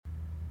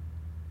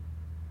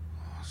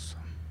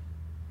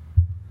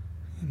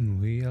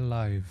We are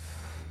live.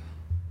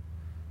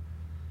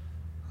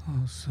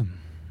 Awesome.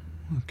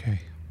 Okay.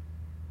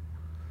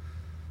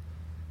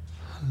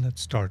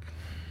 Let's start.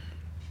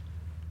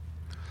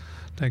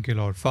 Thank you,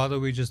 Lord. Father,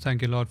 we just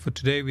thank you, Lord, for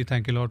today. We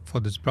thank you, Lord, for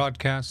this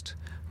broadcast.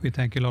 We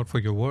thank you, Lord, for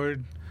your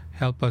word.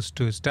 Help us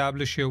to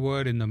establish your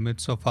word in the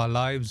midst of our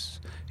lives,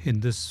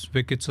 in this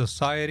wicked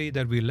society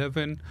that we live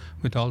in,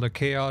 with all the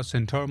chaos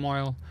and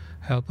turmoil.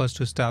 Help us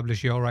to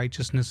establish your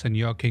righteousness and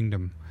your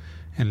kingdom.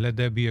 And let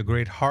there be a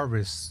great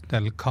harvest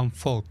that will come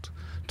forth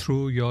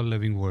through your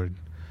living word.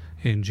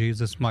 In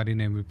Jesus' mighty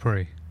name we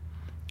pray.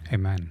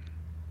 Amen.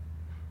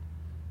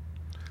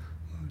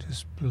 I'll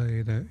just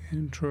play the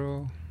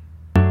intro.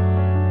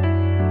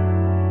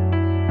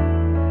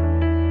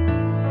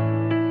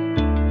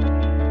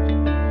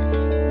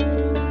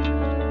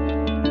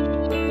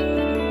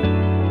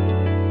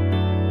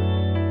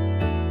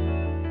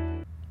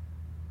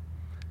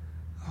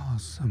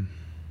 Awesome.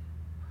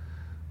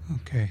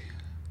 Okay.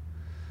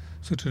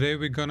 So today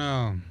we're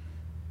gonna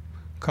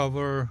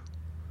cover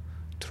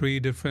 3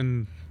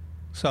 different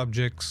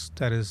subjects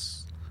that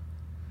is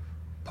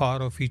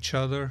part of each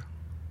other,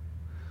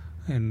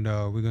 and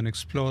we're going to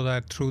explore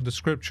that through the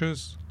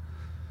scriptures.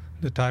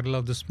 The title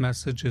of this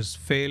message is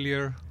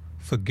Failure,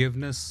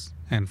 Forgiveness,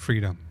 and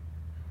Freedom.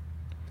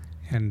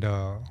 And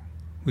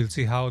we'll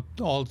see how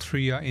all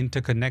 3 are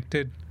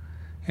interconnected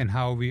and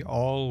how we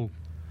all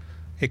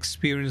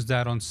experience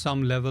that on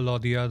some level or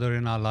the other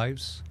in our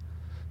lives.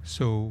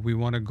 So we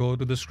want to go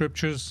to the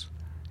scriptures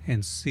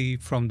and see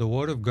from the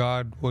Word of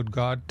God what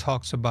God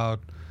talks about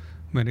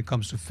when it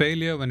comes to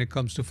failure, when it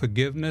comes to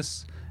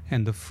forgiveness,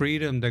 and the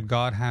freedom that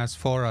God has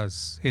for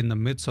us in the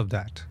midst of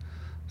that.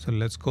 So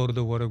let's go to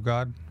the Word of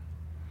God.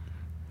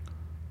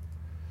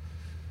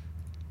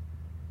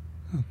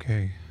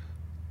 Okay.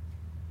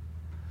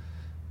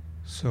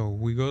 So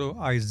we go to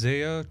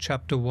Isaiah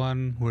chapter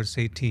 1, verse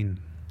 18.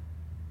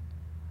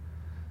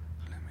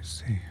 Let me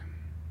see.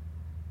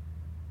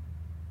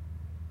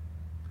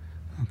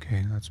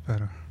 Okay, that's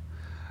better.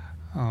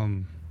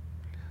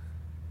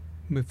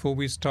 Before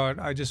we start,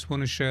 I just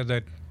want to share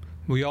that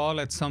we all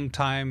at some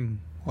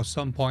time or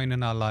some point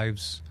in our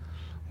lives,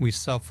 we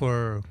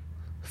suffer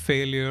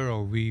failure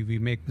or we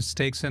make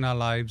mistakes in our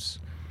lives.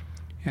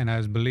 And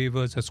as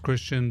believers, as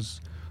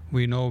Christians,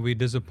 we know we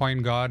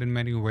disappoint God in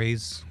many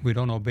ways. We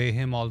don't obey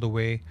Him all the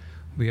way.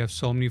 We have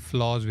so many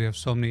flaws. We have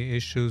so many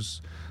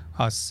issues.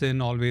 Our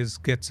sin always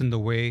gets in the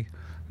way.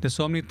 There's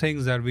so many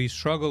things that we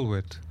struggle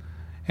with.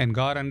 And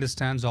God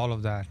understands all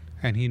of that.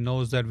 And He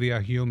knows that we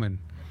are human.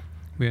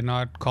 We are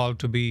not called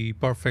to be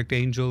perfect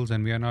angels,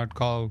 and we are not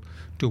called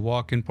to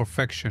walk in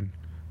perfection.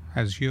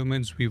 As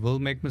humans, we will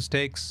make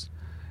mistakes,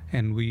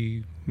 and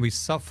we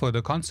suffer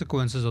the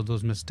consequences of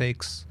those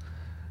mistakes.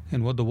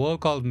 And what the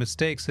world calls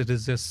mistakes, it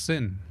is just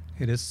sin.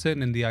 It is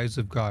sin in the eyes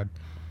of God.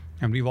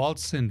 And we've all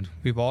sinned.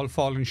 We've all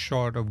fallen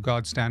short of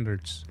God's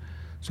standards.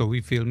 So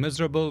we feel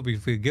miserable, we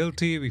feel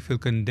guilty, we feel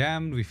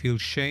condemned, we feel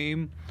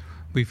shame,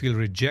 we feel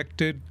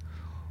rejected.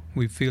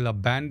 We feel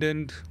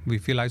abandoned, we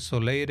feel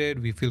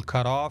isolated, we feel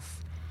cut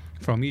off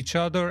from each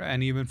other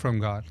and even from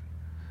God.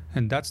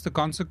 And that's the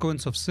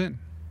consequence of sin.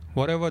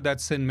 Whatever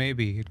that sin may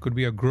be. It could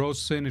be a gross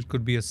sin, it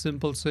could be a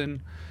simple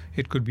sin,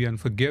 it could be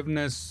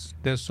unforgiveness.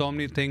 There's so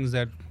many things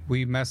that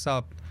we mess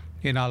up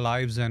in our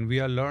lives, and we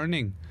are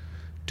learning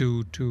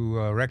to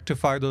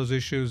rectify those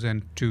issues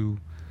and to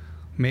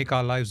make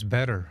our lives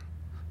better.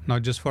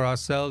 Not just for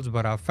ourselves,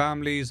 but our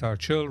families, our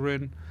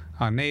children,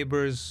 our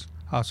neighbors,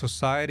 our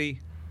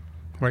society.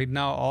 Right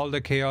now, all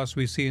the chaos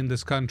we see in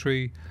this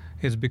country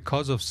is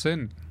because of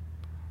sin.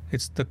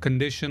 It's the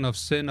condition of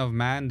sin of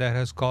man that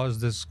has caused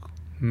this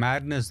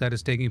madness that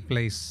is taking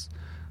place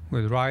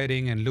with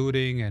rioting and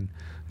looting and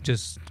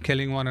just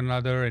killing one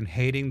another and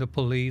hating the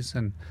police.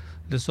 And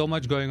there's so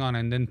much going on.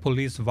 And then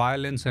police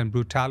violence and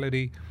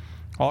brutality.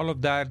 All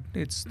of that,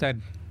 it's that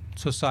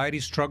society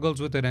struggles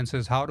with it and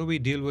says, how do we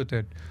deal with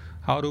it?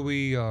 How do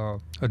we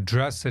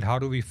address it? How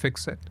do we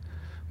fix it?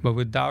 But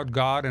without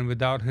God and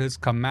without His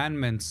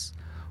commandments,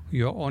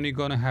 you're only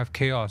going to have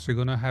chaos. You're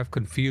going to have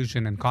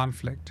confusion and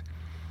conflict.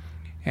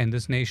 And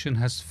this nation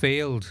has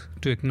failed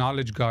to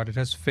acknowledge God. It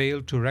has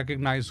failed to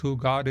recognize who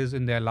God is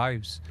in their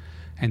lives.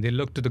 And they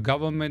look to the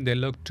government, they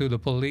look to the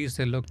police,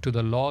 they look to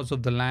the laws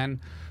of the land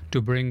to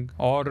bring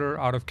order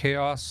out of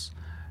chaos.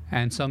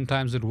 And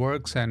sometimes it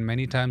works and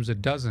many times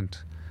it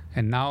doesn't.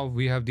 And now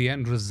we have the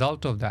end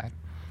result of that,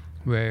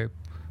 where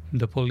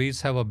the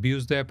police have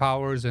abused their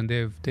powers and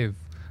they've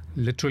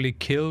literally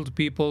killed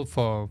people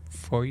for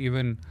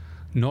even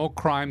no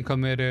crime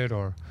committed,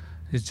 or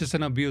it's just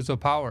an abuse of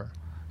power.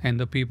 And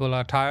the people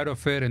are tired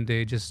of it, and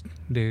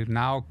they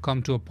now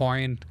come to a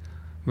point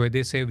where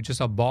they say, just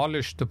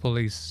abolish the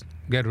police,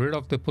 get rid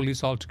of the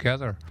police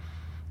altogether.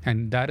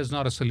 And that is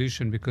not a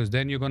solution, because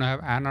then you're going to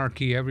have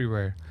anarchy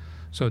everywhere.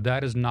 So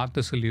that is not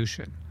the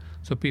solution.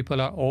 So people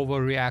are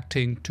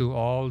overreacting to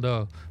all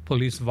the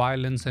police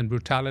violence and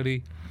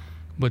brutality,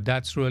 but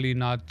that's really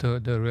not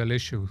the real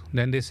issue.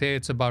 Then they say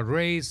it's about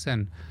race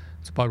and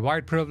It's about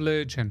white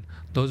privilege, and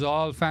those are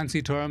all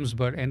fancy terms.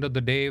 But end of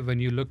the day, when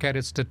you look at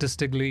it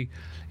statistically,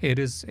 it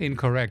is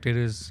incorrect. It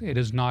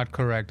is not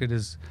correct.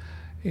 They're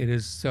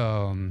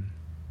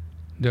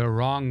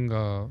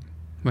wrong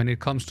when it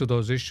comes to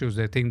those issues.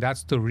 They think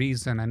that's the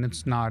reason, and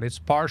it's not. It's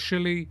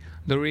partially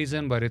the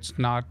reason, but it's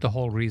not the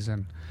whole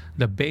reason.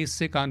 The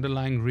basic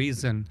underlying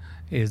reason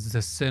is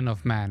the sin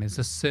of man. It's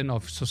the sin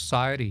of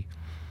society.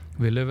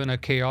 We live in a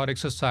chaotic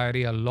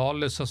society, a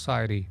lawless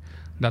society.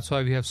 That's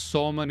why we have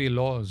so many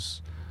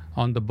laws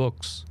on the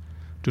books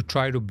to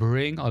try to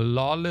bring a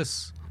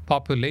lawless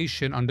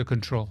population under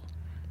control.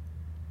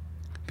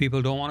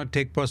 People don't want to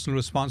take personal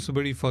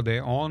responsibility for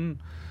their own,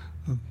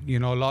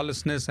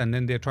 lawlessness, and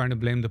then they're trying to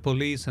blame the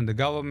police and the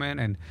government,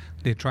 and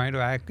they're trying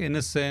to act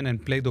innocent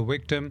and play the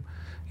victim.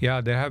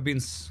 Yeah, there have been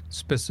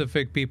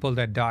specific people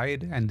that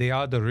died, and they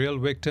are the real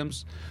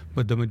victims,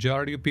 but the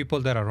majority of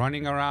people that are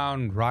running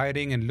around,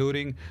 rioting and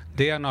looting,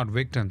 they are not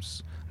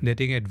victims. They're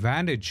taking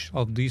advantage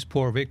of these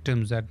poor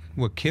victims that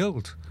were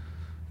killed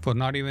for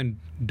not even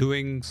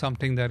doing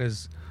something that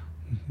is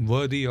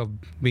worthy of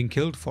being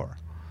killed for.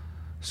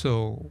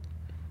 So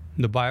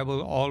the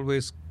Bible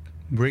always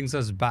brings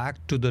us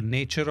back to the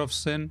nature of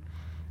sin,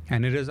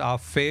 and it is our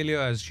failure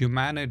as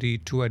humanity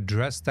to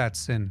address that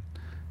sin.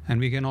 And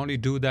we can only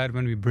do that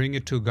when we bring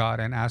it to God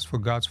and ask for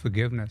God's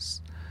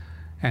forgiveness.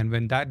 And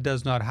when that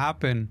does not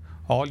happen,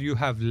 all you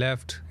have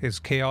left is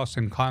chaos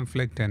and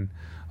conflict and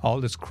all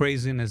this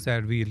craziness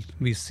that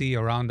we see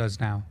around us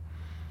now.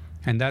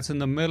 And that's in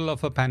the middle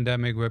of a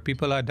pandemic where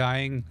people are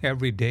dying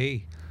every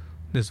day.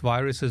 This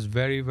virus is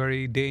very,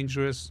 very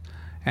dangerous,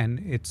 and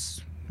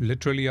it's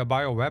literally a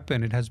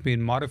bioweapon. It has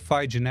been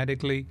modified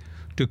genetically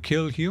to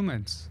kill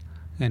humans.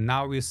 And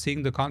now we're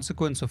seeing the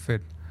consequence of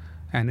it.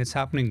 And it's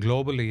happening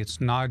globally. It's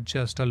not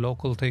just a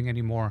local thing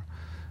anymore.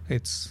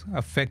 It's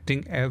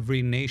affecting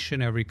every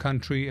nation, every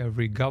country,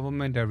 every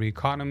government, every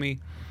economy.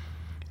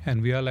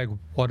 And we are like,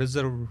 what is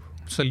the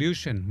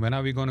solution? When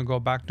are we going to go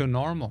back to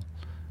normal?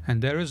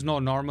 And there is no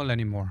normal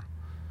anymore.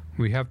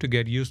 We have to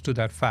get used to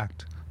that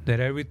fact that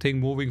everything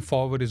moving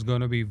forward is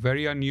going to be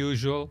very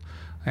unusual,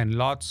 and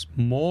lots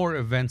more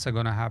events are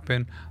going to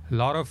happen. A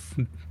lot of,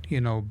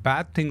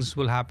 bad things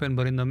will happen,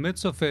 but in the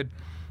midst of it,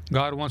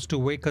 God wants to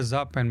wake us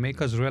up and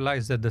make us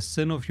realize that the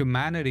sin of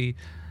humanity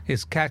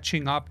is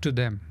catching up to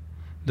them.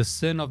 The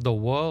sin of the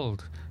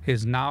world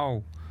is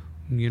now,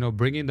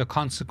 bringing the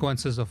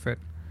consequences of it.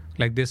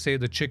 Like they say,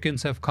 the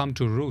chickens have come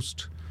to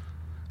roost.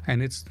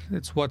 And it's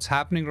what's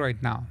happening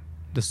right now.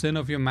 The sin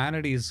of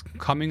humanity is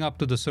coming up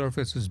to the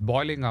surface, is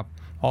boiling up.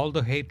 All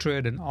the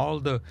hatred and all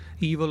the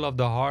evil of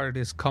the heart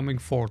is coming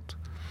forth.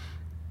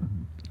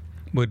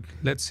 But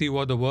let's see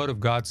what the Word of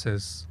God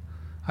says.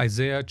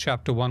 Isaiah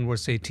chapter 1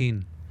 verse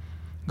 18.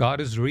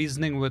 God is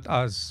reasoning with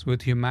us,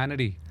 with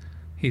humanity.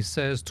 He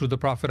says through the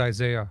prophet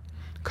Isaiah,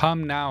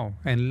 "Come now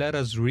and let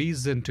us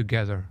reason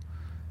together,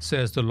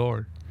 says the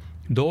Lord.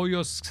 Though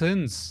your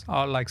sins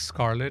are like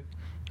scarlet,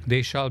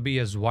 they shall be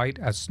as white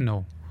as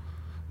snow.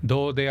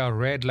 Though they are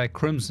red like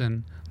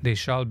crimson, they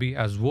shall be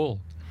as wool.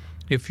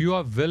 If you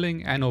are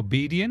willing and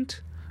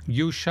obedient,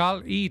 you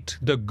shall eat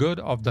the good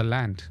of the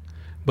land.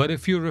 But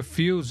if you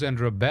refuse and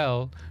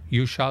rebel,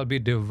 you shall be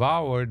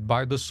devoured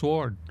by the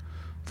sword.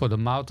 For the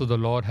mouth of the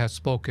Lord has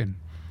spoken."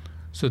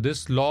 So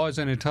this law is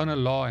an eternal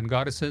law, and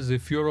God says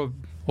if you're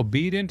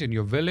obedient and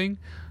you're willing,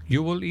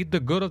 you will eat the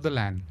good of the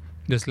land.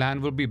 This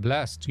land will be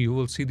blessed. You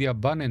will see the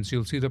abundance.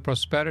 You'll see the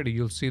prosperity.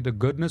 You'll see the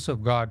goodness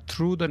of God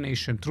through the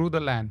nation, through the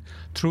land,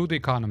 through the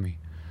economy.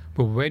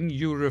 But when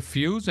you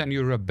refuse and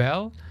you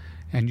rebel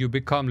and you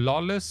become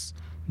lawless,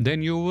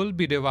 then you will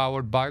be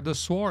devoured by the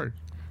sword.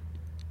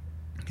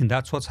 And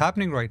that's what's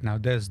happening right now.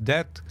 There's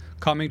death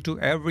coming to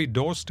every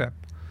doorstep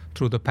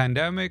through the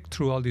pandemic,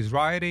 through all these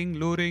rioting,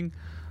 looting,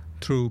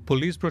 through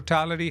police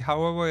brutality,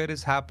 however it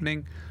is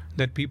happening,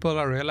 that people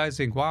are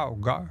realizing, wow,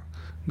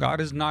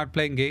 God is not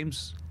playing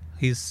games.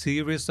 He's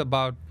serious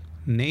about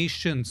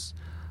nations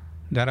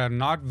that are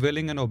not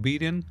willing and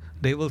obedient.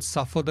 They will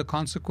suffer the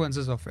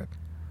consequences of it.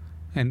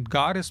 And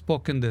God has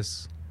spoken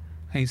this.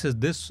 And He says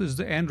this is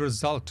the end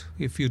result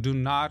if you do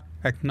not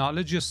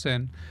acknowledge your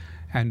sin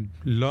and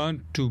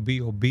learn to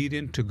be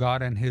obedient to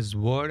God and His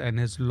word and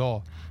His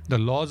law. The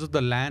laws of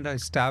the land are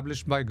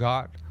established by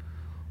God.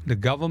 The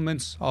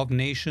governments of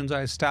nations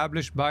are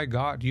established by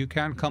God. You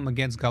can't come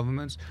against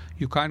governments.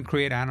 You can't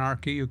create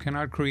anarchy. You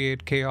cannot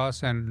create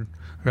chaos and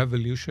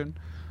revolution.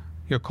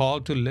 You're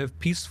called to live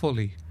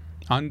peacefully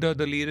under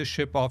the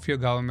leadership of your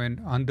government,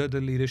 under the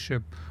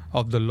leadership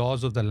of the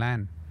laws of the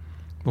land.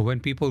 But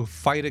when people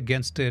fight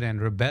against it and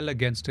rebel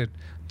against it,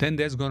 then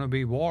there's going to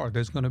be war.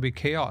 There's going to be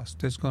chaos.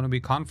 There's going to be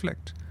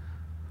conflict.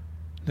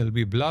 There'll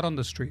be blood on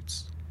the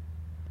streets.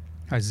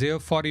 Isaiah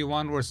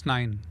 41 verse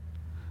 9.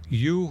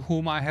 "You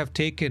whom I have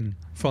taken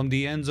from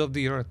the ends of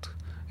the earth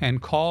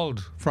and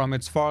called from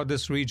its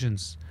farthest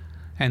regions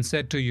and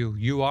said to you,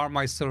 you are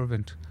my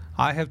servant.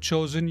 I have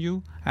chosen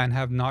you and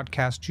have not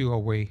cast you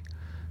away.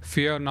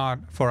 Fear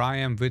not, for I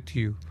am with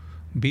you.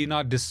 Be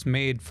not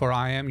dismayed, for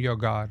I am your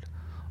God.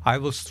 I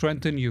will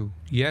strengthen you.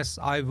 Yes,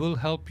 I will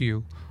help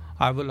you.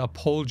 I will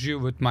uphold you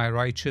with my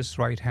righteous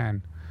right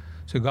hand.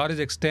 So God is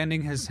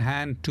extending his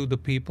hand to the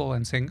people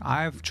and saying,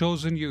 I have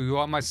chosen you. You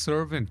are my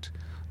servant.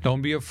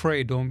 Don't be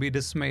afraid. Don't be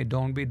dismayed.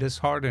 Don't be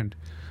disheartened.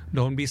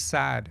 Don't be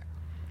sad.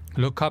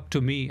 Look up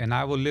to me and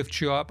I will lift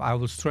you up. I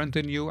will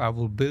strengthen you. I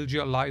will build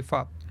your life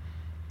up.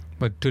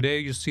 But today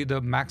you see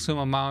the maximum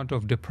amount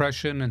of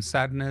depression and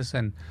sadness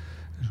and,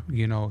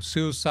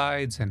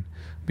 suicides, and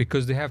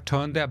because they have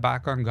turned their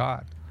back on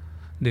God.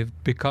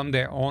 They've become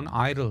their own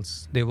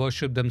idols. They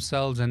worship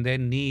themselves and their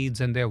needs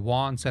and their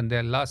wants and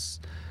their lusts.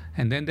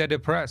 And then they're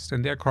depressed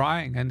and they're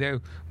crying and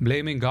they're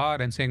blaming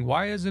God and saying,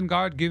 why isn't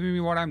God giving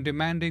me what I'm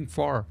demanding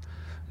for?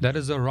 That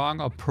is the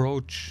wrong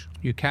approach.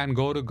 You can't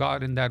go to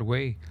God in that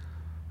way.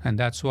 And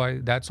that's why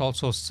that's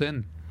also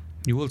sin.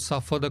 You will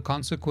suffer the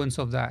consequence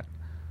of that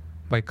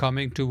by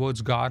coming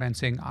towards God and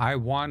saying, I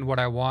want what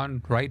I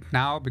want right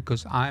now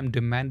because I'm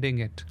demanding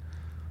it.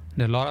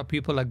 There are a lot of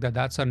people like that.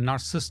 That's a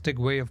narcissistic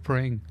way of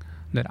praying,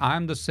 that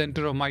I'm the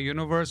center of my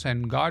universe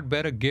and God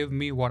better give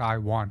me what I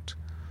want.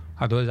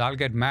 Otherwise, I'll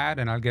get mad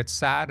and I'll get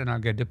sad and I'll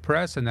get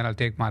depressed and then I'll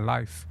take my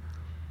life.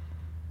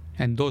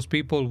 And those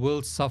people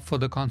will suffer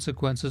the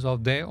consequences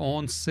of their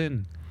own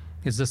sin.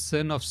 It's the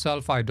sin of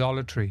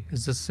self-idolatry.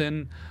 It's the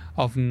sin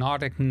of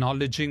not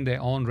acknowledging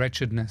their own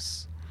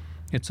wretchedness.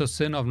 It's a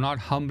sin of not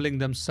humbling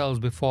themselves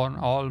before an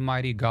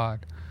almighty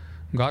God.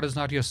 God is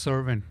not your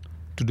servant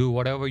to do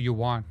whatever you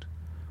want.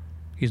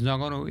 He's not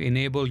going to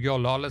enable your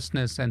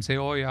lawlessness and say,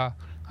 oh yeah,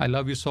 I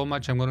love you so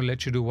much, I'm going to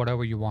let you do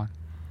whatever you want.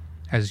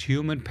 As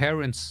human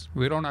parents,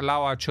 we don't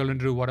allow our children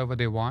to do whatever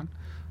they want.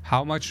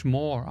 How much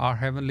more our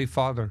Heavenly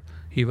Father?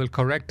 He will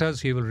correct us,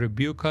 He will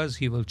rebuke us,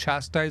 He will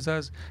chastise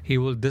us, He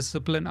will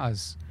discipline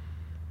us.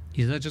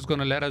 He's not just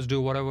going to let us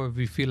do whatever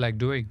we feel like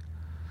doing.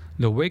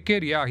 The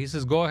wicked, He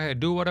says, go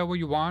ahead, do whatever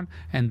you want,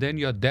 and then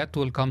your death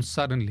will come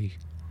suddenly.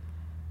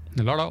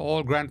 A lot of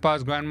old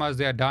grandpas, grandmas,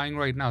 they are dying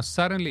right now.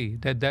 Suddenly,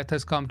 their death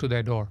has come to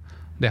their door.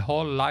 Their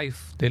whole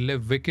life, they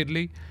live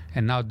wickedly,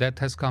 and now death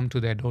has come to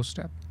their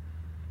doorstep.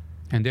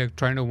 And they're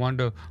trying to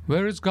wonder,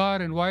 where is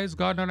God and why is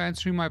God not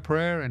answering my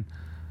prayer? And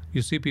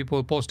you see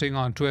people posting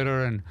on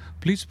Twitter and,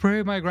 please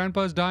pray, my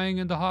grandpa's dying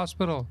in the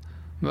hospital.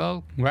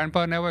 Well,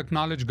 grandpa never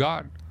acknowledged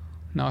God.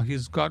 Now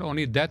he's got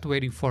only death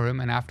waiting for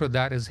him, and after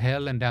that is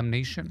hell and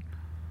damnation.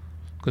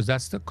 Because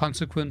that's the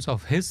consequence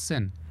of his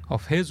sin,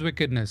 of his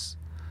wickedness.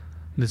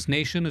 This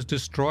nation is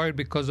destroyed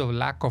because of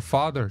lack of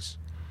fathers.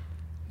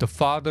 The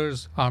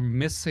fathers are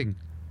missing.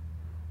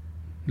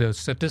 The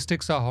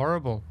statistics are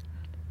horrible.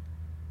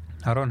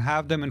 I don't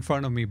have them in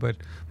front of me, but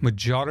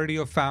majority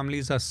of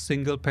families are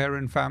single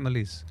parent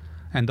families,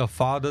 and the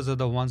fathers are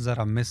the ones that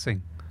are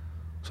missing.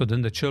 So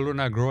then the children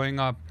are growing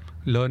up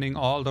learning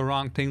all the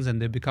wrong things,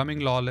 and they're becoming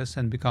lawless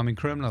and becoming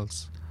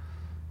criminals.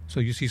 So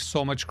you see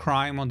so much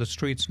crime on the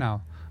streets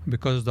now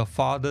because the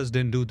fathers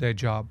didn't do their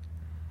job.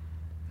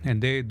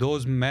 And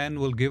those men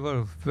will give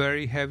a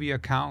very heavy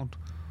account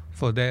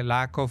for their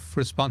lack of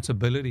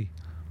responsibility.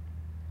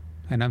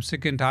 And I'm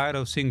sick and tired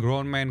of seeing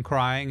grown men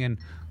crying and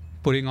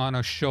putting on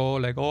a show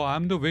like, oh,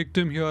 I'm the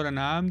victim here and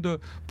I'm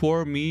the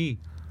poor me.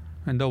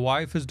 And the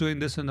wife is doing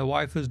this and the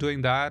wife is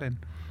doing that, and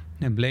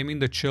blaming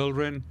the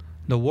children.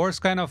 The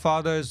worst kind of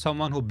father is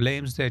someone who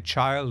blames their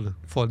child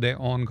for their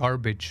own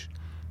garbage.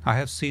 I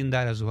have seen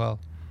that as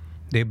well.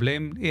 They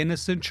blame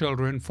innocent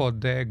children for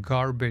their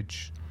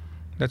garbage.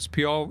 That's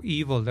pure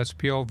evil. That's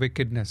pure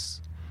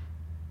wickedness.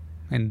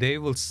 And they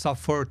will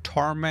suffer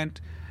torment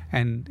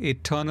and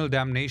eternal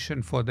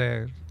damnation for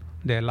their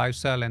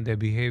lifestyle and their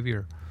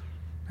behavior.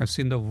 I've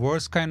seen the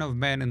worst kind of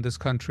men in this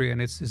country,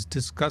 and it's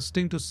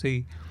disgusting to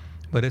see,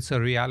 but it's a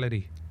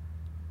reality.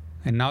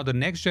 And now the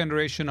next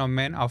generation of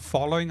men are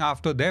following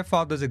after their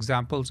father's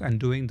examples and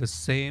doing the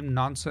same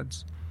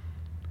nonsense.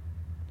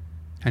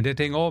 And they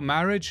think, oh,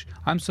 marriage,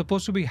 I'm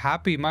supposed to be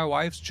happy. My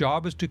wife's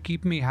job is to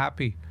keep me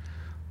happy.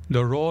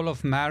 The role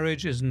of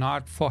marriage is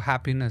not for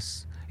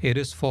happiness. It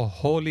is for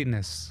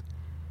holiness.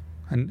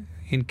 And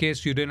in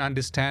case you didn't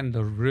understand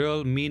the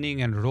real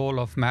meaning and role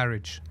of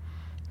marriage,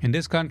 in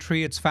this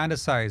country, it's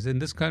fantasized. In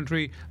this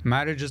country,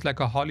 marriage is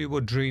like a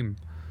Hollywood dream.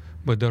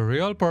 But the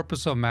real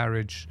purpose of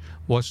marriage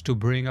was to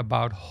bring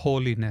about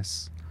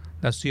holiness.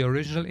 That's the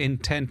original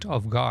intent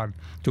of God,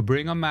 to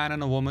bring a man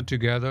and a woman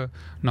together,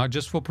 not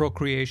just for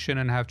procreation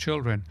and have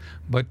children,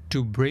 but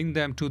to bring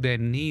them to their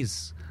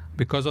knees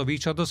because of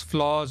each other's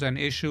flaws and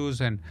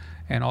issues and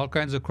all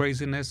kinds of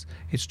craziness.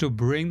 It's to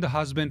bring the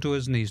husband to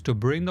his knees, to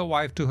bring the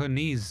wife to her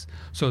knees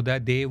so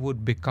that they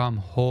would become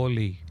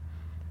holy.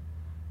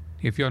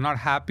 If you're not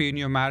happy in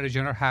your marriage,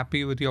 you're not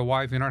happy with your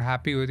wife, you're not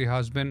happy with your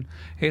husband,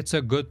 it's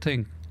a good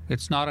thing.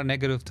 It's not a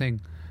negative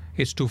thing.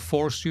 It's to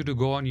force you to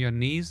go on your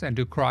knees and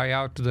to cry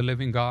out to the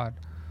living God.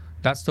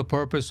 That's the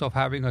purpose of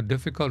having a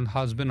difficult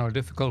husband or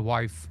difficult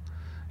wife,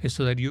 is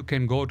so that you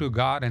can go to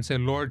God and say,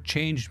 Lord,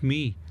 change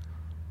me.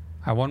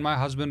 I want my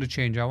husband to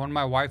change. I want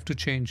my wife to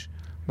change.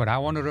 But I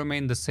want to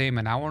remain the same,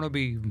 and I want to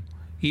be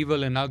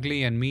evil and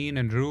ugly and mean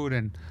and rude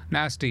and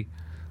nasty.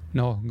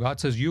 No, God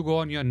says you go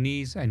on your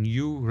knees and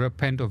you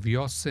repent of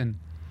your sin.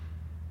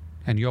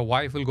 And your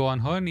wife will go on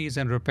her knees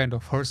and repent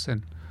of her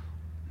sin.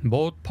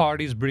 Both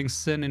parties bring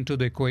sin into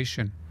the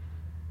equation,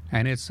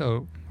 and it's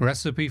a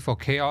recipe for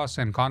chaos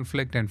and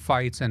conflict and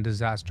fights and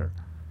disaster.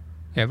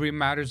 Every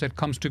marriage that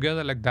comes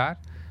together like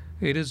that,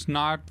 it is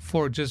not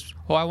for just,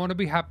 oh, I want to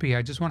be happy,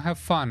 I just want to have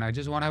fun, I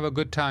just want to have a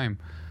good time.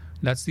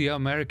 That's the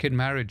American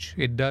marriage.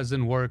 It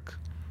doesn't work.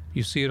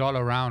 You see it all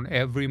around.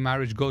 Every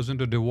marriage goes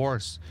into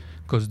divorce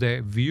because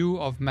their view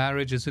of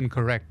marriage is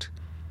incorrect.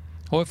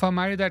 Oh, if I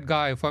marry that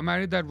guy, if I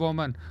marry that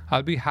woman,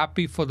 I'll be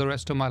happy for the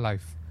rest of my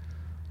life.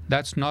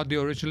 That's not the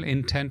original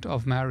intent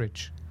of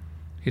marriage.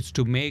 It's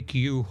to make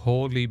you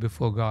holy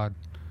before God.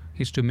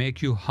 It's to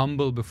make you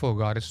humble before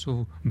God. It's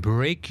to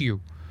break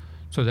you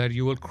so that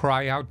you will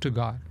cry out to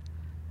God.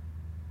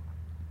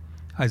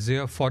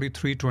 Isaiah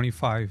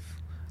 43:25.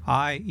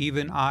 I,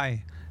 even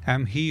I,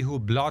 am he who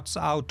blots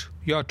out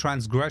your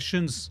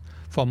transgressions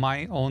for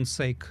my own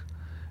sake,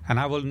 and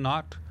I will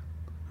not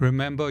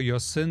remember your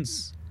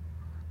sins.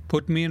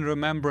 Put me in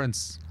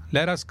remembrance.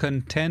 Let us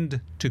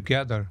contend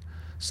together.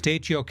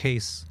 State your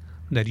case,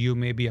 that you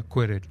may be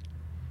acquitted.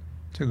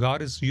 So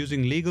God is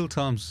using legal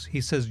terms.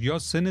 He says, your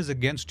sin is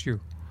against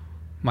you.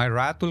 My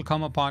wrath will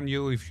come upon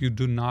you if you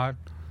do not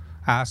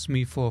ask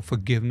me for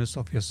forgiveness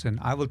of your sin.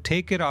 I will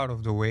take it out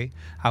of the way.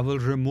 I will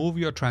remove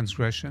your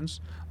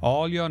transgressions,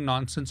 all your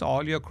nonsense,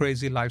 all your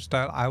crazy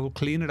lifestyle. I will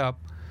clean it up.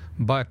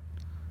 But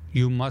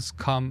you must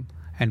come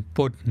and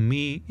put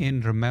me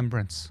in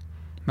remembrance.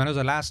 When was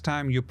the last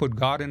time you put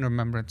God in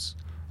remembrance?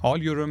 All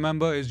you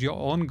remember is your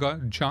own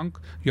junk,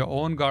 your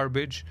own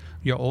garbage,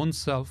 your own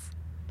self.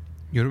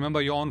 You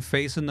remember your own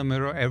face in the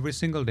mirror every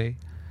single day,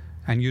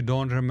 and you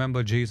don't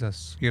remember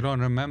Jesus. You don't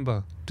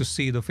remember to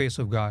see the face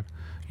of God.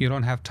 You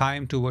don't have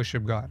time to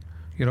worship God.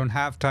 You don't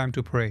have time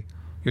to pray.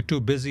 You're too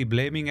busy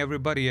blaming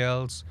everybody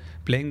else,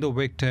 playing the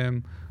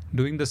victim,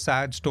 doing the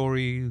sad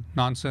story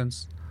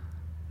nonsense,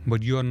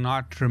 but you're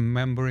not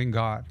remembering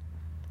God.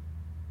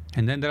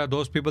 And then there are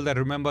those people that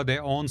remember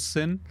their own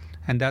sin,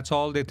 and that's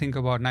all they think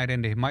about night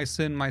and day. My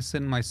sin, my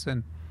sin, my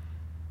sin.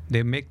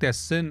 They make their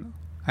sin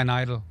an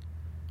idol.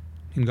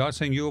 And God's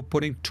saying you're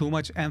putting too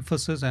much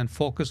emphasis and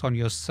focus on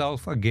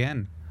yourself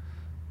again.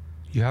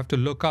 You have to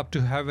look up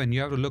to heaven.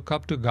 You have to look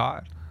up to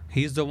God.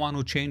 He's the one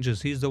who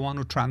changes. He's the one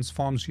who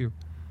transforms you.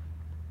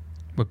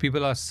 But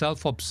people are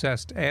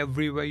self-obsessed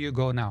everywhere you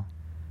go now.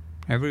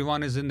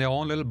 Everyone is in their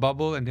own little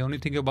bubble and they only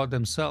think about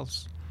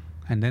themselves.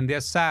 And then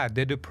they're sad,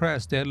 they're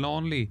depressed, they're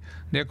lonely,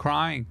 they're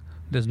crying.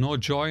 There's no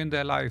joy in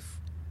their life.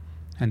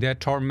 And they're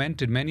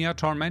tormented. Many are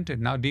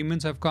tormented. Now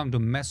demons have come to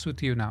mess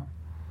with you now.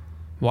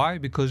 Why?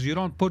 Because you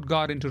don't put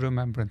God into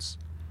remembrance.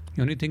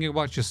 You're only thinking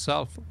about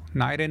yourself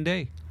night and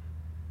day.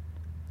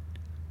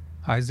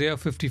 Isaiah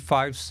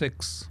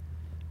 55:6.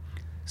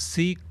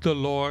 Seek the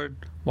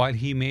Lord while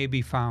he may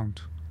be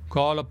found.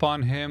 Call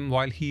upon him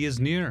while he is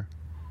near.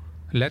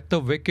 Let the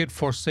wicked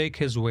forsake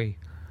his way,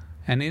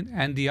 and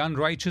the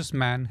unrighteous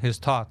man his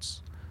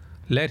thoughts.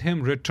 Let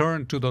him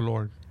return to the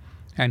Lord,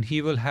 and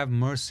he will have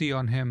mercy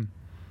on him,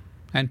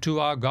 and to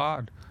our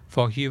God,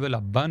 for he will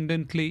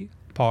abundantly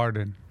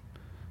pardon.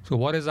 So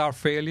what is our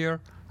failure?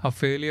 Our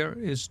failure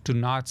is to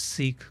not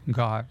seek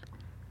God.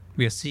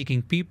 We are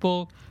seeking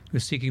people, we're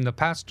seeking the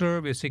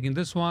pastor, we're seeking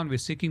this one, we're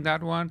seeking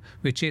that one,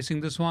 we're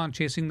chasing this one,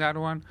 chasing that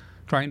one,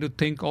 trying to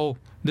think, oh,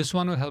 this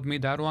one will help me,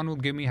 that one will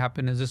give me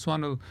happiness, this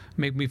one will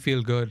make me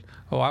feel good.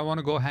 Oh, I want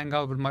to go hang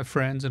out with my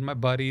friends and my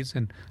buddies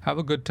and have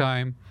a good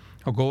time,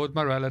 or go with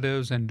my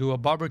relatives and do a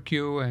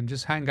barbecue and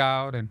just hang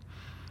out, and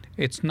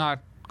it's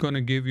not going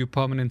to give you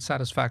permanent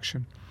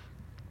satisfaction.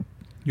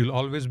 You'll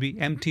always be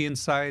empty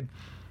inside.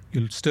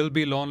 You'll still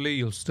be lonely,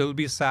 you'll still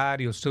be sad,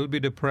 you'll still be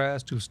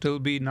depressed, you'll still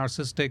be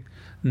narcissistic.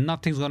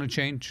 Nothing's going to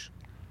change.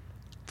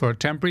 For a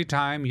temporary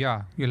time,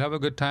 yeah, you'll have a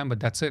good time,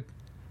 but that's it.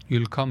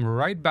 You'll come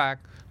right back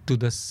to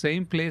the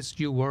same place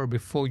you were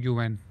before you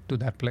went to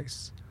that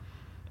place.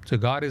 So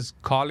God is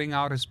calling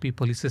out his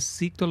people. He says,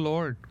 seek the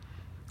Lord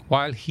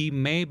while he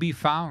may be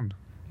found.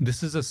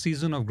 This is a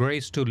season of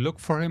grace to look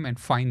for him and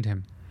find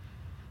him.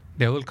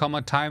 There will come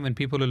a time when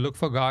people will look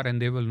for God and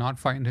they will not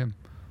find him.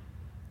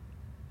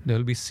 There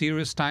will be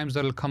serious times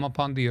that will come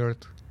upon the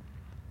earth,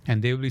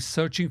 and they will be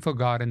searching for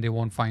God and they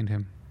won't find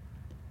him.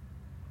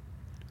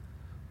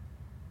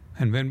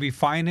 And when we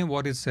find him,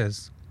 what it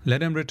says,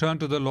 let him return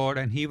to the Lord,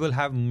 and he will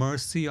have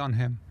mercy on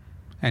him,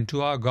 and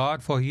to our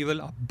God, for he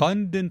will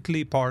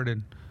abundantly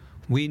pardon.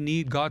 We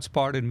need God's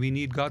pardon. We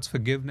need God's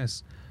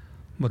forgiveness.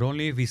 But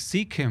only if we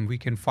seek him, we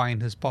can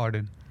find his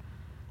pardon.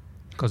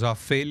 Because our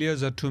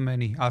failures are too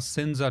many. Our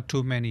sins are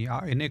too many.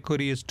 Our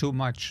iniquity is too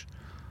much.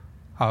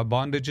 Our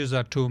bondages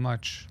are too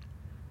much.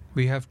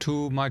 We have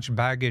too much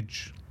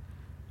baggage.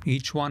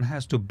 Each one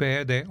has to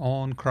bear their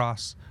own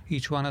cross.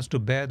 Each one has to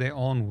bear their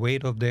own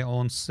weight of their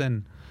own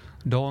sin.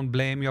 Don't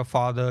blame your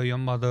father, your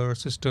mother,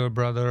 sister,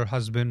 brother,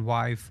 husband,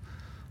 wife,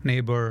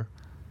 neighbor.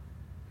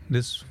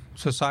 This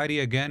society,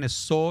 again, is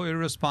so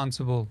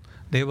irresponsible.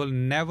 They will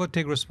never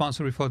take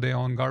responsibility for their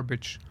own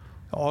garbage.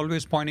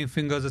 Always pointing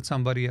fingers at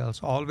somebody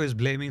else. Always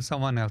blaming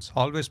someone else.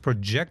 Always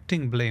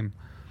projecting blame.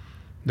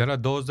 There are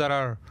those that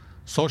are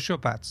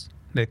sociopaths.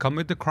 They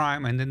commit the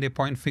crime and then they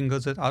point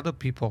fingers at other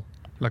people.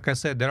 Like I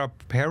said, there are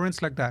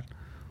parents like that.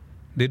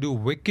 They do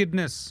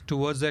wickedness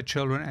towards their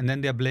children, and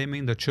then they're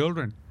blaming the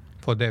children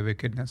for their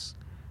wickedness.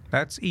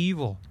 That's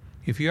evil.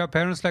 If you have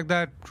parents like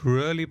that,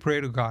 really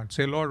pray to God.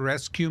 Say, Lord,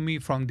 rescue me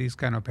from these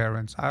kind of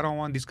parents. I don't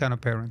want these kind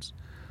of parents.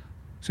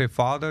 Say,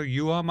 Father,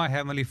 you are my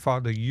heavenly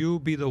Father. You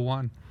be the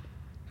one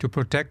to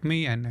protect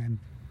me and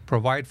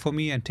provide for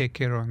me and take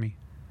care of me.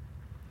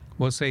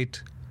 Verse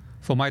 8,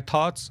 for my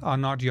thoughts are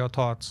not your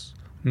thoughts,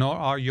 nor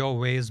are your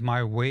ways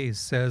my ways,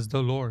 says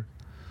the Lord.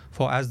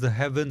 For as the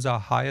heavens are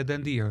higher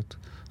than the earth,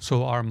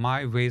 so are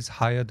my ways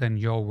higher than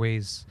your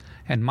ways,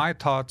 and my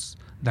thoughts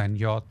than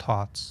your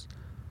thoughts.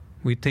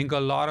 We think a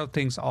lot of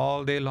things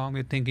all day long.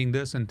 We're thinking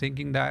this and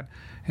thinking that.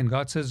 And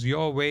God says,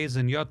 your ways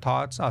and your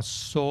thoughts are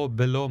so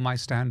below my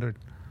standard.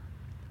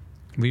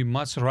 We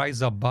must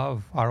rise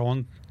above our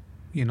own,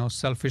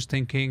 selfish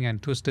thinking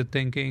and twisted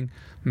thinking,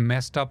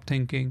 messed up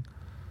thinking,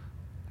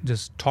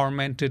 just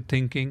tormented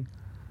thinking,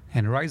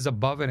 and rise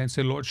above it and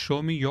say, Lord,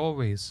 show me your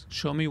ways.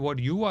 Show me what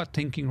you are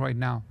thinking right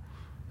now.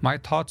 My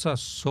thoughts are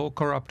so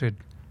corrupted.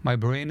 My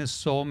brain is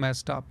so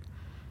messed up.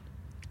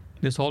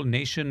 This whole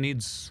nation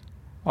needs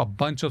a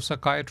bunch of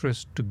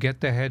psychiatrists to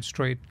get their head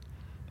straight.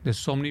 There's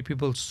so many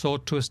people so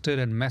twisted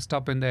and messed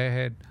up in their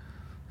head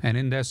and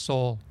in their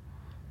soul.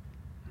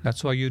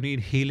 That's why you need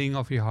healing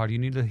of your heart. You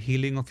need the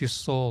healing of your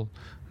soul,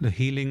 the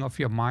healing of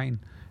your mind.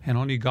 And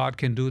only God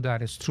can do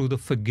that. It's through the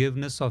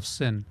forgiveness of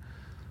sin.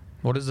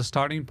 What is the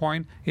starting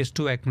point? Is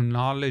to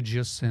acknowledge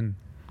your sin.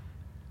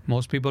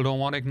 Most people don't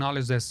want to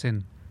acknowledge their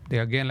sin. They,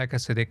 again, like I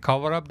said, they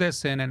cover up their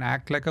sin and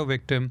act like a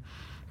victim,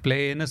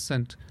 play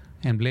innocent,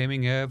 and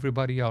blaming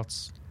everybody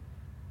else.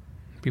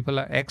 People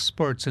are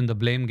experts in the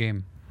blame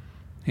game.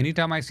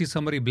 Anytime I see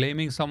somebody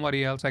blaming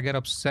somebody else, I get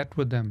upset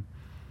with them.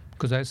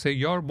 Because I say,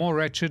 you're more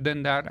wretched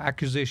than that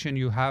accusation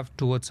you have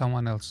towards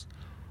someone else.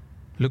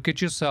 Look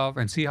at yourself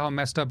and see how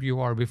messed up you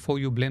are before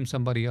you blame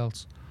somebody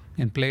else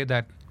and play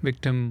that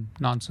victim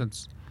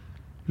nonsense.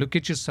 Look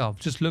at yourself.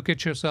 Just look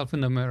at yourself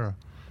in the mirror.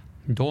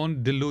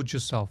 Don't delude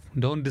yourself.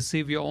 Don't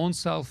deceive your own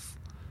self.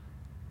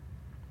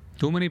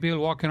 Too many people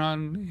walking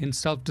around in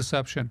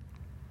self-deception.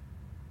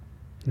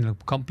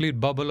 Complete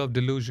bubble of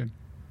delusion.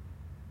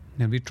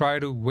 And we try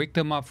to wake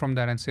them up from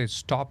that and say,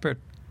 stop it.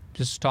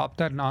 Just stop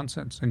that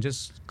nonsense and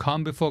just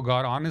come before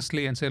God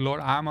honestly and say,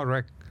 Lord, I'm a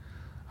wreck.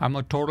 I'm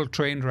a total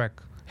train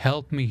wreck.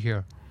 Help me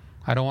here.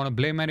 I don't want to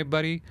blame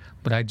anybody,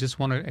 but I just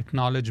want to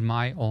acknowledge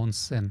my own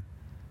sin.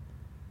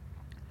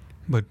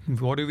 But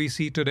what do we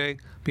see today?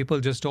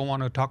 People just don't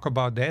want to talk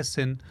about their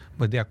sin,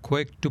 but they are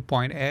quick to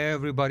point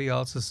everybody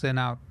else's sin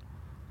out.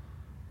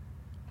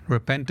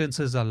 Repentance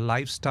is a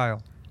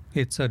lifestyle.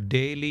 It's a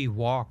daily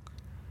walk.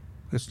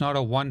 It's not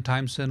a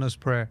one-time sinner's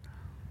prayer.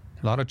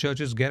 A lot of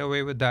churches get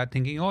away with that,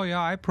 thinking, oh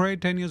yeah, I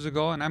prayed 10 years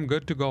ago and I'm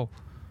good to go.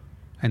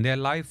 And their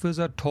life is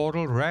a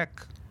total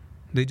wreck.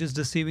 They're just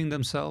deceiving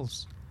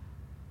themselves.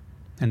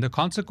 And the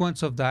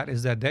consequence of that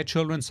is that their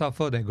children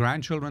suffer, their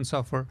grandchildren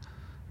suffer,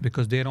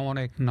 because they don't want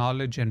to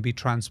acknowledge and be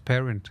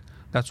transparent.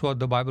 That's what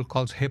the Bible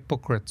calls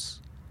hypocrites.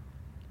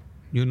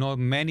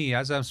 Many,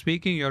 as I'm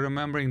speaking, you're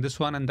remembering this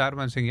one and that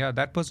one, saying, yeah,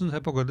 that person's a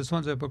hypocrite, this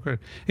one's a hypocrite.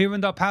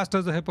 Even the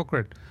pastor's a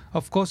hypocrite.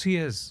 Of course he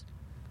is.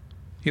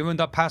 Even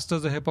the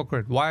pastor's a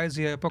hypocrite. Why is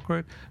he a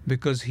hypocrite?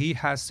 Because he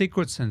has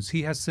secret sins.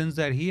 He has sins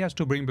that he has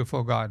to bring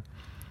before God.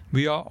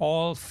 We are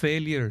all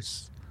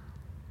failures.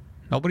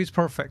 Nobody's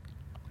perfect.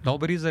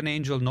 Nobody's an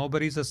angel.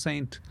 Nobody's a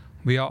saint.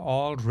 We are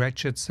all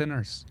wretched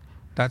sinners.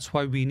 That's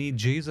why we need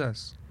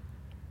Jesus.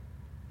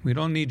 We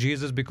don't need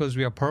Jesus because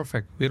we are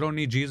perfect. We don't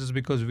need Jesus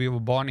because we were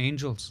born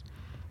angels.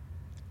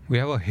 We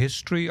have a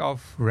history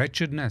of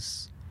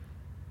wretchedness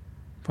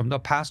from the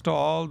pastor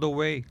all the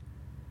way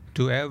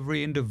to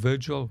every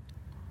individual.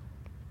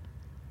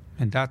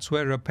 And that's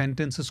where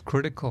repentance is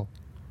critical.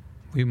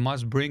 We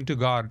must bring to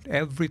God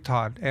every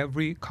thought,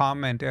 every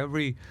comment,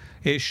 every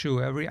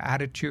issue, every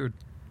attitude.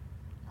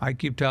 I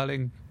keep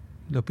telling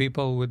the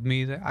people with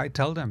me that I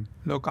tell them,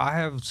 look, I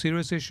have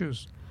serious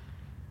issues.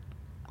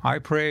 I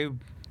pray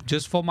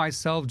just for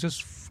myself,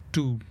 just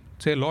to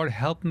say, Lord,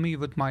 help me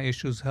with my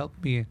issues. Help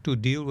me to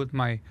deal with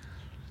my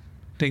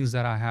things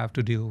that I have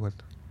to deal with.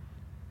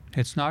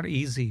 It's not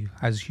easy.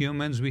 As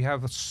humans, we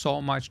have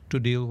so much to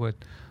deal with.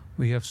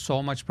 We have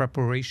so much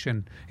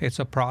preparation. It's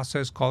a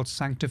process called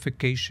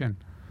sanctification.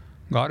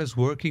 God is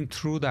working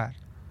through that.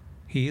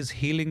 He is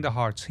healing the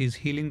hearts. He's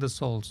healing the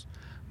souls.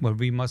 But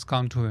we must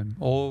come to Him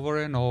over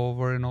and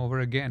over and over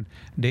again,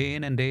 day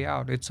in and day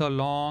out. It's a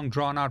long,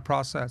 drawn-out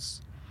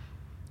process.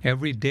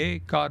 Every day,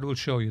 God will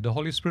show you. The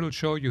Holy Spirit will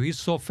show you. He's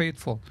so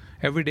faithful.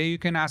 Every day you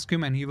can ask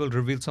Him and He will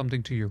reveal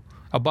something to you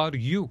about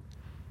you.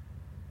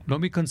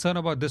 Don't be concerned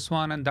about this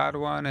one and that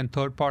one and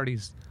third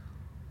parties.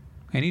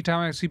 Anytime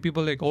I see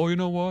people like, oh, you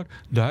know what?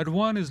 That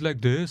one is like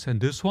this and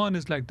this one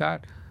is like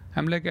that.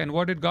 I'm like, and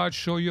what did God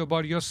show you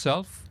about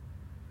yourself?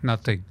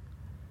 Nothing.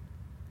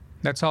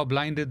 That's how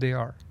blinded they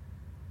are.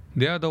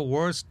 They are the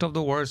worst of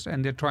the worst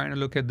and they're trying to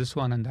look at this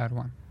one and that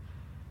one.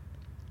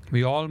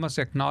 We all must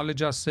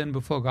acknowledge our sin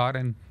before God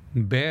and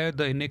bear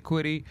the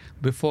iniquity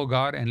before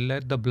God and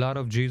let the blood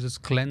of Jesus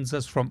cleanse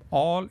us from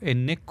all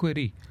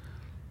iniquity.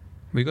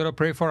 We got to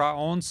pray for our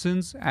own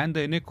sins and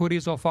the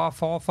iniquities of our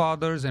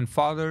forefathers and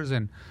fathers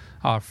and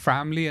our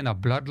family and our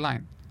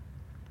bloodline.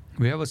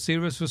 We have a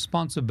serious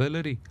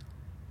responsibility.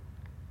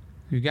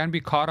 You can't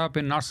be caught up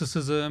in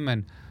narcissism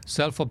and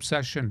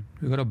self-obsession.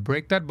 You got to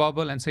break that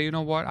bubble and say, you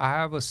know what? I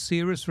have a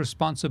serious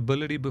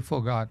responsibility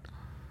before God.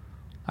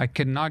 I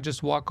cannot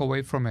just walk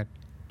away from it.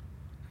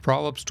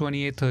 Proverbs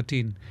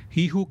 28:13.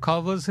 He who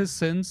covers his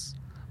sins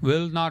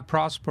will not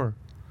prosper,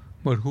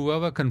 but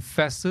whoever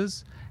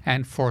confesses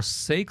and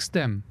forsakes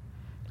them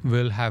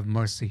will have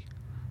mercy.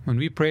 When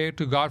we pray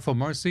to God for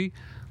mercy,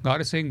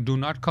 God is saying, do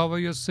not cover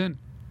your sin,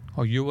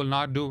 or you will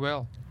not do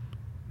well.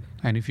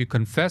 And if you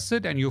confess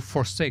it and you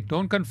forsake,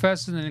 don't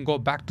confess it and then go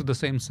back to the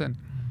same sin.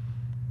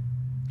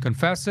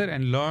 Confess it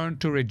and learn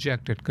to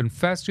reject it.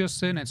 Confess your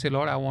sin and say,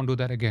 Lord, I won't do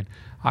that again.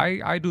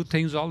 I do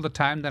things all the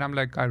time that I'm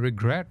like, I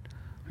regret.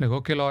 Like,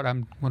 okay, Lord,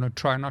 I'm going to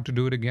try not to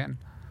do it again.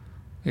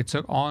 It's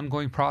an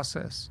ongoing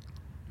process.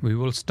 We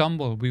will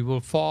stumble, we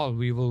will fall,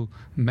 we will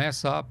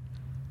mess up.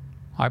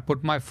 I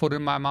put my foot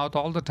in my mouth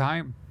all the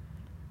time.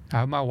 I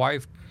have my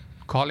wife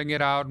calling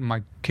it out.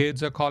 My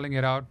kids are calling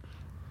it out,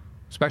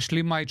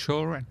 especially my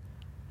children.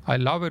 I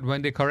love it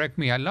when they correct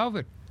me. I love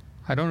it.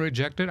 I don't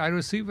reject it. I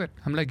receive it.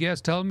 I'm like,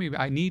 yes, tell me.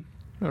 I need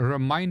a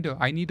reminder.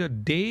 I need a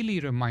daily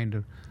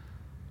reminder.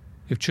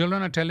 If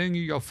children are telling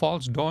you your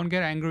faults, don't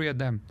get angry at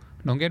them.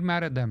 Don't get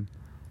mad at them.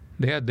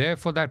 They are there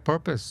for that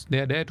purpose. They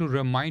are there to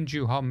remind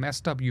you how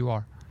messed up you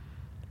are.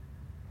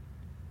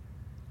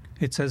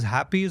 It says,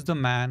 happy is the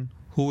man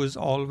who is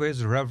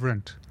always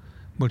reverent,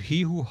 but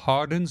he who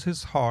hardens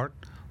his heart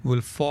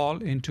will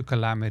fall into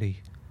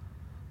calamity.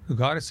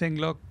 God is saying,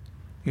 look,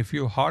 if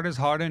your heart is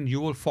hardened, you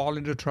will fall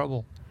into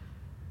trouble.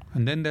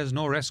 And then there's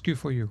no rescue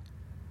for you.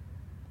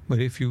 But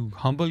if you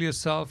humble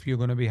yourself, you're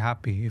going to be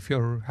happy. If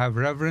you have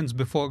reverence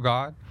before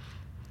God,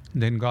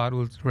 then God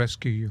will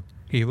rescue you.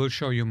 He will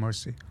show you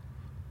mercy.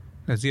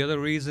 That's the other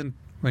reason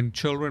when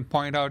children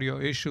point out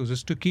your issues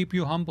is to keep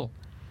you humble.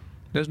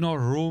 There's no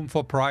room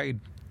for pride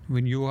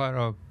when you are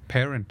a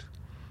parent.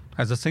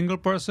 As a single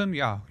person,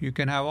 yeah, you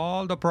can have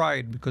all the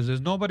pride because there's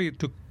nobody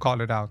to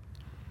call it out.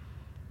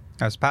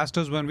 As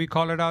pastors, when we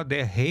call it out,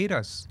 they hate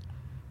us.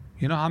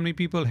 You know how many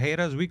people hate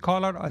us? We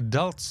call out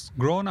adults,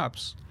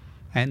 grown-ups,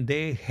 and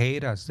they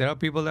hate us. There are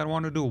people that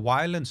want to do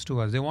violence to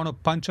us. They want to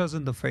punch us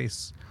in the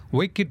face.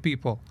 Wicked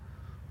people.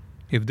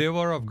 If they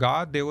were of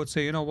God, they would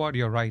say, you know what,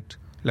 you're right.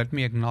 Let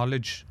me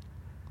acknowledge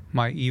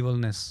my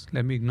evilness.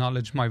 Let me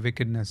acknowledge my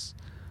wickedness.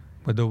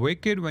 But the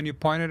wicked, when you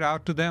point it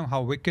out to them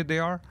how wicked they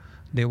are,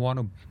 they want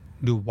to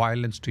do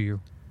violence to you.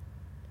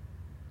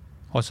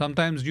 Or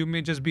sometimes you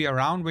may just be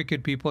around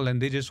wicked people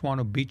and they just want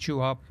to beat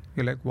you up.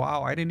 You're like,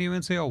 wow, I didn't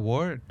even say a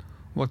word.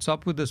 What's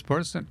up with this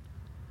person?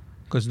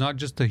 Because not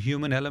just the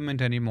human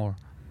element anymore.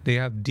 They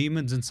have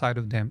demons inside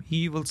of them.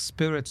 Evil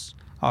spirits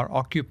are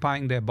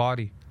occupying their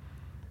body.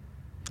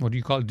 What do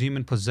you call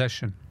demon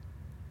possession?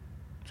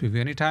 So if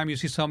anytime you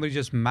see somebody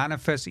just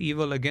manifest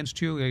evil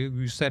against you,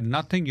 you said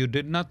nothing, you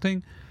did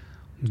nothing,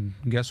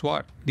 guess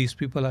what? These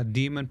people are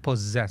demon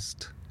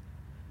possessed.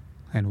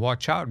 And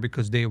watch out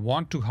because they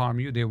want to harm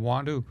you. They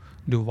want to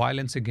do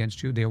violence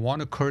against you. They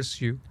want to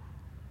curse you.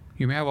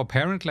 You may have a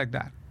parent like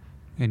that.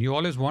 And you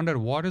always wonder,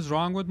 what is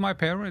wrong with my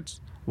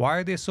parents? Why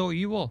are they so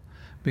evil?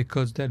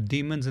 Because the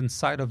demons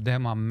inside of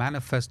them are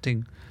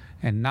manifesting.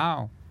 And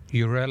now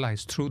you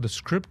realize through the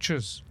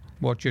scriptures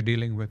what you're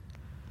dealing with.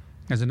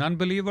 As an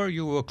unbeliever,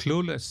 you were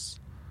clueless.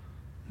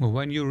 But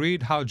when you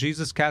read how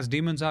Jesus cast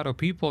demons out of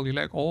people, you're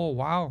like, oh,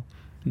 wow.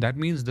 That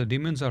means the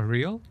demons are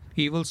real?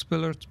 Evil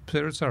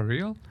spirits are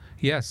real?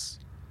 Yes.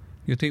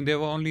 You think they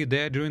were only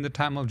there during the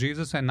time of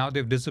Jesus and now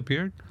they've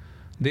disappeared?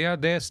 They are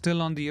there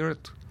still on the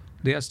earth.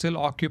 They are still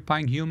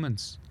occupying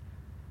humans.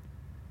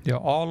 They're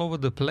all over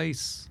the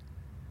place.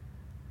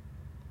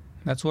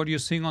 That's what you're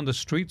seeing on the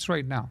streets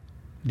right now.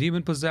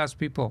 Demon-possessed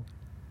people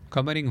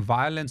committing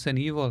violence and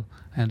evil.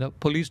 And the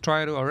police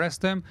try to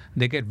arrest them.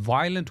 They get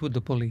violent with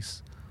the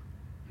police.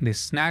 They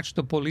snatch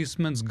the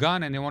policeman's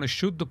gun and they want to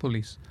shoot the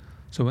police.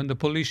 So when the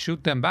police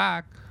shoot them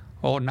back,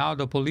 oh, now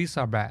the police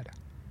are bad.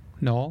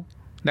 No,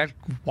 that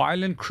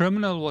violent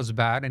criminal was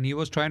bad and he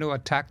was trying to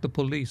attack the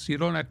police. You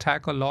don't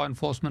attack a law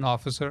enforcement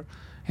officer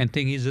and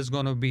think he's just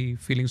going to be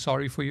feeling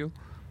sorry for you.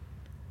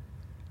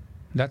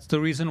 That's the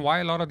reason why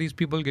a lot of these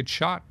people get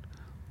shot.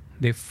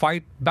 They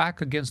fight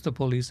back against the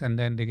police and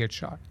then they get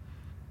shot.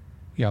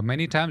 Yeah,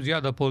 many times,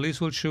 the police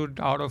will shoot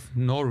out of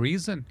no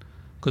reason.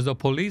 Because the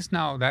police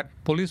now, that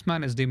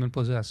policeman is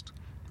demon-possessed.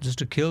 Just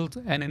to kill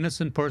an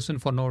innocent person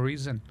for no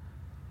reason.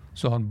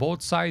 So on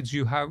both sides,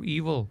 you have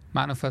evil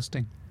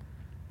manifesting.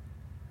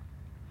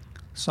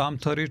 Psalm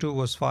 32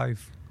 verse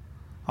 5.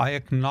 I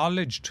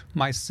acknowledged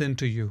my sin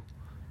to you,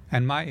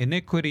 and my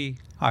iniquity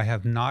I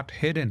have not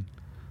hidden.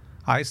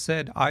 I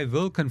said, I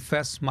will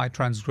confess my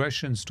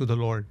transgressions to the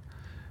Lord,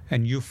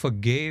 and you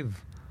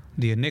forgave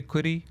the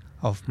iniquity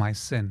of my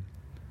sin.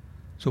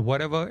 So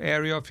whatever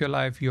area of your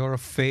life you're a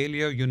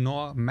failure, you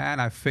know, man,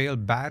 I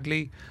failed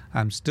badly.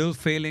 I'm still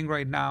failing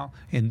right now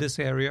in this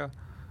area.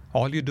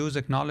 All you do is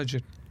acknowledge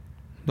it.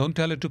 Don't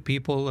tell it to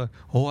people,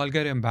 oh, I'll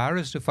get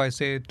embarrassed if I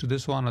say it to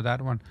this one or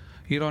that one.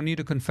 You don't need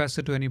to confess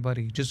it to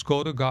anybody. Just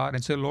go to God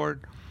and say,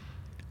 Lord,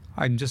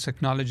 I'm just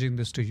acknowledging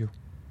this to you.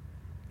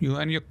 You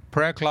in your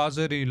prayer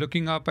closet, you're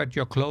looking up at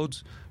your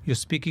clothes, you're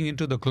speaking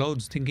into the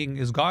clothes, thinking,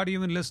 is God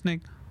even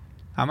listening?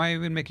 Am I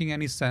even making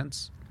any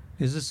sense?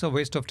 Is this a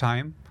waste of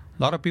time?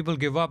 A lot of people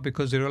give up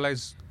because they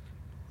realize,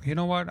 you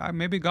know what,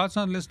 maybe God's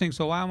not listening,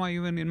 so why am I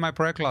even in my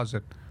prayer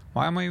closet?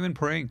 Why am I even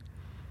praying?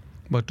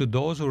 But to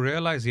those who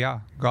realize,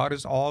 yeah, God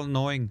is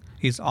all-knowing.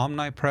 He's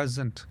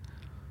omnipresent.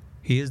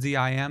 He is the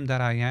I am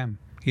that I am.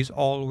 He's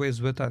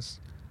always with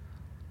us.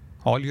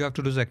 All you have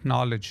to do is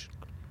acknowledge.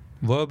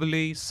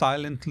 Verbally,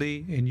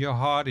 silently, in your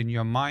heart, in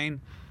your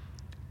mind,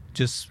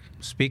 just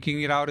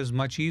speaking it out is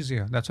much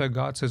easier. That's why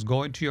God says,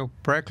 go into your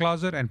prayer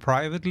closet and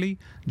privately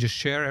just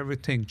share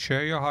everything.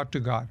 Share your heart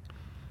to God.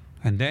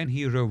 And then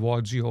He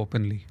rewards you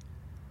openly.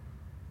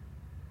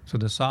 So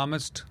the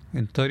psalmist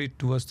in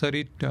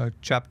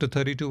chapter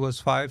 32, verse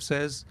 5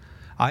 says,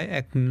 I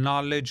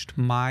acknowledged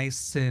my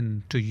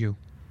sin to you.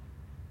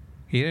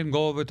 He didn't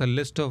go with a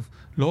list of,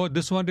 Lord,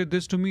 this one did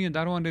this to me, and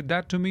that one did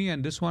that to me,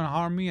 and this one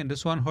harmed me, and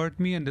this one hurt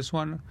me, and this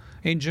one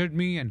injured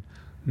me. And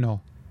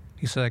no,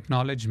 he said,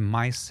 acknowledge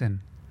my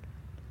sin.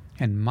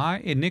 And my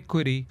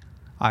iniquity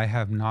I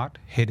have not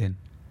hidden.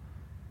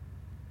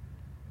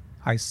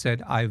 I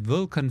said, I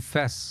will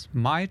confess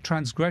my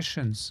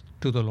transgressions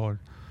to the Lord.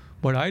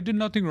 But I did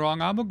nothing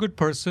wrong. I'm a good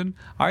person.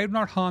 I have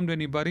not harmed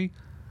anybody.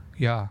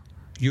 Yeah,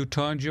 you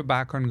turned your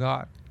back on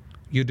God.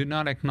 You did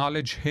not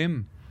acknowledge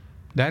Him.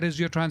 That is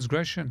your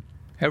transgression.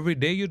 Every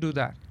day you do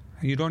that,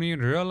 and you don't even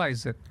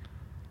realize it.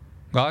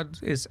 God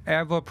is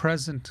ever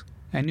present,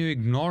 and you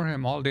ignore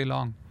Him all day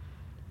long.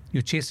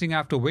 You're chasing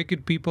after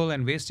wicked people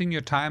and wasting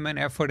your time and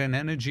effort and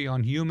energy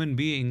on human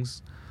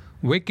beings,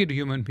 wicked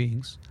human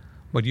beings,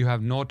 but you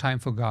have no time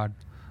for God.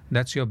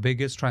 That's your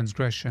biggest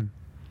transgression.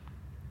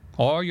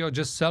 Or you're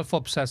just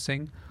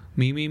self-obsessing,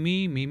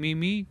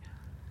 me,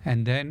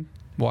 and then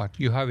what?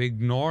 You have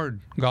ignored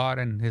God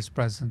and His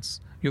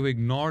presence. You've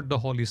ignored the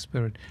Holy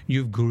Spirit.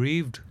 You've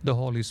grieved the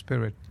Holy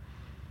Spirit.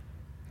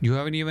 You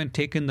haven't even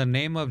taken the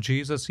name of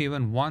Jesus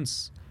even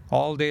once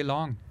all day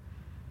long.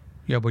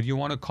 Yeah, but you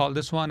want to call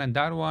this one and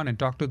that one and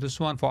talk to this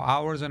one for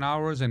hours and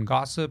hours and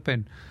gossip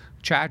and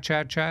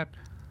chat.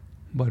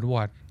 But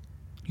what?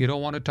 You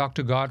don't want to talk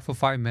to God for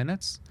 5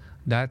 minutes?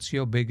 That's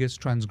your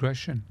biggest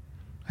transgression.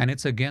 And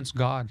it's against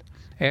God.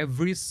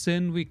 Every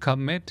sin we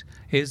commit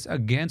is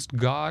against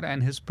God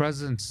and His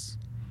presence.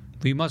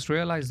 We must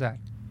realize that.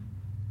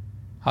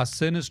 Our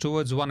sin is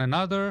towards one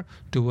another,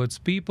 towards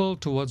people,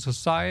 towards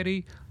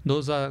society.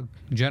 Those are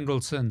general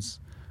sins.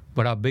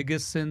 But our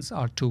biggest sins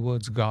are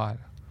towards God.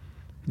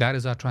 That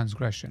is our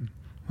transgression.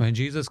 When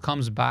Jesus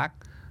comes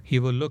back, He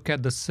will look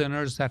at the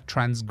sinners that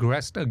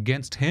transgressed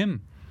against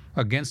Him,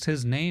 against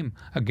His name,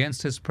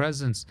 against His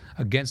presence,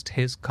 against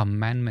His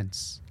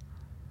commandments.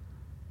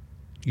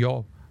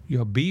 Your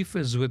beef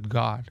is with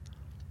God.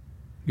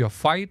 Your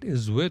fight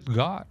is with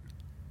God.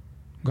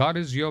 God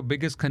is your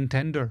biggest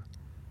contender.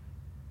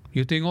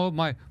 You think, oh,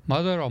 my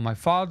mother or my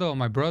father or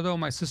my brother or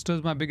my sister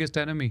is my biggest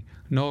enemy.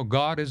 No,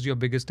 God is your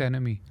biggest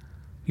enemy.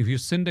 If you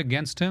sinned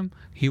against Him,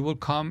 He will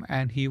come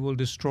and He will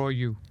destroy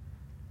you.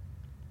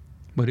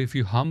 But if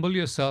you humble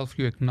yourself,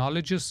 you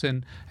acknowledge your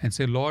sin and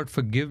say, Lord,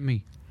 forgive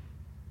me,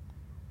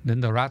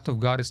 then the wrath of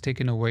God is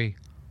taken away.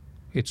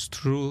 It's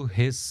through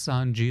His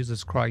Son,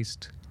 Jesus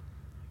Christ.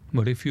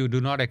 But if you do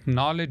not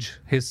acknowledge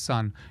His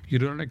Son, you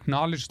don't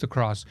acknowledge the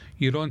cross,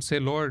 you don't say,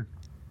 Lord,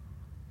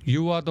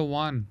 You are the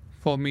one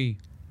for me,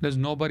 there's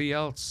nobody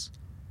else,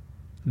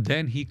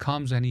 then He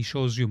comes and He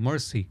shows you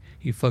mercy.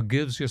 He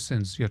forgives your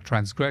sins, your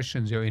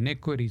transgressions, your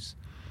iniquities,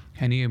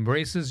 and He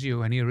embraces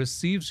you and He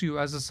receives you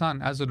as a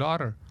son, as a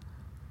daughter.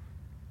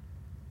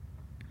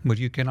 But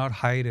you cannot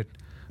hide it.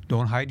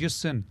 Don't hide your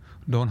sin.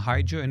 Don't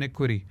hide your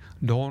iniquity.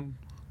 Don't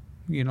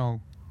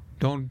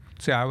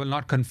say, I will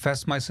not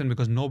confess my sin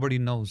because nobody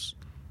knows.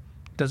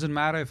 It doesn't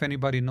matter if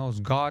anybody knows.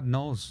 God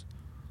knows.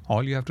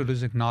 All you have to do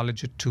is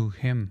acknowledge it to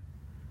Him.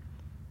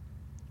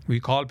 We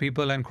call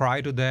people and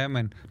cry to them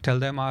and tell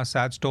them our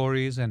sad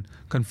stories and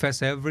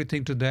confess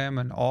everything to them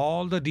and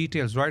all the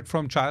details, right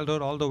from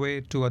childhood all the way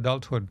to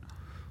adulthood.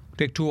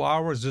 Take 2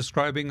 hours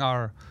describing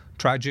our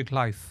tragic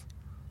life.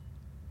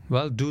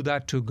 Well, do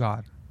that to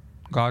God.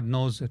 God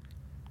knows it,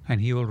 and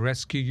He will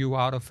rescue you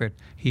out of it.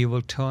 He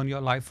will turn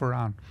your life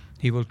around.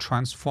 He will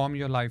transform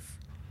your life.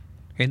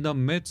 In the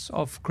midst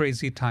of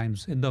crazy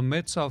times, in the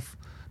midst of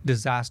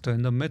disaster,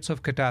 in the midst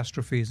of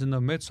catastrophes, in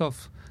the midst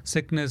of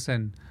sickness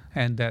and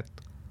death,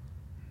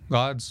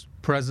 God's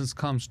presence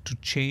comes to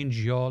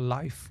change your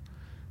life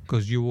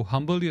because you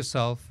humble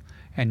yourself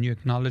and you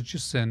acknowledge your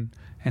sin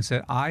and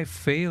say, I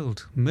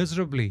failed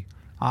miserably.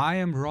 I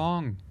am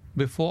wrong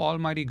before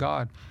Almighty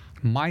God.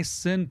 My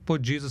sin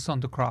put Jesus on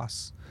the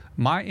cross.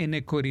 My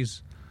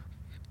iniquities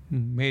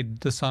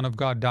made the Son of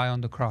God die on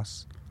the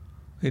cross.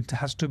 It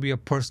has to be a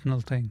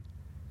personal thing.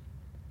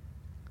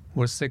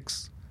 Verse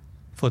 6.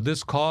 For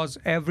this cause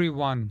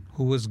everyone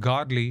who is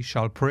godly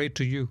shall pray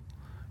to you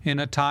in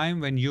a time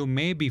when you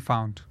may be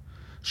found.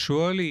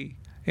 Surely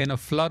in a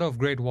flood of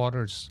great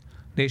waters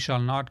they shall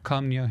not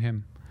come near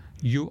him.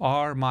 You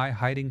are my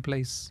hiding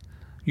place.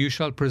 You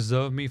shall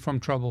preserve me from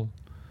trouble.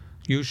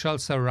 You shall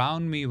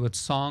surround me with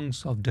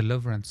songs of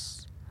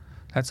deliverance.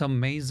 That's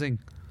amazing.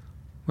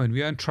 When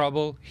we are in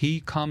trouble, He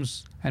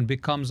comes and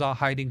becomes our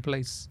hiding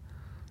place.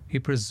 He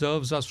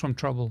preserves us from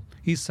trouble.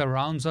 He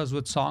surrounds us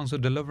with songs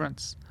of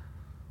deliverance.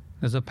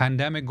 There's a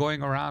pandemic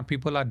going around.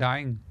 People are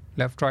dying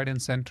left, right,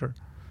 and center.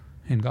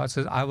 And God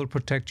says, I will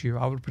protect you.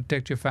 I will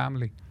protect your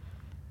family.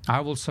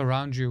 I will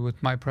surround you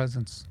with my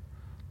presence.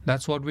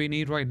 That's what we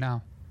need right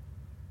now.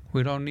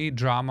 We don't need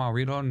drama.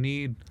 We don't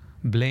need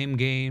blame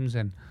games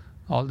and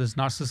all this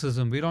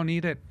narcissism. We don't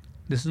need it.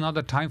 This is not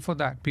the time for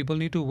that. People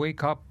need to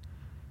wake up.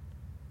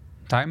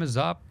 Time is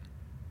up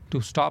to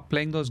stop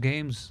playing those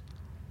games.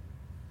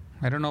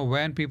 I don't know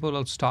when people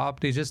will stop.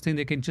 They just think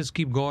they can just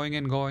keep going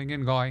and going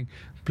and going.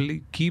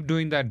 Please keep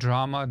doing that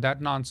drama,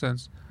 that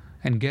nonsense,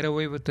 and get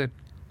away with it.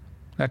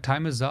 That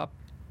time is up.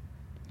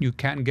 You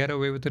can't get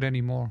away with it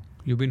anymore.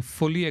 You've been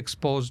fully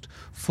exposed,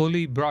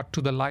 fully brought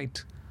to the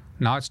light.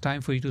 Now it's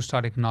time for you to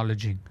start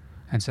acknowledging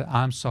and say,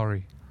 I'm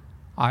sorry.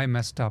 I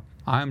messed up.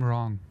 I'm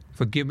wrong.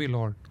 Forgive me,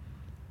 Lord.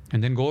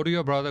 And then go to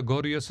your brother,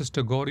 go to your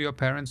sister, go to your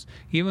parents,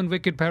 even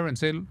wicked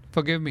parents. Say,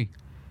 forgive me.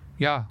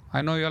 Yeah,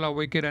 I know y'all are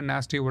wicked and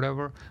nasty,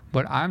 whatever,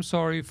 but I'm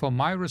sorry for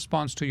my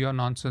response to your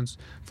nonsense,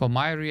 for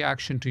my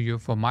reaction to you,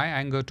 for my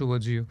anger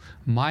towards you,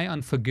 my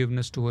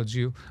unforgiveness towards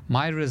you,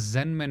 my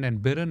resentment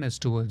and bitterness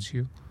towards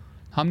you.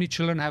 How many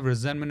children have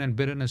resentment and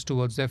bitterness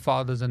towards their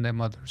fathers and their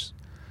mothers?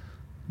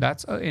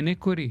 That's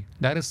iniquity.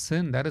 That is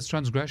sin. That is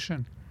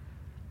transgression.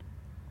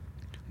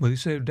 But you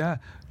say,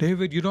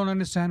 David, you don't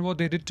understand what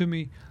they did to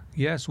me.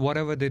 Yes,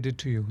 whatever they did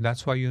to you.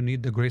 That's why you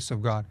need the grace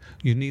of God.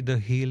 You need the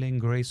healing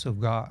grace of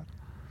God.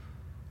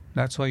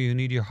 That's why you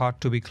need your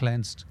heart to be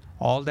cleansed.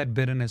 All that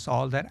bitterness,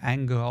 all that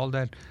anger, all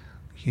that,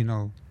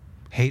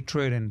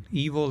 hatred and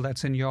evil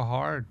that's in your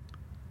heart,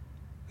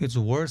 it's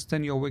worse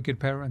than your wicked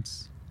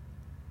parents.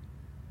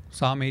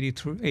 Psalm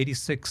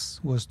 86,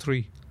 verse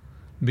 3.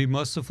 Be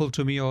merciful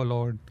to me, O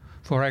Lord,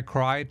 for I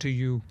cry to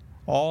you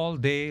all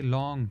day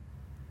long.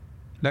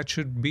 That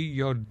should be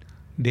your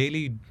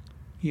daily,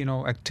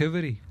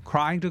 activity.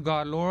 Crying to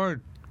God,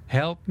 Lord,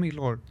 help me,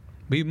 Lord.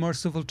 Be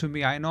merciful to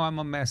me. I know I'm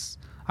a mess.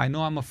 I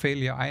know I'm a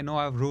failure. I know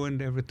I've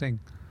ruined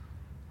everything.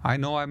 I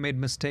know I made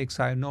mistakes.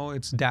 I know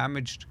it's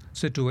damaged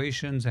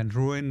situations and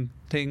ruined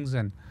things.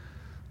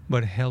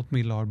 But help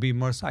me, Lord. Be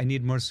merciful. I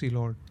need mercy,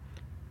 Lord.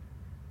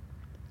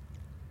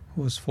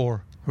 Verse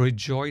 4.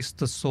 Rejoice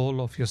the soul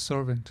of your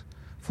servant.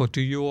 For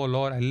to you, O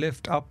Lord, I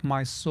lift up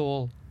my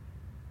soul.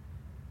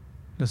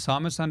 The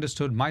psalmist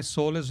understood, my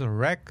soul is a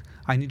wreck.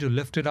 I need to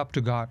lift it up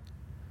to God.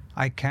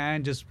 I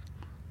can't just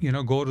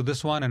go to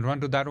this one and run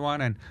to that one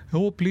and,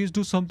 oh, please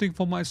do something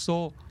for my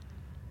soul.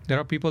 There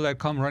are people that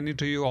come running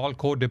to you all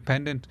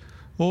codependent.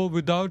 Oh,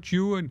 without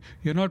you, and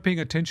you're not paying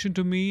attention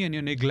to me, and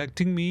you're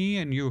neglecting me,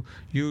 and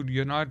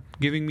you're not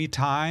giving me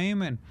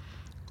time, and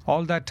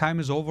all that time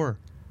is over.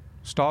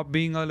 Stop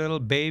being a little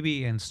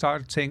baby and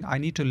start saying, I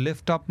need to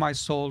lift up my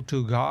soul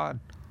to God.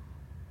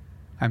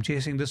 I'm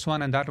chasing this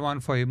one and that one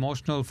for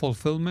emotional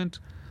fulfillment.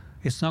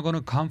 It's not going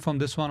to come from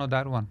this one or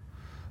that one.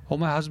 Oh,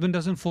 my husband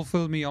doesn't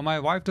fulfill me, or my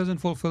wife doesn't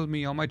fulfill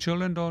me, or my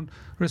children don't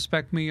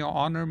respect me or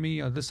honor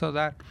me, or this or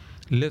that.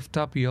 Lift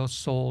up your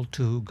soul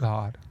to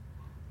God.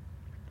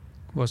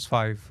 Verse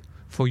 5.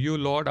 For you,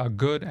 Lord, are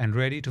good and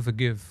ready to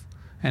forgive,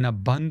 and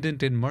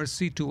abundant in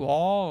mercy to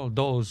all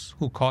those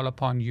who call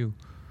upon you.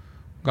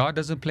 God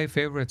doesn't play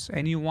favorites.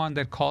 Anyone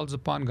that calls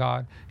upon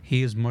God,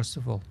 He is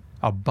merciful,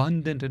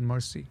 abundant in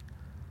mercy.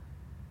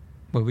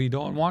 But we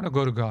don't want to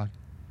go to God.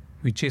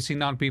 We're chasing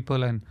down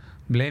people and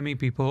blaming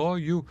people. Oh,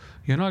 you're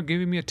not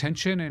giving me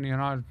attention, and you're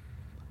not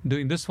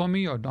doing this for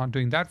me or not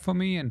doing that for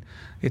me. And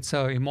it's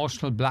an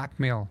emotional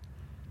blackmail.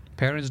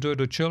 Parents do it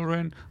to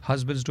children.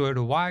 Husbands do it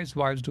to wives.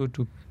 Wives do it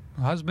to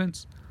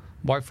husbands.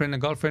 Boyfriend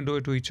and girlfriend do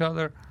it to each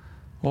other.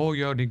 Oh,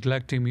 you're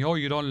neglecting me. Oh,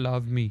 you don't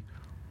love me.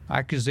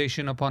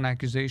 Accusation upon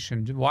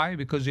accusation. Why?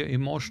 Because you're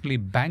emotionally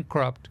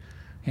bankrupt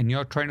and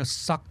you're trying to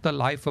suck the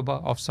life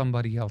of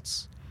somebody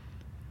else.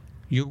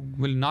 You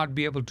will not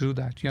be able to do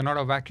that. You're not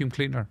a vacuum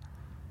cleaner.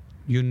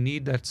 You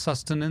need that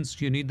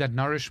sustenance. You need that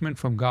nourishment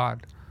from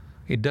God.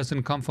 It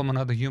doesn't come from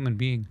another human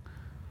being.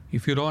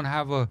 If you don't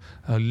have a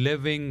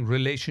living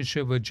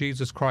relationship with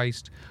Jesus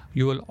Christ,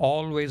 you will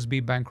always be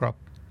bankrupt.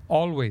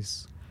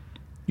 Always.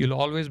 You'll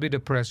always be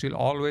depressed. You'll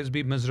always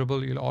be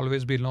miserable. You'll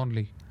always be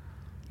lonely.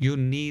 You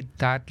need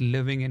that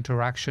living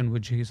interaction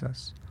with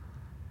Jesus.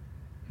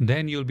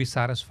 Then you'll be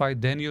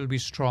satisfied. Then you'll be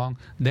strong.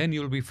 Then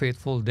you'll be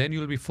faithful. Then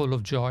you'll be full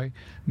of joy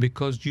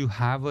because you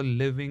have a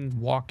living,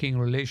 walking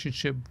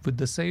relationship with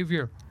the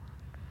Savior.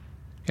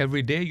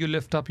 Every day you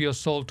lift up your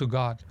soul to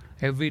God.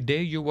 Every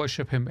day you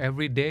worship Him.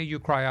 Every day you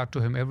cry out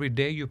to Him. Every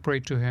day you pray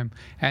to Him.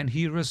 And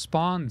He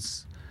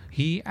responds.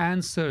 He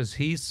answers.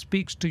 He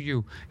speaks to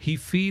you. He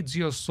feeds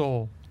your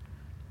soul.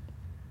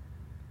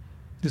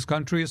 This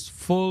country is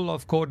full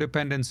of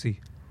codependency.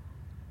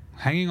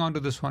 Hanging on to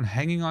this one,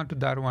 hanging on to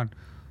that one,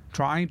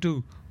 trying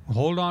to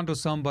hold on to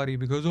somebody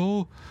because,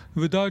 oh,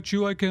 without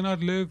you I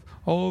cannot live.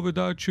 Oh,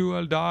 without you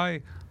I'll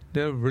die.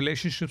 Their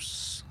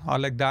relationships are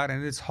like that,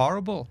 and it's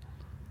horrible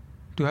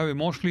to have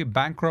emotionally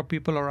bankrupt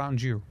people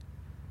around you.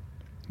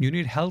 You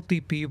need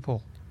healthy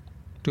people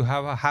to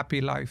have a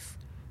happy life.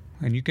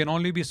 And you can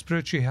only be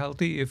spiritually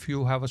healthy if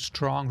you have a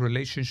strong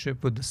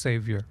relationship with the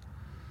Savior.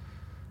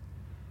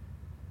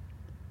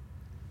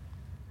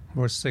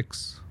 Verse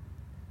 6.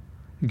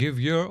 Give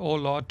ear, O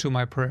Lord, to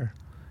my prayer,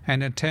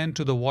 and attend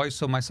to the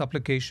voice of my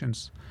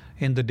supplications.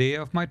 In the day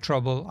of my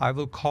trouble, I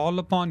will call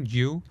upon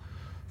you,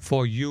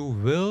 for you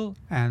will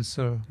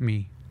answer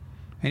me.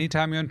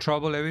 Anytime you're in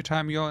trouble, every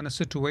time you're in a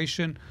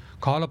situation,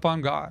 call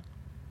upon God.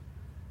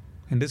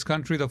 In this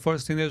country, the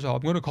first thing is,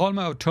 I'm going to call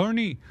my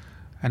attorney,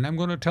 and I'm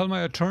going to tell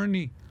my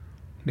attorney.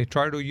 They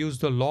try to use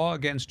the law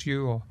against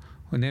you, or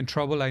when they're in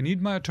trouble, I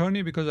need my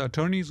attorney because the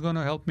attorney is going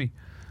to help me.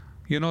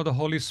 You know, the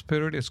Holy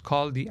Spirit is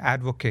called the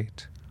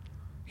advocate.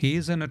 He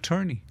is an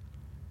attorney.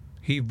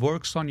 He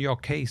works on your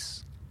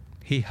case.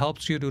 He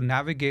helps you to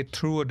navigate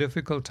through a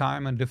difficult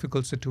time and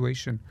difficult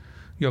situation.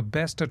 Your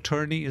best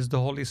attorney is the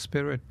Holy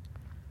Spirit.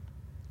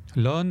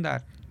 Learn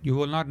that. You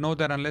will not know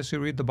that unless you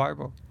read the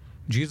Bible.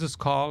 Jesus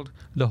called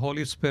the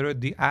Holy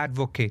Spirit the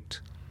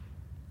advocate,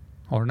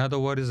 or another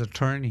word is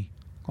attorney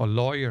or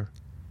lawyer.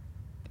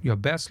 Your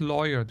best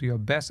lawyer, your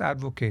best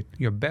advocate,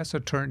 your best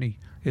attorney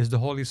is the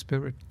Holy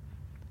Spirit.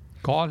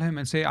 Call him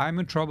and say, I'm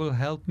in trouble.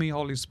 Help me,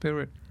 Holy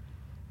Spirit.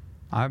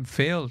 I've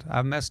failed.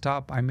 I've messed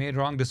up. I made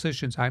wrong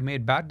decisions. I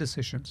made bad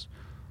decisions.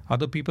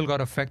 Other people got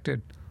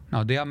affected.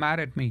 Now they are mad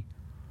at me.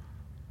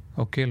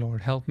 Okay,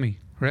 Lord, help me.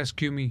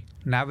 Rescue me.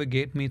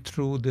 Navigate me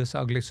through this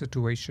ugly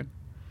situation.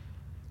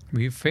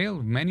 We've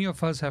failed. Many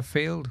of us have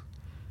failed.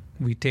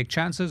 We take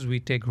chances. We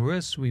take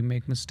risks. We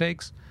make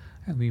mistakes.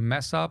 And we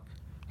mess up.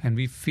 And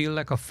we feel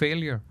like a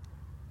failure.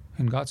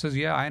 And God says,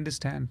 yeah, I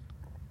understand.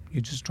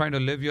 You're just trying to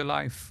live your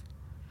life.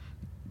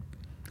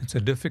 It's a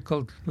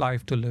difficult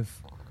life to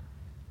live.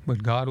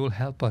 But God will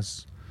help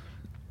us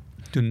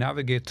to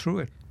navigate through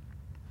it.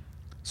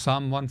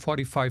 Psalm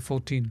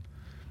 145:14.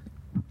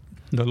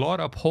 The Lord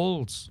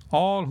upholds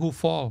all who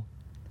fall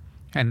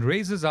and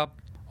raises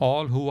up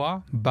all who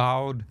are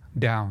bowed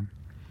down.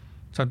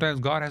 Sometimes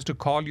God has to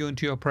call you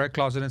into your prayer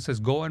closet and says,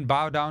 go and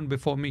bow down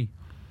before me.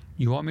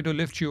 You want me to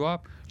lift you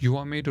up? You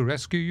want me to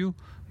rescue you?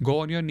 Go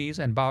on your knees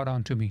and bow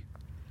down to me.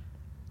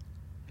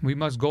 We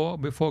must go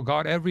before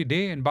God every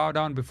day and bow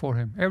down before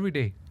Him. Every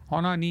day,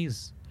 on our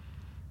knees.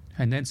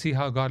 And then see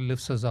how God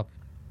lifts us up.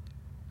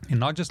 And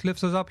not just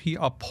lifts us up, He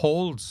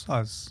upholds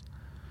us.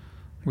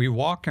 We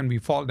walk and we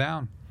fall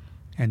down.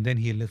 And then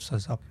He lifts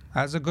us up.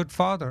 As a good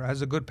father,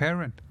 as a good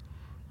parent.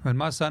 When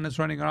my son is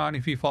running around,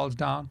 if he falls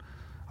down,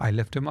 I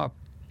lift him up.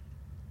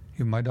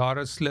 If my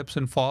daughter slips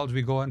and falls,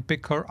 we go and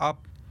pick her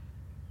up.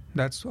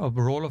 That's a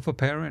role of a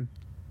parent.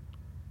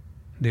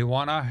 They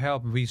want our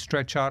help. We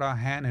stretch out our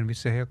hand and we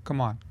say, hey,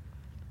 come on,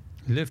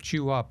 lift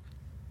you up.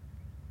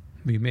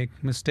 We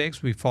make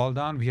mistakes. We fall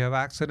down. We have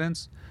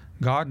accidents.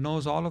 God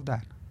knows all of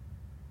that.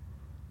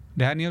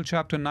 Daniel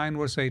chapter 9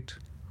 verse 8.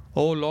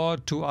 O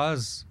Lord, to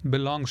us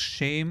belongs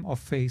shame of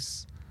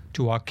face,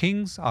 to our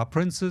kings, our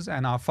princes,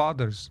 and our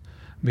fathers,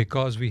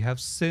 because we have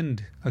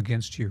sinned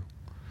against you.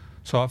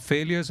 So our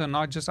failures are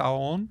not just our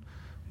own,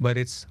 but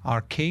it's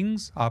our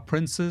kings, our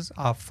princes,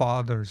 our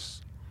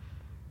fathers.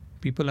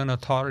 People in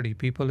authority,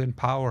 people in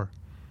power.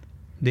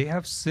 They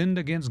have sinned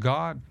against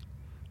God.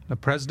 The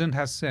president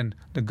has sinned.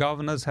 The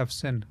governors have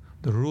sinned.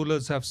 The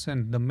rulers have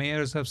sinned. The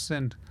mayors have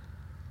sinned.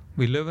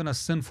 We live in a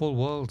sinful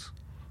world.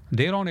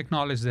 They don't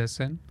acknowledge their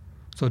sin.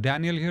 So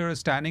Daniel here is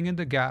standing in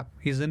the gap.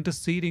 He's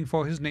interceding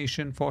for his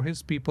nation, for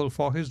his people,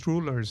 for his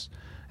rulers,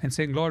 and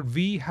saying, Lord,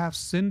 we have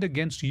sinned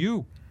against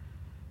you.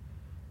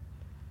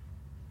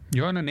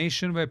 You're in a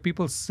nation where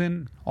people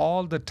sin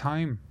all the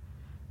time.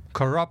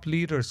 Corrupt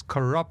leaders,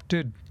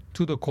 corrupted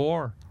to the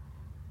core.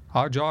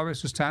 Our job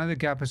is to stand in the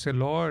gap and say,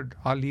 Lord,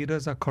 our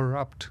leaders are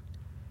corrupt.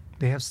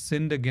 They have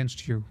sinned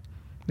against you.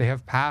 They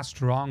have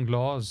passed wrong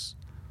laws.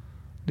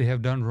 They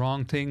have done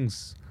wrong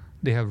things.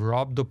 They have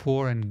robbed the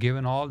poor and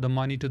given all the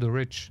money to the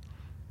rich.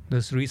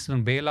 This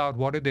recent bailout,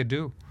 what did they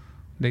do?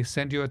 They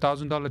sent you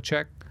 $1,000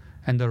 check,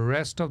 and the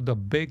rest of the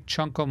big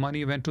chunk of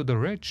money went to the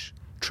rich.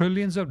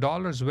 Trillions of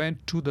dollars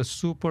went to the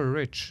super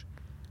rich.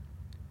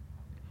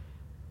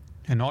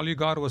 And all you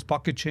got was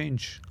pocket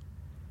change.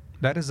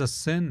 That is a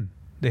sin.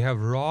 They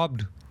have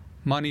robbed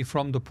money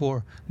from the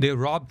poor. They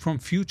robbed from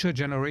future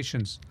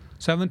generations.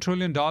 $7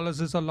 trillion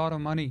is a lot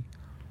of money.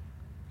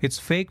 It's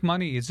fake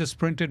money. It's just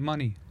printed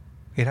money.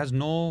 It has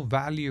no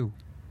value.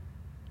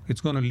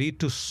 It's going to lead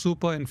to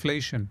super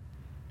inflation.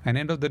 And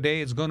end of the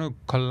day, it's going to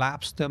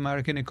collapse the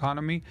American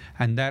economy,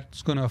 and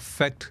that's going to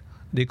affect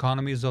the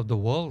economies of the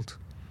world.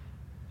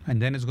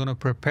 And then it's going to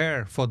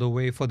prepare for the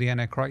way for the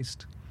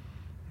Antichrist.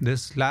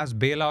 This last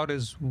bailout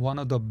is one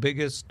of the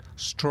biggest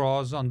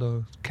straws on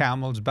the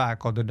camel's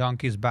back or the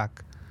donkey's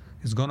back.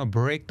 It's going to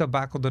break the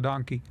back of the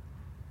donkey.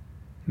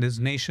 This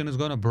nation is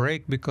going to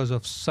break because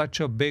of such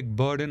a big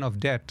burden of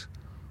debt.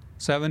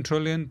 $7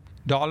 trillion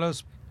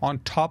on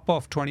top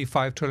of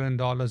 $25 trillion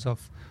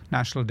of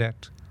national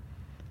debt.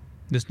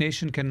 This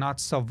nation cannot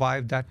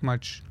survive that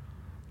much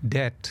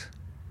debt.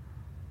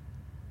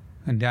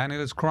 And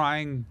Daniel is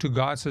crying to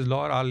God, says,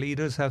 Lord, our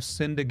leaders have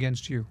sinned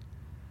against you.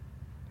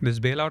 This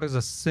bailout is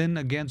a sin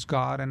against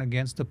God and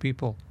against the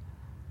people.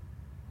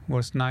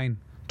 Verse 9,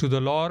 to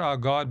the Lord our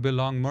God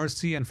belong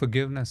mercy and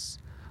forgiveness,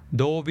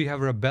 though we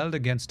have rebelled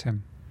against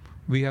him.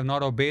 We have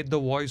not obeyed the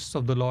voice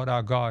of the Lord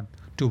our God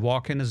to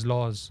walk in his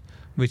laws,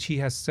 which he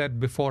has set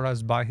before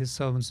us by his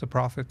servants the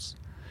prophets.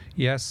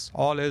 Yes,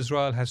 all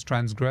Israel has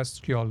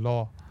transgressed your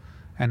law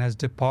and has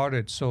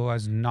departed so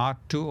as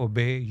not to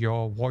obey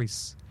your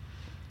voice.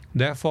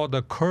 Therefore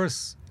the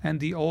curse and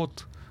the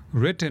oath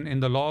written in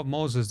the law of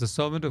Moses, the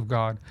servant of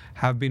God,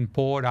 have been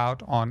poured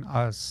out on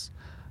us,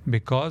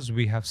 because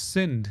we have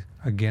sinned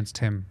against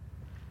him.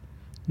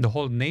 The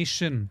whole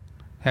nation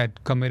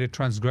had committed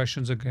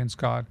transgressions against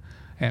God,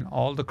 and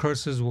all the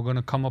curses were going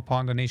to come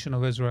upon the nation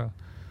of Israel.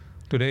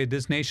 Today,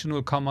 this nation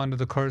will come under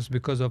the curse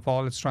because of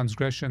all its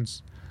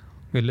transgressions.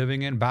 We're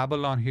living in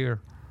Babylon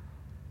here.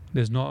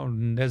 There's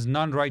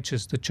none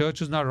righteous. The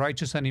church is not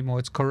righteous anymore.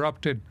 It's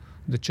corrupted.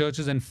 The church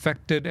is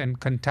infected and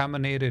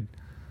contaminated.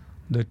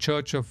 The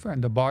church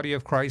and the body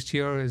of Christ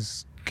here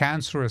is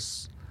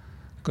cancerous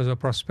because of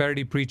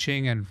prosperity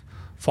preaching and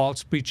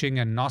false preaching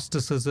and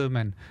Gnosticism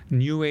and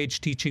New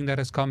Age teaching that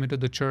has come into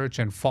the church,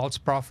 and false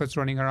prophets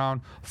running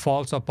around,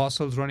 false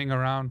apostles running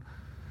around,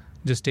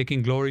 just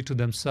taking glory to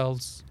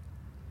themselves.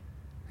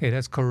 It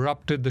has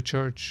corrupted the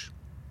church.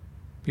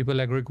 People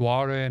like Rick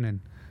Warren and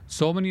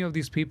so many of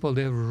these people,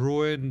 they have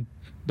ruined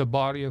the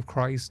body of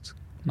Christ,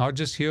 not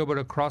just here but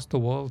across the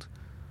world.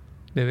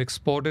 They've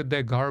exported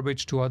their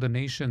garbage to other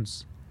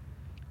nations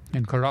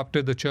and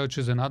corrupted the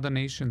churches in other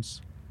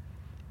nations.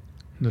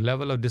 The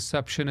level of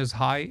deception is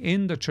high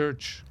in the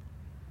church.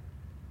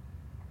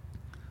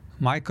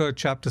 Micah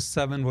chapter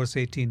 7 verse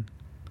 18.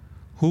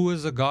 Who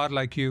is a God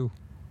like you,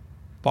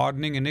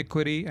 pardoning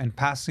iniquity and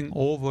passing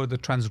over the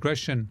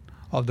transgression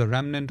of the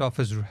remnant of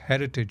his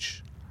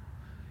heritage?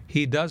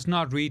 He does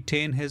not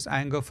retain his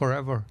anger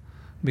forever,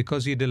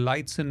 because he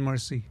delights in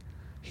mercy.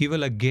 He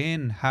will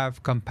again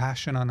have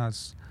compassion on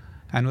us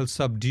and will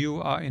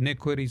subdue our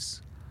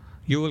iniquities.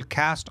 You will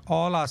cast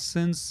all our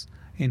sins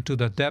into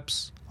the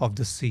depths of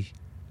the sea.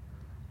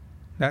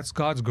 That's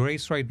God's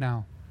grace right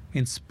now.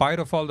 In spite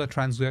of all the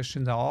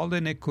transgressions, all the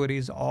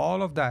iniquities,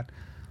 all of that,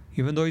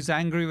 even though he's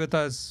angry with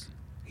us,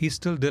 he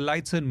still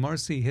delights in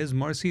mercy. His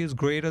mercy is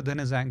greater than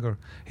his anger.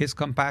 His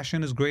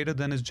compassion is greater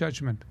than his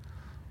judgment.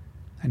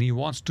 And he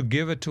wants to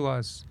give it to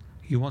us.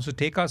 He wants to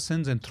take our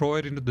sins and throw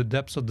it into the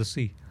depths of the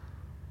sea.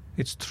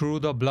 It's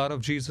through the blood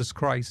of Jesus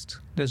Christ.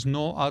 There's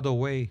no other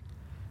way.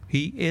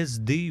 He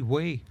is the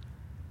way.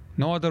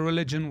 No other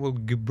religion will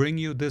bring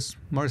you this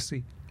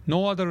mercy.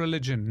 No other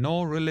religion.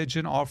 No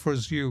religion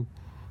offers you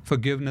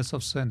forgiveness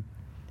of sin.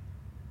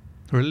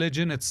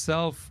 Religion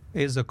itself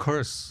is a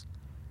curse.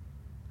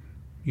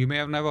 You may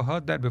have never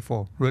heard that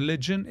before.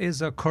 Religion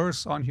is a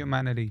curse on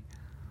humanity.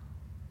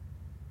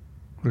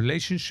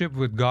 Relationship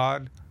with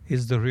God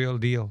is the real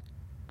deal.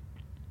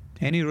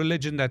 Any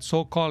religion that's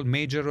so-called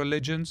major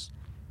religions,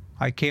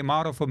 I came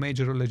out of a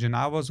major religion.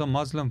 I was a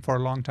Muslim for a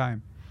long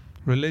time.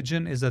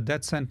 Religion is a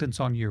death sentence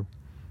on you.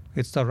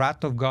 It's the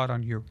wrath of God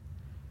on you.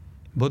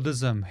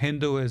 Buddhism,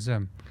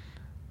 Hinduism,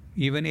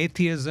 even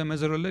atheism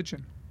is a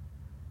religion.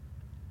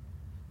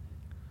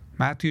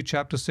 Matthew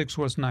chapter 6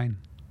 verse 9.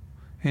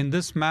 In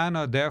this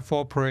manner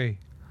therefore pray,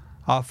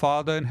 Our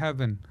Father in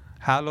heaven,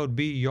 hallowed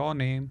be your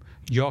name,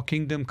 your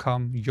kingdom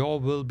come, your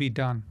will be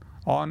done,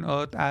 on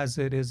earth as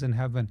it is in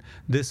heaven.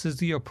 This is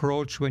the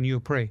approach when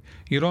you pray.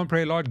 You don't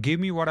pray, Lord, give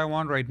me what I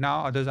want right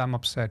now, otherwise I'm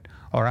upset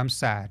or I'm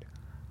sad.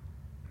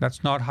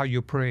 That's not how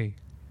you pray.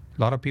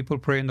 A lot of people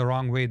pray in the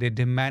wrong way. They're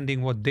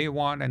demanding what they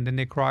want, and then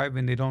they cry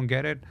when they don't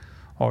get it,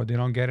 or they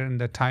don't get it in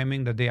the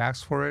timing that they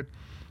asked for it.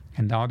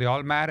 And now they're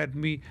all mad at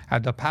me,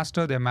 at the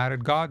pastor, they're mad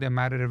at God, they're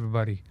mad at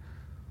everybody.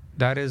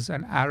 That is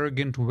an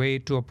arrogant way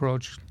to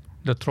approach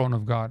the throne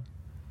of God.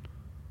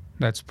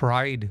 That's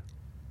pride.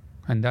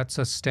 And that's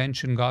a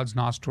stench in God's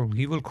nostril.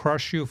 He will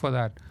crush you for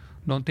that.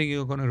 Don't think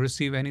you're going to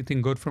receive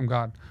anything good from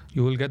God.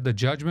 You will get the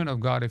judgment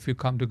of God if you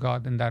come to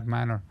God in that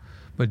manner.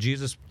 But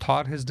Jesus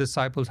taught his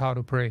disciples how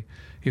to pray.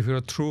 If you're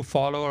a true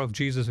follower of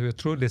Jesus, if you're a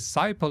true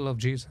disciple of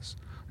Jesus,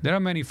 there are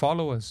many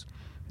followers.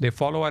 They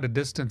follow at a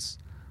distance,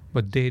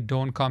 but they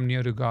don't come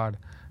near to God,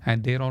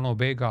 and they don't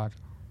obey God.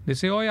 They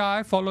say, oh yeah,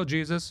 I follow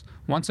Jesus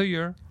once a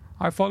year.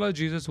 I follow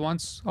Jesus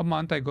once a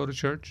month. I go to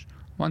church.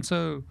 Once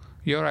a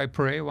year I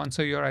pray. Once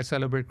a year I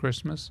celebrate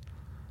Christmas.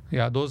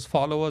 Yeah, those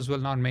followers will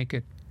not make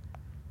it.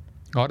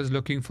 God is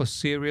looking for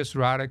serious,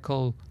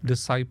 radical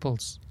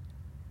disciples.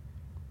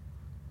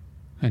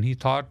 And he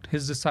taught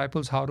his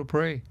disciples how to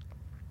pray.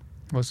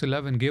 Verse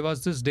 11, Give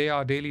us this day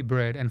our daily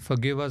bread, and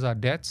forgive us our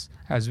debts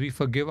as we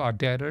forgive our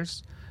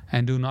debtors.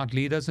 And do not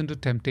lead us into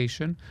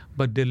temptation,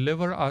 but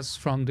deliver us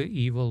from the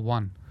evil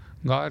one.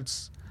 God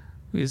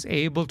is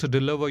able to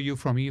deliver you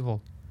from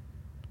evil.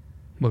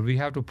 But we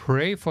have to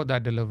pray for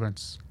that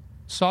deliverance,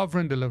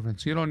 sovereign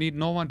deliverance. You don't need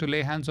no one to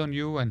lay hands on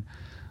you, and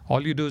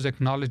all you do is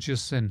acknowledge your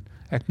sin,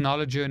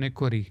 acknowledge your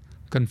iniquity,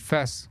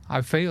 confess,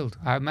 I failed,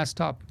 I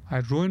messed up, I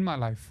ruined my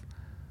life.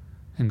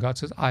 And God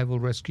says, I will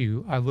rescue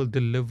you, I will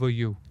deliver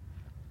you.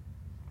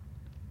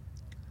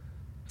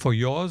 For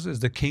yours is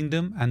the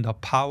kingdom and the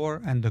power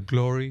and the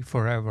glory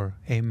forever.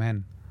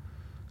 Amen.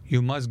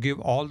 You must give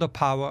all the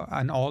power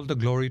and all the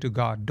glory to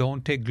God.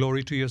 Don't take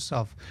glory to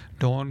yourself.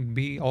 Don't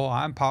be, oh,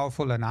 I'm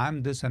powerful and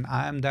I'm this and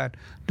I'm that.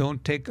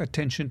 Don't take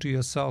attention to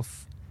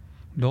yourself.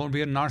 Don't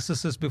be a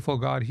narcissist before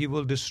God. He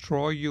will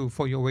destroy you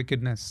for your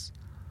wickedness.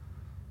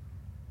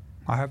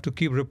 I have to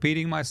keep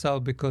repeating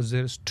myself because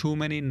there's too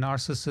many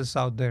narcissists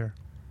out there.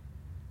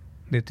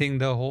 They think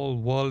the whole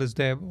world is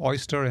their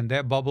oyster and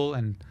their bubble,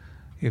 and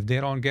if they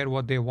don't get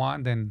what they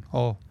want, then,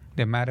 oh,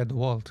 they're mad at the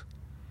world.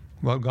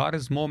 Well, God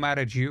is more mad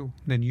at you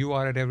than you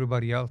are at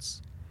everybody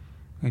else.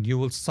 And you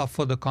will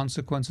suffer the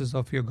consequences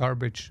of your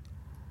garbage.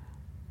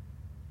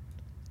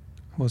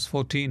 Verse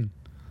 14.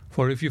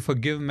 For if you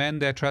forgive men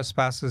their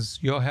trespasses,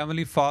 your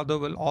heavenly Father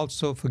will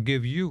also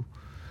forgive you.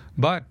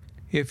 But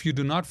if you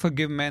do not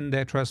forgive men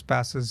their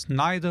trespasses,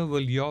 neither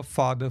will your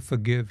Father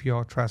forgive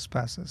your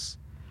trespasses.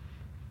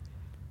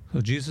 So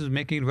Jesus is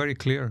making it very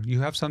clear.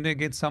 You have something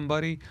against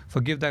somebody,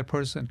 forgive that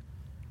person.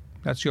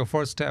 That's your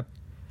first step.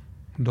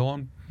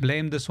 Don't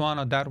blame this one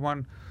or that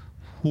one.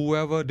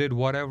 Whoever did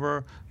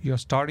whatever, your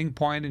starting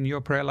point in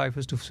your prayer life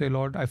is to say,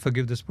 Lord, I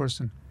forgive this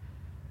person.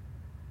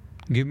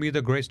 Give me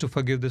the grace to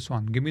forgive this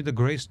one. Give me the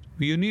grace.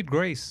 You need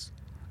grace.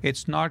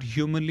 It's not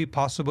humanly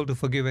possible to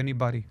forgive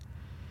anybody.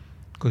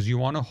 Because you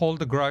want to hold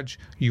the grudge,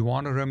 you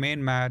want to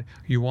remain mad,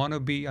 you want to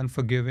be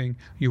unforgiving,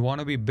 you want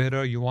to be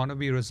bitter, you want to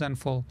be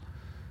resentful.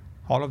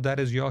 All of that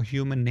is your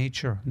human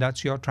nature.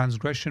 That's your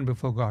transgression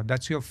before God.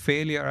 That's your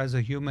failure as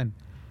a human.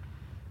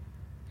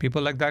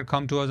 People like that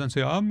come to us and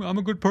say, I'm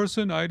a good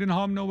person, I didn't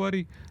harm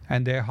nobody.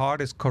 And their heart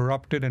is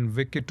corrupted and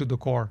wicked to the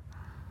core.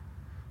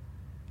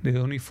 They're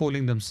only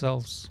fooling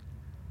themselves.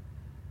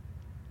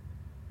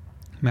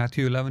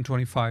 Matthew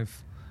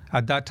 11:25.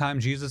 At that time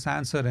Jesus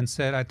answered and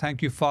said, I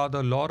thank you,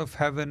 Father, Lord of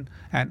heaven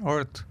and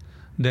earth,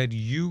 that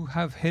you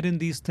have hidden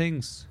these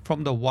things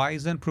from the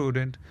wise and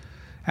prudent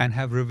and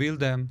have revealed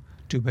them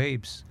to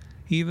babes.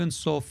 Even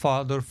so,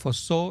 Father, for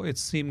so it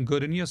seemed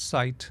good in your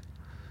sight.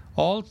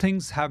 All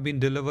things have been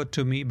delivered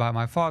to me by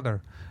my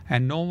Father,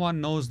 and no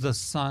one knows the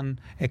Son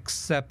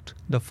except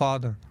the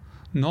Father.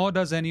 Nor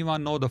does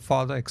anyone know the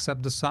Father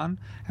except the Son,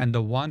 and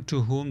the one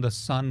to whom the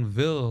Son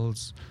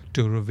wills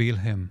to reveal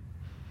him.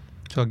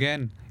 So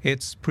again,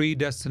 it's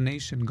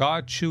predestination.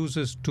 God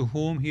chooses to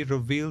whom He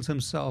reveals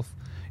Himself.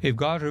 If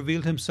God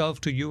revealed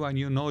Himself to you and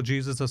you know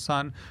Jesus the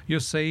Son, you're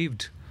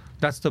saved.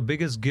 That's the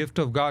biggest gift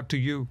of God to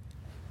you.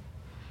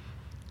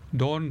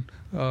 Don't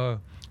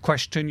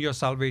question your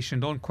salvation.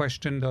 Don't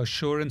question the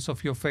assurance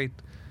of your faith.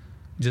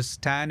 Just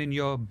stand in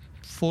your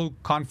full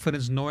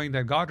confidence knowing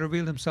that God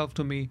revealed Himself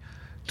to me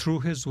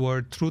through His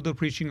Word, through the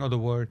preaching of the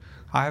Word.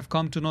 I have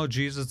come to know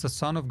Jesus, the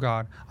Son of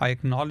God. I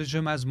acknowledge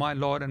Him as my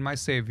Lord and my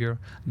Savior.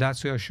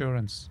 That's your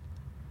assurance.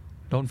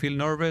 Don't feel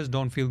nervous.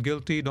 Don't feel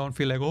guilty. Don't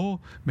feel like, oh,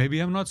 maybe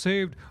I'm not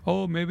saved.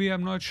 Oh, maybe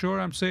I'm not sure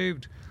I'm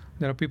saved.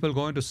 There are people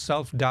going to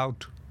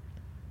self-doubt.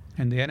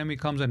 And the enemy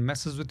comes and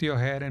messes with your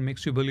head and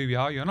makes you believe,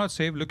 yeah, you're not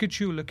saved. Look at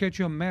you. Look at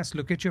your mess.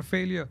 Look at your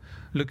failure.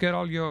 Look at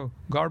all your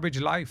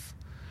garbage life.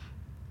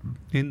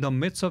 In the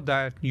midst of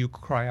that, you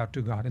cry out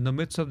to God. In the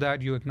midst of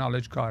that, you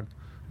acknowledge God.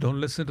 Don't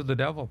listen to the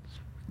devil.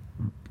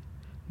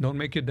 Don't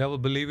make your devil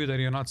believe you that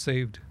you're not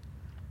saved.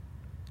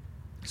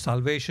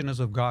 Salvation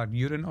is of God.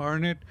 You didn't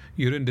earn it.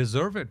 You didn't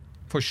deserve it.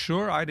 For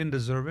sure, I didn't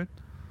deserve it.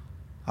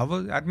 I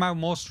was at my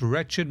most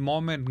wretched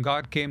moment,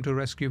 God came to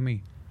rescue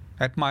me.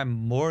 At my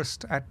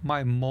most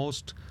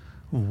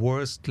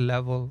worst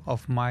level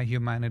of my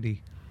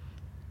humanity,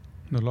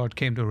 the Lord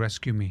came to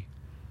rescue me.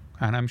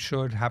 And I'm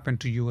sure it happened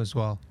to you as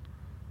well.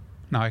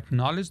 Now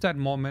acknowledge that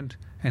moment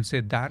and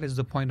say, that is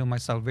the point of my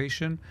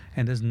salvation,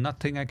 and there's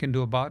nothing I can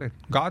do about it.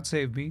 God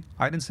saved me.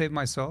 I didn't save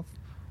myself.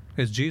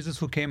 It's Jesus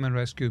who came and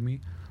rescued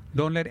me.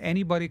 Don't let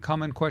anybody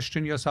come and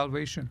question your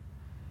salvation.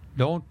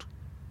 Don't.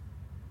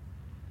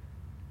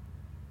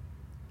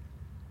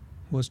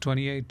 Verse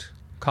 28.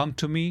 Come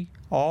to me,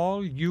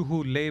 all you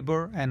who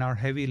labor and are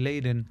heavy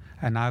laden,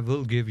 and I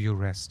will give you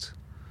rest.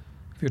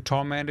 If you're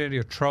tormented,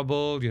 you're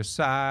troubled, you're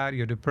sad,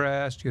 you're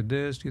depressed, you're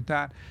this, you're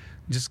that,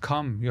 just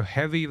come. You're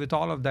heavy with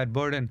all of that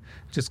burden.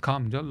 Just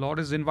come. The Lord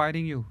is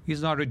inviting you.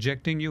 He's not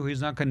rejecting you.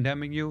 He's not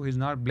condemning you. He's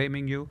not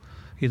blaming you.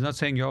 He's not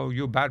saying, yo,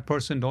 you bad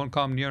person, don't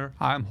come near.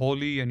 I'm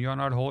holy and you're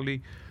not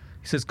holy.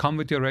 He says, come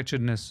with your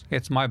wretchedness.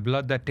 It's my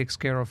blood that takes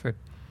care of it.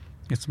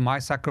 It's my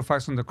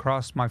sacrifice on the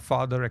cross my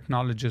Father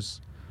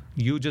acknowledges.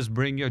 You just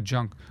bring your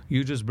junk.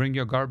 You just bring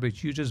your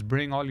garbage. You just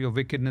bring all your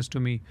wickedness to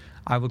me.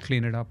 I will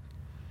clean it up.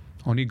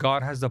 Only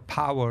God has the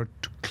power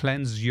to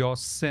cleanse your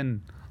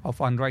sin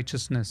of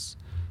unrighteousness,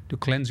 to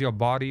cleanse your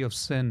body of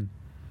sin.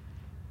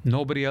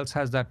 Nobody else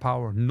has that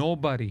power.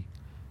 Nobody.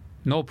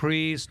 No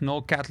priest,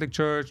 no Catholic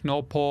Church,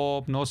 no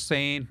Pope, no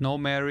saint, no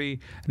Mary.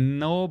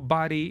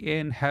 Nobody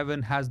in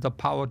heaven has the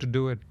power to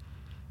do it.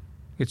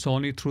 It's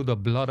only through the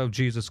blood of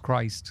Jesus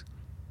Christ.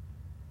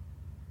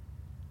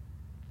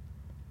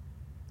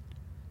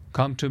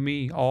 Come to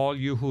me, all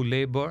you who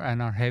labor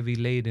and are heavy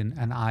laden,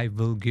 and I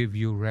will give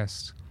you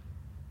rest.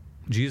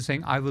 Jesus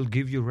saying, I will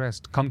give you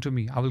rest. Come to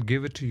me, I will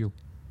give it to you.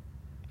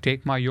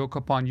 Take my yoke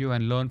upon you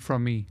and learn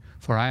from me,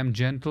 for I am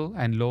gentle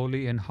and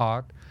lowly in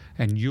heart,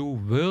 and you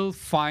will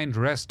find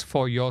rest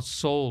for your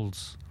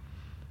souls.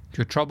 If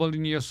you're troubled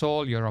in your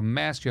soul, you're a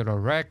mess, you're a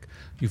wreck,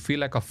 you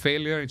feel like a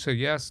failure, you say,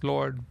 yes,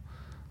 Lord,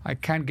 I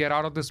can't get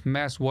out of this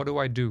mess. What do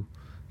I do?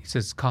 He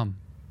says, come.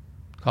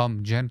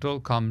 Come gentle,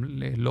 come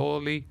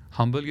lowly,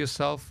 humble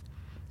yourself.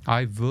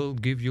 I will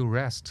give you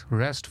rest.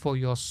 Rest for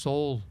your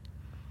soul.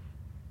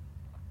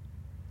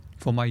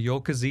 For my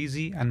yoke is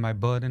easy and my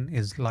burden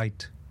is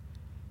light.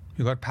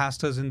 You got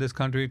pastors in this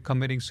country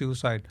committing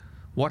suicide.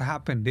 What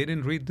happened? They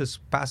didn't read this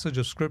passage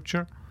of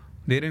scripture.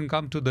 They didn't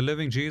come to the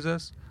living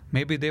Jesus.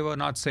 Maybe they were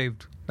not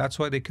saved. That's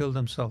why they killed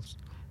themselves.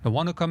 The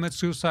one who commits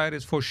suicide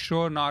is for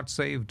sure not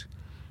saved,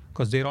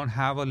 because they don't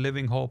have a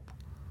living hope.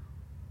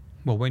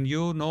 But when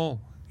you know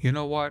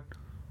what?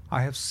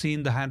 I have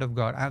seen the hand of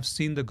God. I have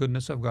seen the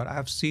goodness of God. I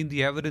have seen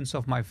the evidence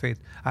of my faith.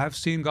 I have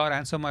seen God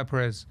answer my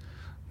prayers.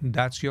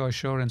 That's your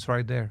assurance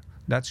right there.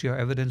 That's your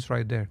evidence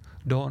right there.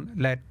 Don't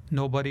let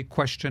nobody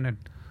question it.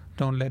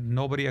 Don't let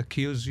nobody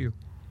accuse you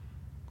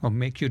or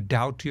make you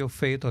doubt your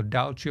faith or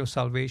doubt your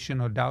salvation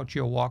or doubt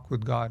your walk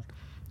with God.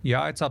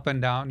 Yeah, it's up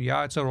and down.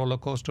 Yeah, it's a roller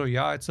coaster.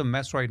 Yeah, it's a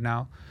mess right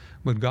now.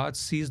 But God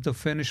sees the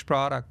finished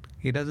product.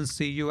 He doesn't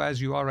see you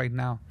as you are right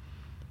now.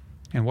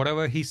 And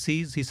whatever he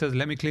sees, he says,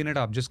 let me clean it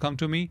up. Just come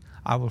to me,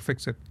 I will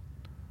fix it.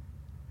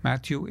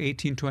 Matthew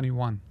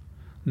 18:21.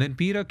 Then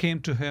Peter came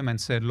to him and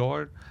said,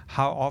 Lord,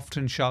 how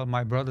often shall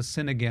my brother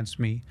sin against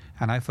me,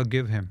 and I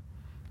forgive him?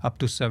 Up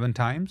to 7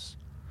 times?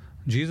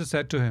 Jesus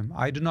said to him,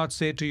 I do not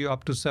say to you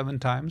up to 7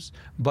 times,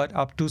 but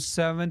up to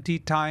 70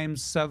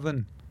 times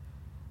 7.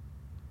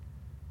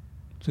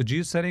 So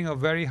Jesus is setting a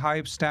very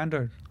high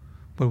standard.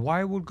 But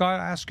why would God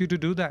ask you to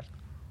do that?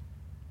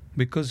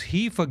 Because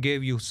he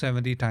forgave you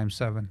 70 times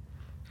 7.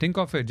 Think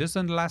of it. Just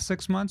in the last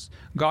 6 months,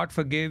 God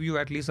forgave you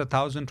at least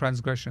 1,000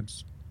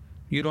 transgressions.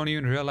 You don't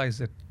even realize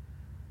it.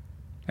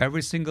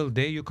 Every single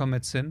day you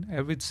commit sin.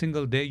 Every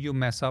single day you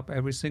mess up.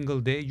 Every single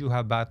day you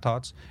have bad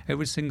thoughts.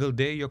 Every single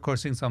day you're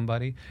cursing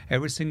somebody.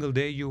 Every single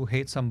day you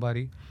hate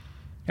somebody.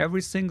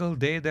 Every single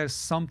day there's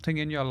something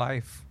in your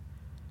life.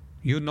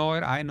 You know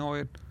it. I know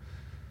it.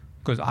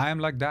 Because I am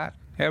like that.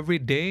 Every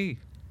day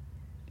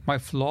my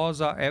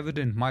flaws are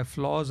evident. My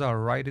flaws are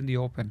right in the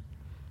open.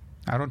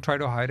 I don't try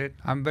to hide it.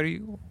 I'm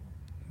very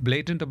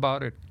blatant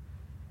about it.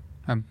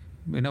 I'm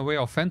in a way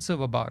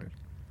offensive about it.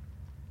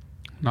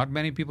 Not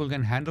many people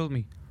can handle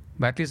me,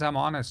 but at least I'm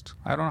honest.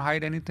 I don't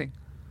hide anything.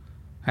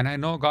 And I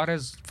know God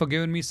has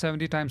forgiven me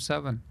 70 times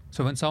 7.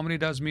 So when somebody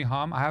does me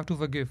harm, I have to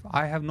forgive.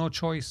 I have no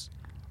choice.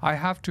 I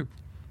have to.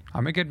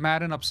 I may get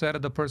mad and upset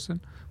at the person,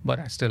 but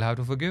I still have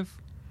to forgive.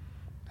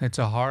 It's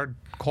a hard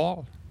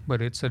call,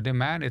 but it's a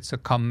demand. It's a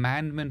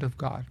commandment of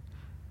God.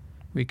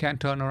 We can't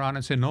turn around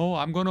and say, no,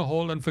 I'm going to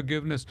hold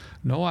unforgiveness.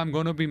 No, I'm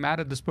going to be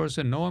mad at this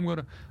person.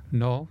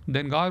 No,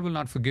 then God will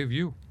not forgive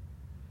you.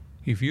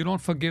 If you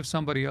don't forgive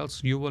somebody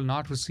else, you will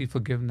not receive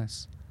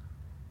forgiveness.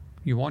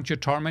 You want your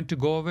torment to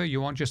go away.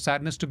 You want your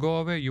sadness to go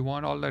away. You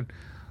want all that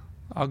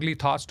ugly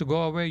thoughts to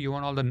go away. You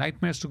want all the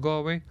nightmares to go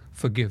away.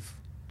 Forgive.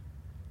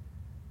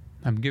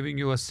 I'm giving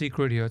you a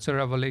secret here. It's a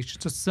revelation.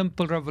 It's a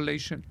simple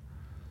revelation,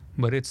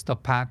 but it's the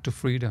path to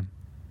freedom.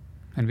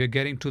 And we're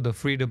getting to the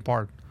freedom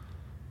part.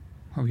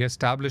 We're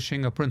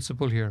establishing a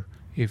principle here.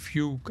 If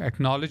you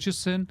acknowledge your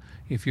sin,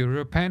 if you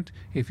repent,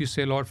 if you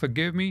say, Lord,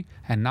 forgive me,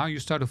 and now you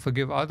start to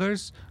forgive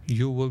others,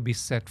 you will be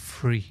set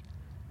free.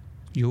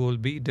 You will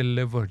be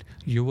delivered.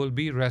 You will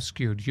be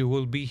rescued. You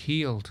will be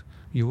healed.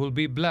 You will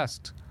be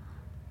blessed.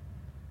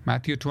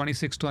 Matthew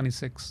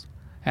 26:26.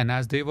 And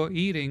as they were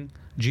eating,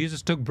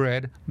 Jesus took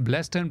bread,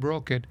 blessed and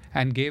broke it,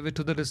 and gave it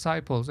to the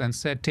disciples and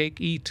said,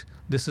 take, eat,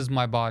 this is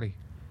my body,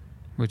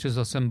 which is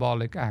a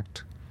symbolic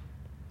act.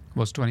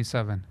 Verse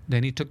 27.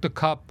 Then he took the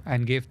cup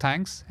and gave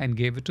thanks and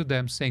gave it to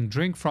them, saying,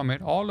 drink from it,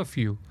 all of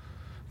you,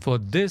 for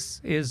this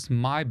is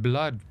my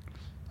blood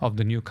of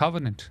the new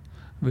covenant,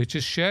 which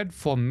is shed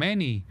for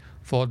many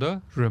for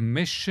the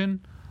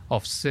remission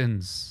of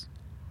sins.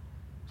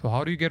 So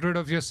how do you get rid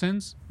of your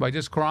sins? By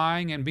just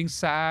crying and being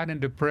sad and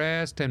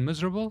depressed and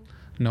miserable?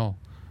 No.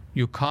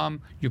 You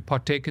come, you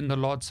partake in the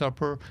Lord's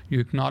Supper, you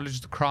acknowledge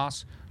the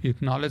cross, you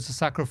acknowledge the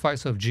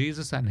sacrifice of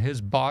Jesus and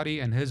his body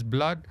and his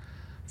blood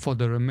for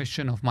the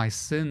remission of my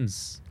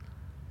sins.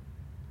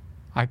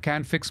 I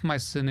can't fix my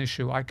sin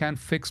issue. I can't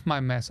fix my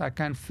mess. I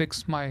can't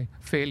fix my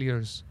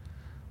failures.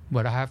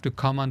 But I have to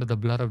come under the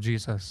blood of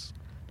Jesus.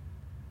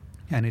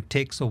 And it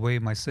takes away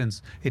my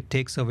sins. It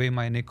takes away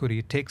my iniquity.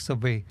 It takes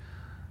away.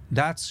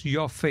 That's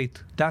your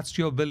faith. That's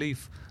your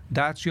belief.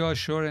 That's your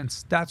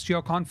assurance. That's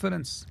your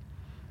confidence.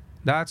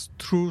 That's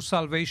true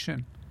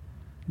salvation.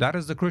 That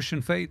is the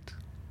Christian faith.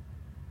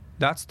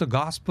 That's the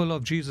gospel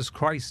of Jesus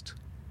Christ.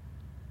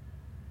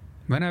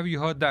 When have you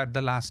heard that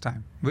the last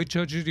time? Which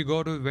church did you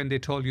go to when they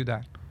told you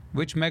that?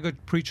 Which mega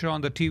preacher on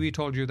the TV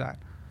told you that?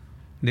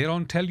 They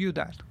don't tell you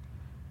that.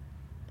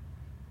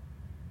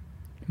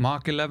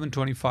 Mark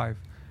 11:25.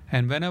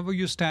 And whenever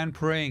you stand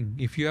praying,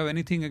 if you have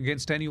anything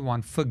against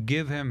anyone,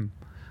 forgive him,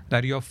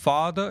 that your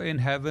Father in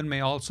heaven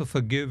may also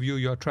forgive you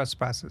your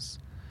trespasses.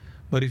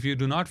 But if you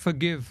do not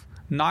forgive,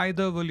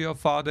 neither will your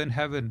Father in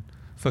heaven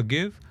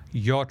forgive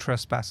your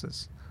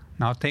trespasses.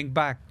 Now think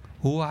back.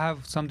 Who I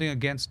have something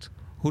against?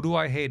 Who do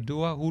I hate?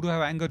 Who do I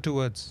have anger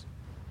towards?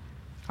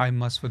 I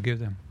must forgive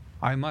them.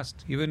 I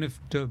must. Even if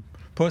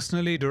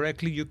personally,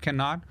 directly you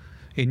cannot,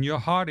 in your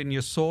heart, in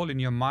your soul, in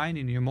your mind,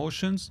 in your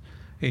emotions,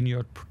 in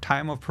your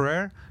time of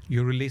prayer,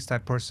 you release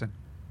that person.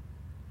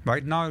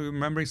 Right now, I'm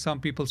remembering some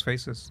people's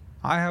faces.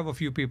 I have a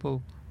few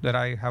people that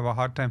I have a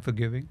hard time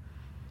forgiving,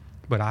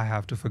 but I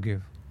have to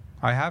forgive.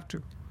 I have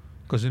to.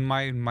 Because in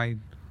my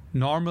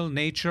normal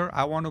nature,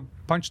 I want to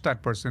punch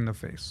that person in the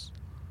face.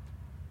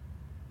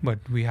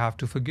 But we have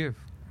to forgive.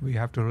 We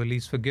have to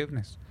release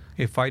forgiveness.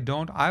 If I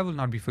don't, I will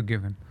not be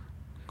forgiven.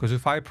 Because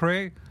if I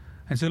pray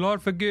and say,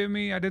 Lord, forgive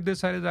me, I did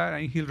this, I did that,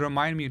 and He'll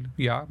remind me,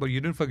 yeah, but you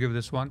didn't forgive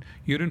this one,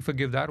 you didn't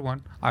forgive that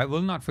one, I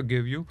will not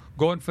forgive you.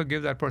 Go and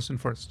forgive that person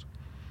first.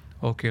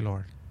 Okay,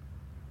 Lord.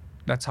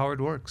 That's how it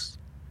works.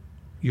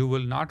 You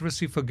will not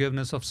receive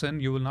forgiveness of sin.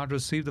 You will not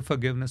receive the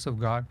forgiveness of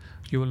God.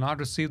 You will not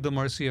receive the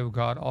mercy of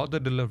God or the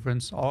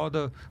deliverance or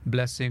the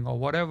blessing or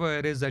whatever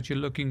it is that you're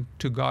looking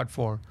to God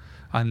for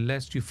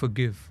unless you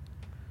forgive.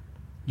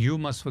 You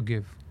must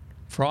forgive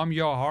from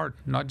your heart,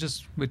 not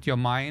just with your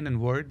mind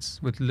and words,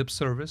 with lip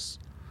service,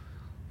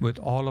 with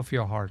all of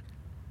your heart.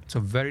 It's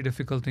a very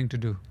difficult thing to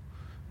do,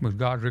 but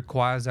God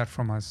requires that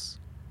from us.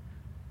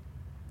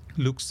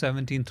 Luke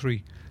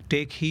 17:3.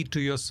 Take heed to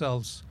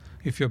yourselves.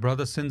 If your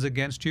brother sins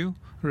against you,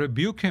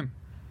 rebuke him.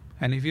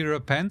 And if he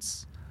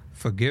repents,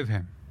 forgive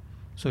him.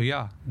 So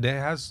yeah,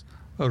 there has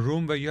a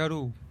room where you have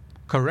to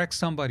correct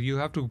somebody. You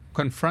have to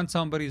confront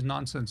somebody's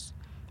nonsense.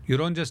 You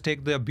don't just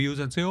take the abuse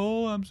and say,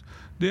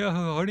 they are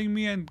hurting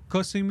me and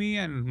cursing me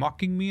and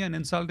mocking me and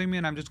insulting me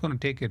and I'm just going to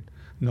take it.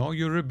 No,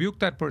 you rebuke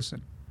that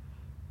person.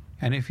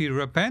 And if he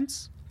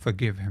repents,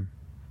 forgive him.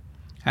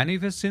 And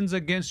if he sins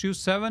against you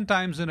 7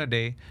 times in a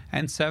day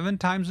and 7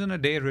 times in a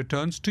day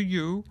returns to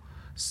you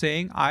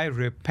saying, I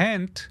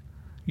repent,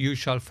 you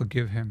shall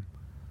forgive him.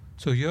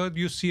 So here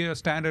you see a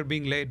standard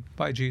being laid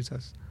by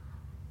Jesus.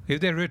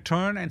 If they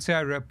return and say,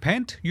 I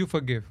repent, you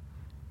forgive.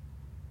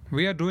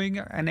 We are doing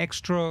an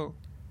extra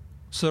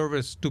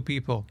service to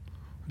people.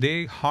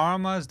 They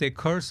harm us, they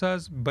curse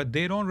us, but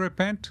they don't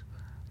repent.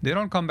 They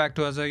don't come back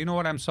to us and say, you know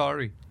what, I'm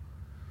sorry.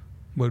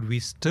 But we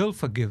still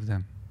forgive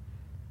them.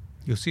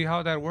 You see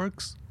how that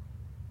works?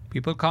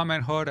 People come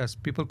and hurt us.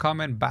 People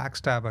come and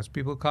backstab us.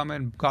 People come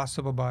and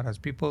gossip about us.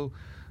 People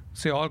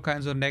say all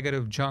kinds of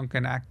negative junk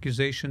and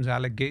accusations,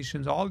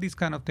 allegations, all these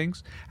kind of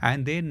things,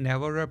 and they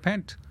never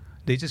repent.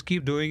 They just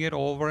keep doing it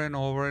over and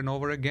over and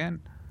over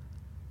again.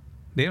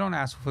 They don't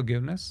ask for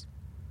forgiveness.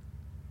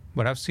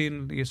 But I've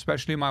seen,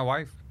 especially my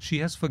wife, she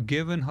has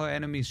forgiven her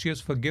enemies. She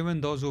has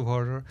forgiven those who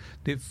hurt her.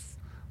 They've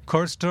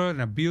cursed her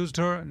and abused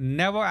her,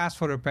 never asked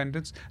for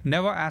repentance,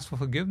 never asked for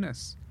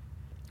forgiveness.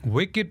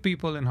 Wicked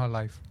people in her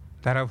life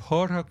that have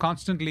hurt her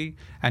constantly,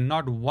 and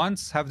not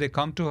once have they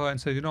come to her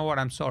and said, you know what,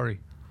 I'm sorry.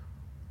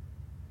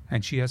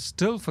 And she has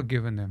still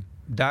forgiven them.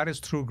 That is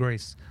true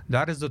grace.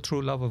 That is the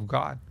true love of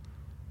God.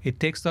 It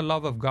takes the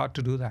love of God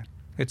to do that.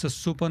 It's a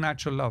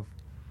supernatural love.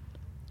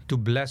 To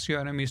bless your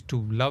enemies,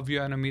 to love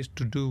your enemies,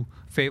 to do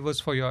favors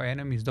for your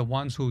enemies, the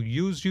ones who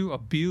use you,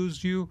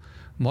 abuse you,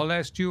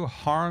 molest you,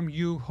 harm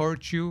you,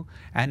 hurt you,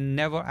 and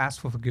never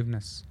ask for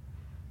forgiveness.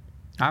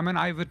 I'm an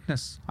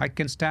eyewitness. I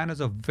can stand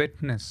as a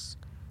witness.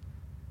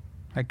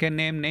 I can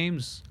name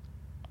names.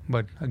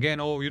 But again,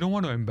 you don't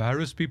want to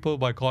embarrass people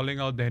by calling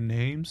out their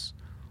names?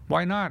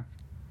 Why not?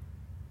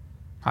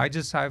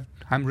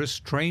 I'm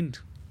restrained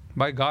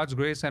by God's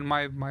grace and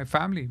my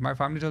family. My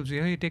family tells me,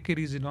 hey, take it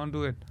easy, don't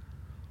do it.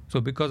 So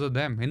because of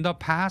them, in the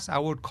past, I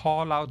would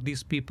call out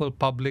these people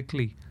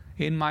publicly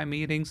in my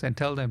meetings and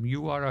tell them,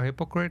 you are a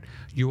hypocrite,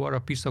 you are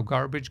a piece of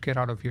garbage, get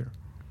out of here.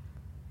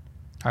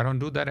 I don't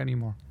do that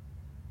anymore.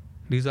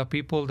 These are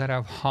people that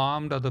have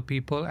harmed other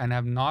people and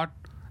have not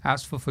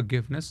asked for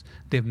forgiveness.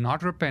 They've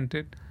not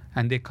repented,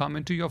 and they come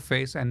into your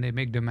face and they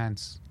make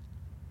demands.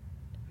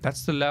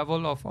 That's the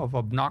level of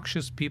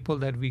obnoxious people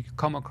that we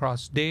come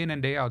across day in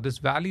and day out. This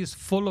valley is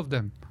full of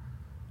them.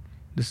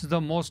 This is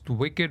the most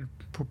wicked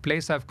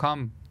place I've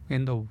come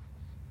in the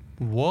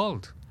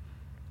world.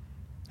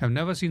 I've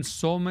never seen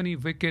so many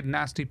wicked,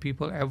 nasty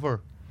people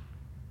ever.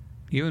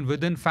 Even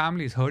within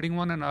families, hurting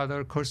one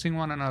another, cursing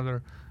one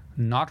another,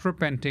 not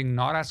repenting,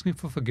 not asking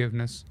for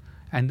forgiveness,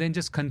 and then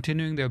just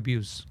continuing the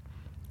abuse.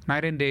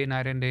 Night and day,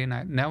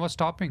 never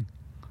stopping.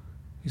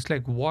 It's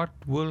like, what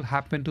will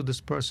happen to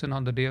this person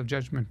on the day of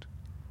judgment?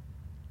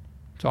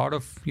 So out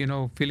of,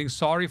 feeling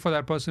sorry for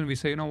that person, we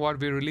say, you know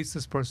what, we release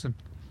this person.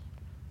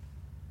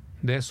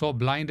 They're so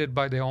blinded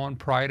by their own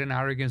pride and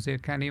arrogance, they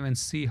can't even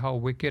see how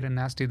wicked and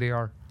nasty they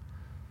are.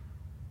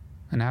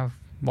 And I've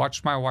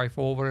watched my wife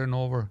over and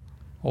over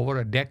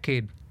a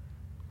decade,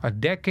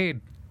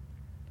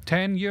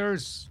 10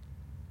 years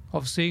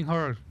of seeing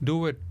her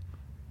do it,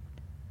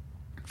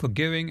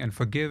 forgiving and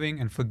forgiving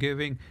and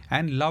forgiving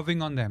and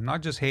loving on them,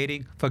 not just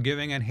hating,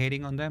 forgiving and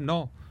hating on them.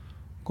 No,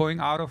 going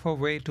out of her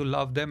way to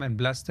love them and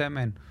bless them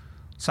and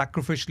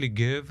sacrificially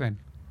give and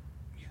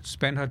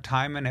spend her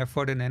time and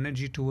effort and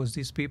energy towards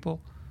these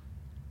people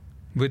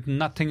with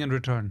nothing in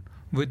return,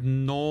 with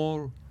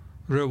no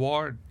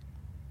reward.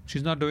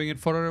 She's not doing it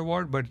for a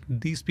reward, but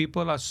these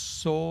people are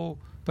so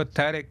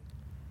pathetic.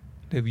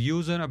 They've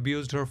used and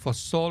abused her for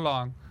so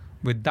long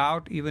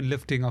without even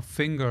lifting a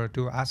finger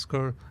to ask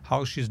her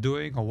how she's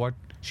doing or what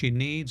she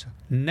needs.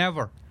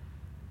 Never.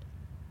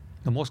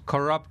 The most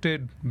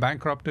corrupted,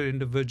 bankrupted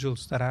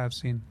individuals that I have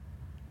seen.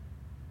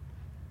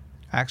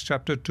 Acts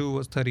chapter 2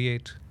 verse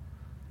 38.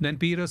 Then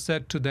Peter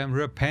said to them,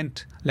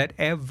 Repent, let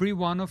every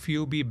one of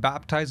you be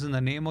baptized in the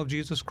name of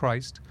Jesus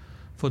Christ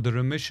for the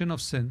remission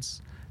of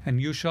sins,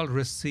 and you shall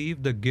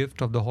receive the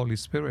gift of the Holy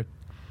Spirit.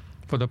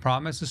 For the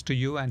promise is to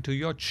you and to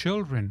your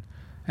children,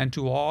 and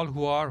to all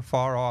who are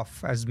far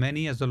off, as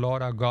many as the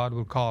Lord our God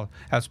will call.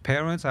 As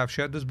parents, I've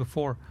shared this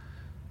before.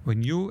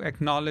 When you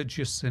acknowledge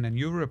your sin and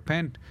you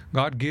repent,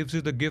 God gives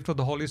you the gift of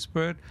the Holy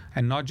Spirit,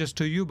 and not just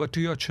to you, but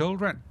to your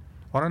children.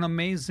 What an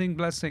amazing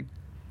blessing.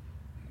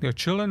 Your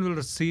children will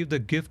receive the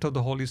gift of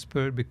the Holy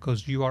Spirit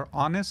because you are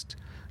honest,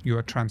 you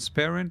are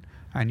transparent,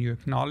 and you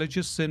acknowledge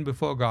your sin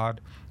before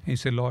God. And you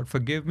say, Lord,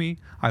 forgive me.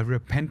 I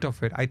repent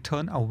of it. I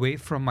turn away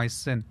from my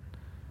sin.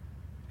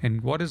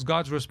 And what is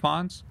God's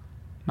response?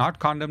 Not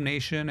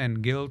condemnation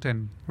and guilt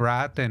and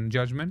wrath and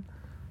judgment.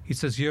 He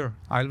says, here,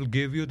 I will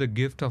give you the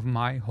gift of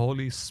my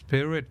Holy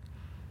Spirit.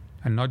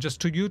 And not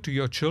just to you, to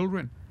your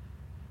children.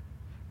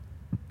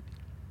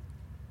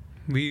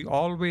 We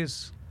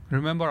always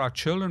remember our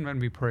children when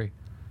we pray,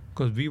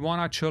 because we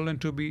want our children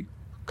to be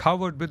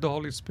covered with the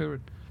Holy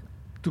Spirit,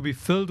 to be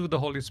filled with the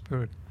Holy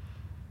Spirit,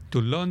 to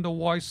learn the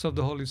voice of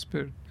the Holy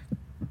Spirit.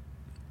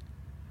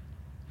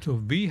 So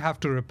we have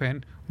to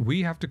repent.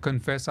 We have to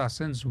confess our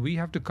sins. We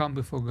have to come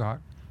before God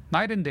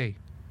night and day.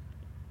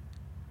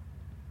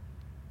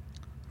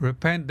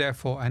 Repent,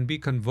 therefore, and be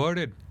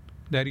converted,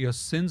 that your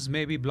sins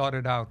may be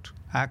blotted out.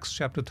 Acts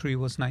chapter 3,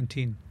 verse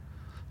 19.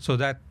 So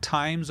that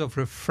times of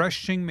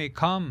refreshing may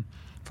come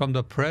from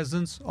the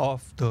presence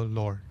of the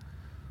Lord.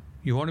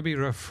 You want to be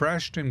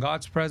refreshed in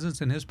God's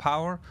presence, in His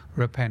power?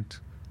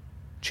 Repent.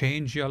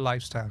 Change your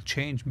lifestyle.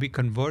 Change. Be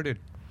converted,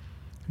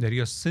 that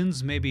your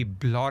sins may be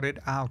blotted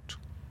out,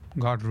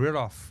 got rid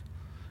of,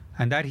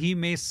 and that He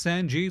may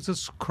send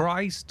Jesus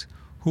Christ,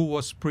 who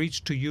was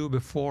preached to you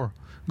before.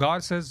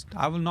 God says,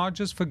 I will not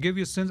just forgive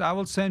your sins, I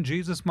will send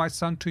Jesus, my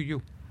Son, to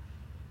you.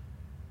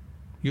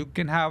 You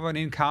can have an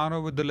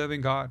encounter with the living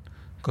God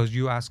because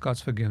you ask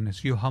God's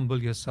forgiveness. You humble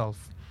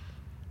yourself.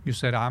 You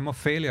said, I'm a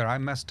failure, I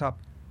messed up.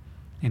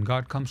 And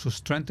God comes to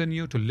strengthen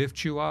you, to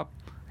lift you up,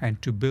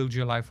 and to build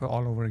your life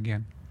all over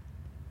again.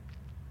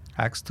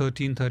 Acts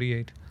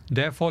 13:38.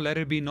 Therefore let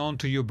it be known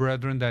to you,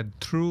 brethren, that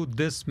through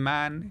this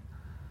man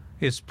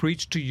is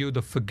preached to you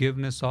the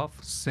forgiveness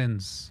of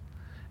sins.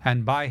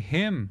 And by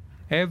him,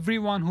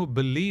 everyone who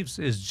believes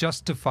is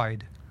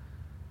justified.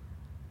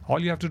 All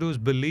you have to do is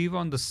believe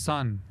on the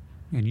Son,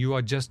 and you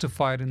are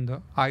justified in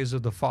the eyes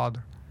of the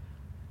Father.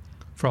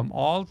 From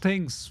all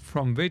things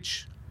from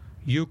which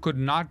you could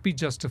not be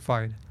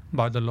justified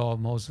by the law of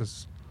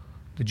Moses.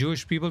 The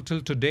Jewish people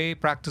till today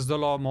practice the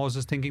law of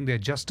Moses, thinking they're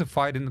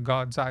justified in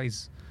God's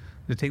eyes.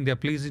 They think they're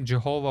pleasing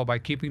Jehovah by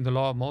keeping the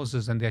law of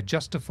Moses, and they're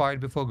justified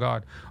before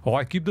God. Oh,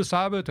 I keep the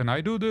Sabbath, and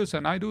I do this,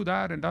 and I do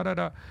that, and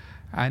da-da-da.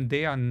 And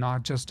they are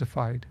not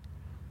justified.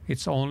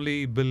 It's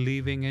only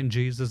believing in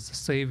Jesus, the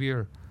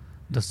Savior,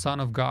 the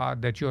Son of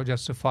God, that you're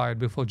justified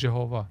before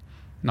Jehovah,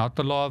 not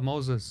the law of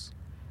Moses.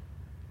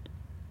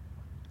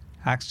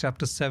 Acts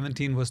chapter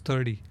 17, verse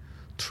 30.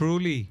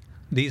 Truly,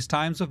 these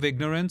times of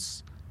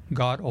ignorance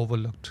God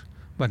overlooked,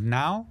 but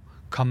now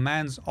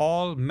commands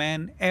all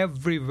men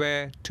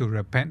everywhere to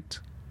repent.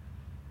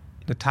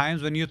 The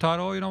times when you thought,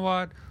 oh, you know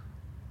what,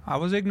 I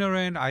was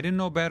ignorant, I didn't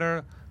know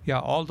better. Yeah,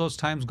 all those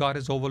times God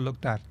has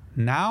overlooked that.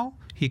 Now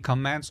He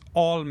commands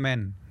all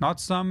men, not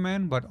some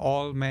men, but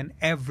all men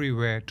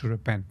everywhere to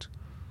repent.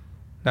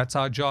 That's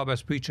our job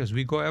as preachers.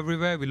 We go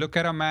everywhere. We look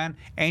at a man,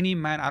 any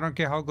man, I don't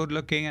care how good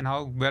looking and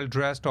how well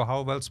dressed or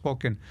how well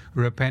spoken.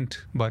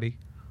 Repent, buddy.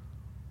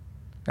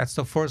 That's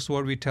the first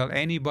word we tell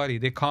anybody.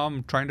 They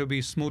come trying to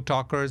be smooth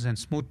talkers and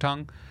smooth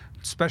tongue,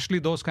 especially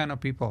those kind of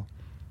people.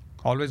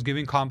 Always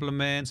giving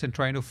compliments and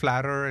trying to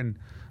flatter. And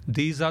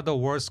these are the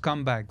worst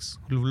scumbags.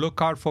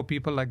 Look out for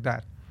people like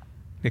that.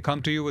 They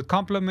come to you with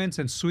compliments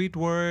and sweet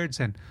words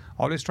and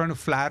always trying to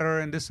flatter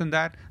and this and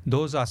that.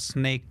 Those are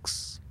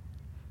snakes.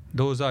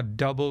 Those are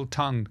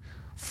double-tongued,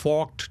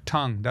 forked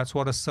tongue. That's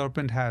what a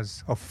serpent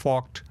has, a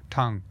forked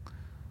tongue.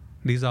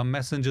 These are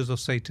messengers of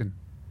Satan.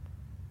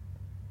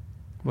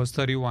 Verse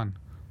 31.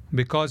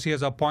 Because He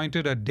has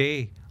appointed a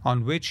day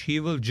on which He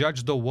will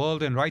judge the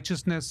world in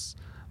righteousness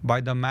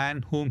by the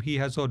man whom He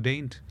has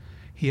ordained.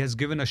 He has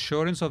given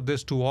assurance of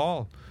this to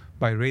all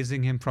by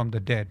raising Him from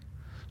the dead.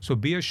 So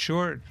be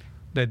assured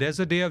that there's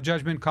a day of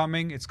judgment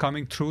coming. It's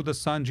coming through the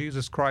Son,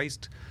 Jesus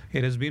Christ.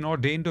 It has been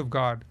ordained of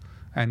God,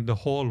 and the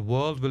whole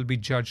world will be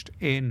judged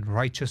in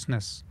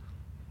righteousness.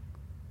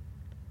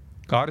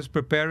 God is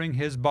preparing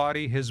His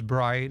body, His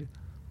bride,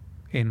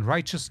 in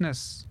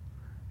righteousness.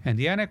 And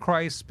the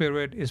Antichrist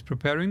spirit is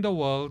preparing the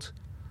world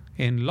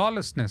in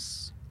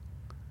lawlessness.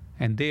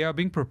 And they are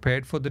being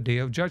prepared for the day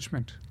of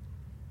judgment.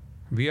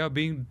 We are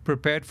being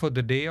prepared for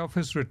the day of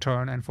His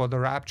return and for the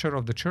rapture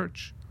of the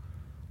church.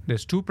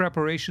 There's two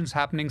preparations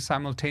happening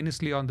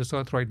simultaneously on this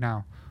earth right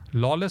now: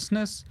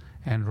 lawlessness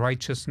and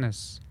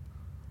righteousness.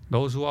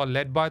 Those who are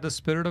led by the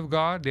Spirit of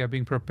God, they are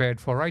being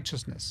prepared for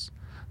righteousness.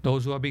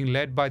 Those who are being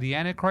led by the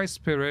Antichrist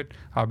spirit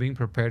are being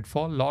prepared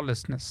for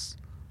lawlessness.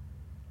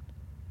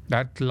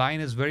 That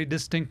line is very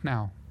distinct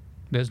now.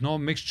 There's no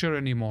mixture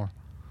anymore.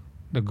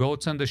 The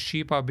goats and the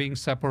sheep are being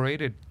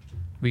separated.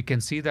 We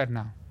can see that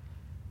now.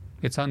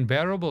 It's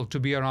unbearable to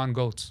be around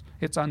goats.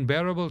 It's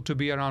unbearable to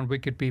be around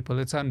wicked people.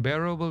 It's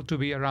unbearable to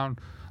be around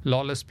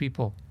lawless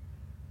people.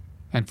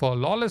 And for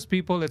lawless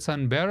people, it's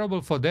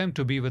unbearable for them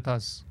to be with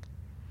us.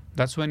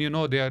 That's when you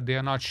know they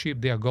are not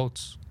sheep, they are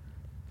goats.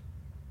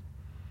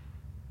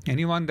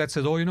 Anyone that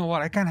says, oh, you know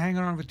what, I can't hang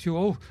around with you.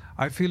 Oh,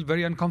 I feel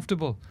very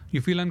uncomfortable.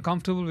 You feel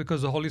uncomfortable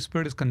because the Holy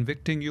Spirit is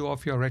convicting you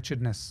of your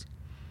wretchedness.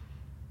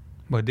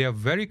 But they are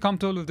very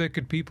comfortable with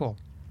wicked people.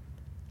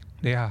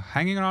 They are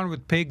hanging around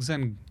with pigs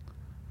and,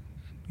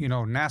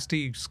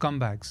 nasty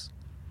scumbags.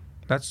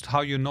 That's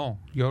how you know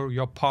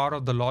you're part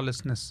of the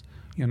lawlessness.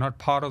 You're not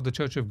part of the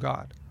church of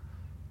God.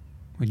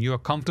 When you are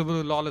comfortable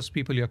with lawless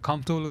people, you're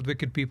comfortable with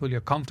wicked people,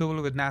 you're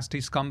comfortable with nasty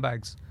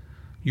scumbags,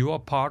 you are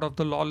part of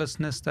the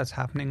lawlessness that's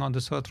happening on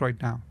this earth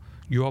right now.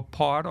 You are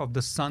part of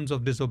the sons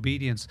of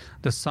disobedience,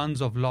 the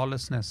sons of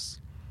lawlessness.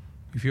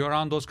 If you're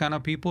around those kind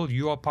of people,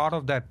 you are part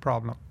of that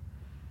problem.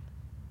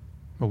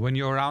 But when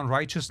you're around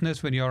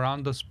righteousness, when you're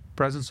around the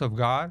presence of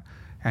God,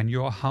 and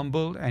you are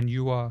humble and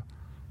you are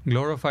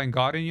glorifying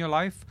God in your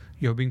life,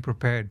 you're being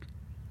prepared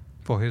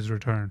for His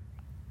return.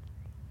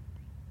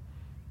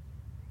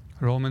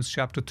 Romans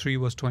chapter 3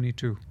 verse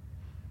 22.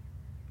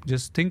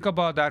 Just think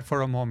about that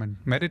for a moment.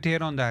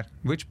 Meditate on that.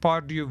 Which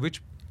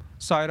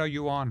side are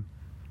you on?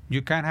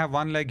 You can't have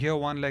one leg here,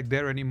 one leg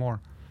there anymore.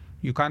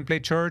 You can't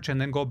play church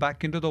and then go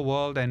back into the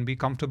world and be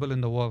comfortable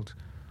in the world.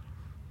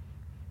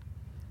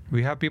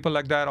 We have people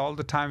like that all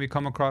the time. We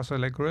come across, are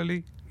like,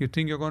 really? You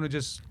think you're going to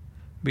just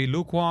be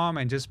lukewarm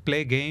and just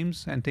play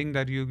games and think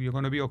that you're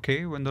going to be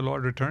okay when the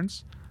Lord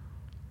returns?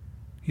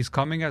 He's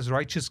coming as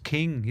righteous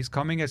King. He's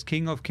coming as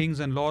King of Kings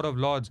and Lord of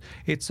Lords.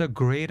 It's a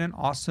great and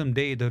awesome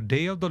day. The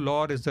day of the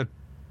Lord is a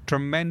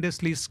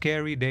tremendously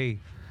scary day.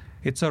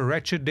 It's a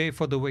wretched day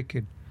for the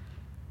wicked.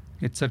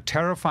 It's a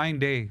terrifying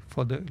day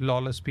for the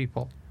lawless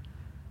people.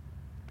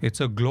 It's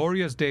a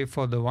glorious day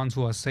for the ones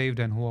who are saved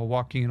and who are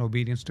walking in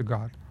obedience to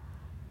God.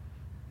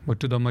 But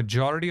to the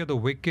majority of the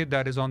wicked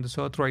that is on this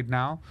earth right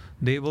now,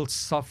 they will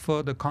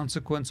suffer the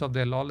consequence of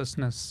their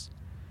lawlessness.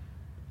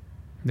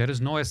 There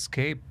is no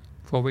escape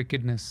for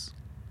wickedness.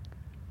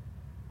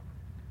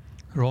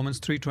 Romans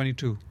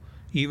 3:22.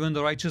 Even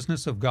the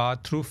righteousness of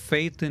God through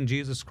faith in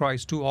Jesus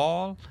Christ to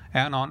all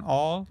and on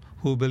all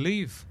who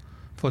believe.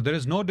 For there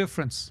is no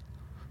difference.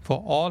 For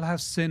all have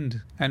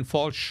sinned and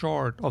fall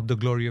short of the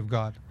glory of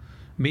God,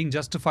 being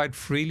justified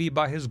freely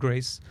by His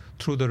grace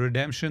through the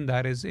redemption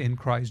that is in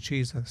Christ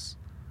Jesus.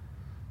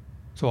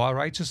 So our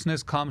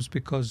righteousness comes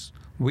because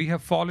we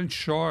have fallen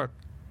short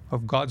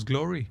of God's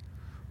glory.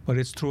 But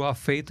it's through our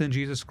faith in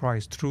Jesus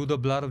Christ, through the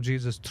blood of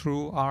Jesus,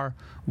 through our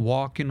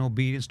walk in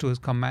obedience to His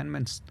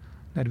commandments,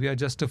 that we are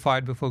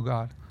justified before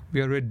God.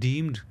 We are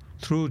redeemed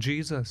through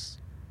Jesus.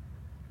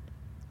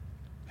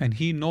 And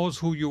He knows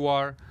who you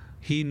are.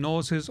 He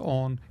knows His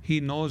own. He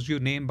knows you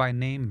name by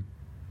name.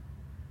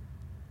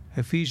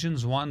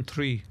 Ephesians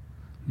 1:3.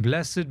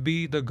 Blessed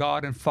be the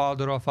God and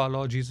Father of our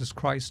Lord Jesus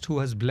Christ, who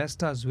has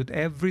blessed us with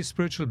every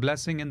spiritual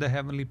blessing in the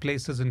heavenly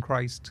places in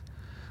Christ,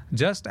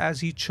 just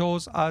as He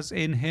chose us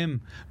in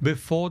Him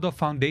before the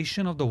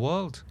foundation of the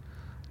world,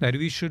 that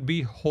we should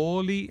be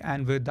holy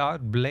and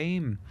without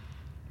blame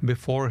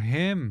before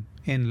Him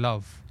in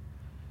love.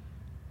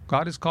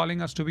 God is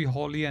calling us to be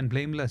holy and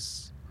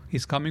blameless.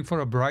 He's coming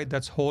for a bride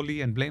that's holy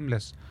and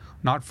blameless,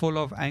 not full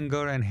of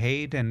anger and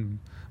hate and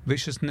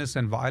viciousness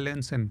and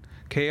violence and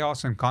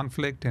chaos and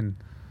conflict and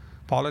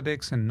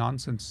politics and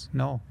nonsense.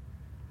 No.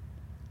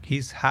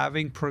 He's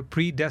having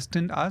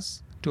predestined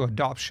us to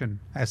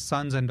adoption as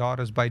sons and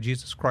daughters by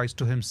Jesus Christ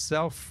to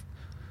Himself,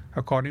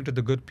 according to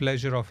the good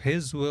pleasure of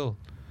His will.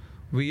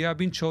 We have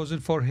been chosen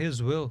for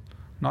His will,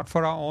 not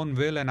for our own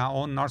will and our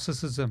own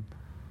narcissism.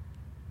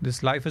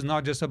 This life is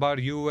not just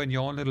about you and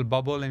your own little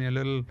bubble and your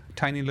little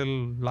tiny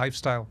little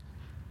lifestyle.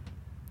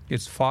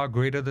 It's far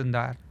greater than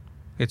that.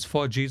 It's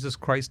for Jesus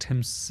Christ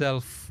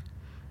Himself.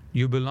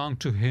 You belong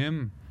to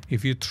Him.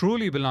 If you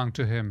truly belong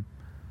to Him,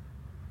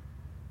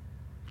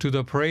 to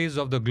the praise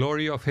of the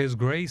glory of His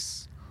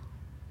grace.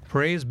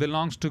 Praise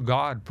belongs to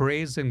God.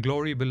 Praise and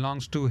glory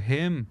belongs to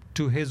Him,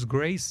 to His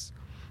grace.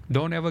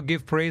 Don't ever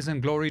give praise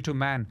and glory to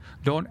man.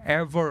 Don't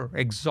ever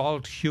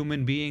exalt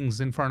human beings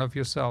in front of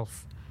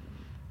yourself.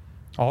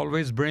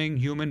 Always bring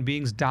human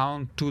beings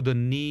down to the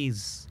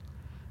knees.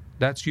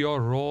 That's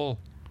your role.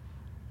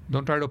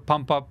 Don't try to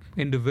pump up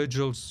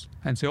individuals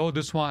and say, oh,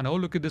 this one, oh,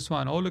 look at this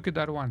one, oh, look at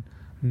that one.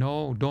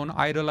 No, don't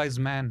idolize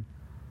man.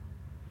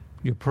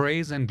 Your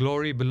praise and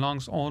glory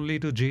belongs only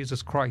to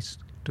Jesus Christ,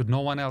 to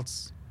no one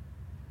else,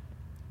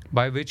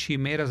 by which he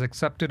made us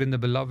accepted in the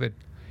beloved.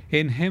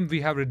 In him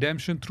we have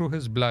redemption through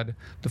his blood,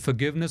 the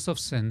forgiveness of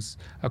sins,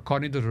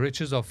 according to the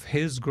riches of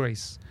his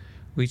grace,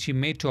 which he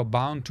made to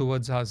abound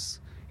towards us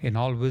in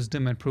all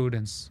wisdom and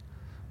prudence.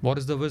 What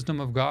is the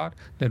wisdom of God?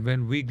 That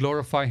when we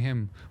glorify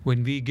him,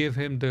 when we give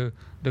him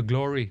the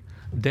glory,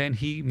 then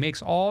he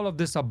makes all of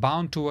this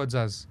abound towards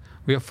us.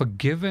 We are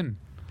forgiven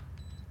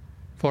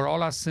for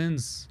all our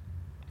sins,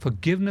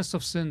 forgiveness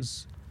of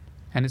sins,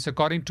 and it's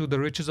according to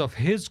the riches of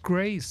his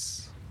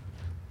grace.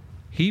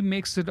 He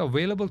makes it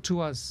available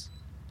to us.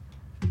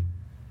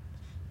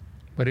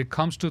 But it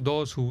comes to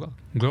those who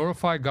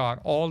glorify God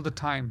all the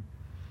time.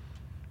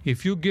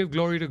 If you give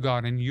glory to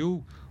God and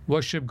you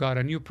worship God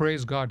and you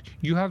praise God,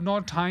 you have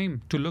no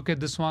time to look at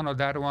this one or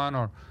that one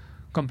or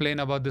complain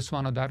about this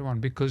one or that one,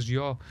 because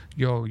your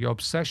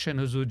obsession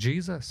is with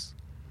Jesus.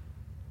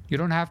 You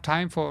don't have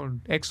time for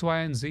X, Y,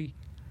 and Z.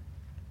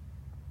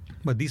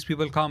 But these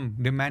people come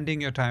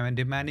demanding your time and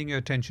demanding your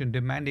attention,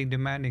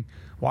 demanding.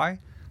 Why?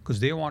 Because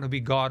they want to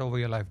be God over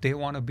your life. They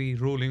want to be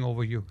ruling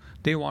over you.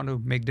 They want to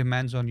make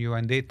demands on you,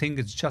 and they think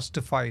it's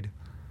justified.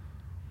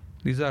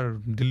 These are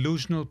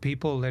delusional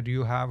people that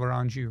you have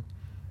around you.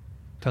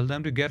 Tell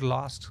them to get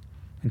lost,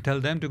 and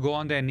tell them to go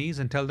on their knees,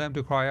 and tell them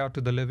to cry out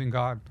to the living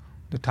God.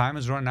 The time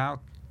has run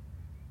out.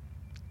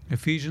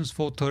 Ephesians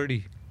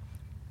 4:30.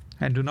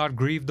 And do not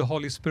grieve the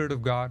Holy Spirit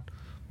of God,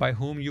 by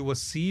whom you were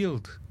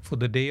sealed for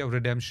the day of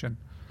redemption.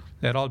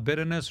 Let all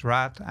bitterness,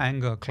 wrath,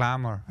 anger,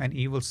 clamor, and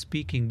evil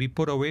speaking be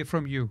put away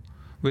from you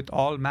with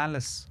all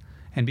malice,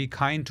 and be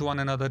kind to one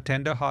another,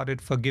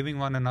 tender-hearted, forgiving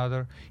one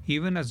another,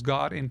 even as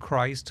God in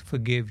Christ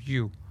forgave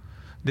you.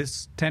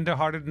 This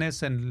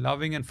tender-heartedness and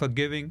loving and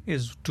forgiving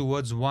is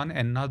towards one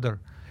another.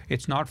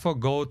 It's not for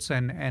goats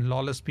and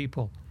lawless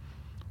people.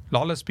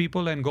 Lawless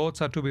people and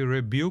goats are to be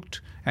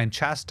rebuked and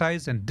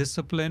chastised and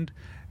disciplined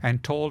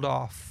and told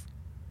off.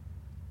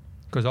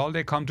 Because all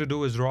they come to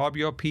do is rob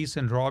your peace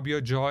and rob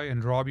your joy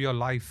and rob your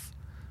life.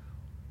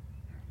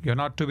 You're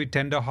not to be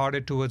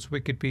tender-hearted towards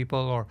wicked people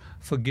or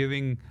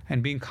forgiving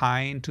and being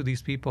kind to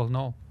these people.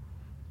 No.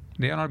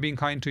 They are not being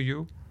kind to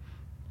you.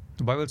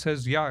 The Bible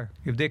says,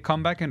 if they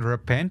come back and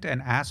repent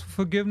and ask for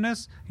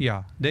forgiveness,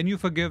 then you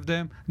forgive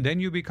them, then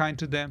you be kind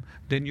to them,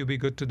 then you be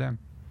good to them.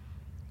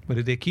 But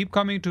if they keep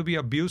coming to be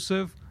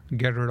abusive,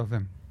 get rid of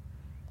them.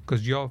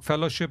 Because your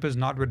fellowship is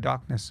not with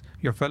darkness.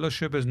 Your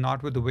fellowship is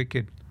not with the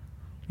wicked.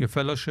 Your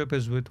fellowship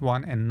is with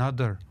one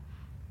another.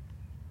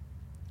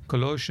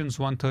 Colossians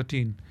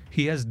 1:13.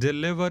 He has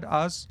delivered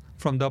us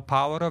from the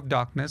power of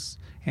darkness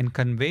and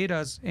conveyed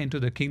us into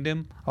the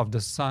kingdom of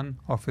the Son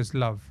of his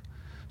love.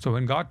 So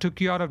when God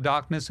took you out of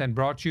darkness and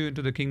brought you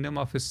into the kingdom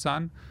of his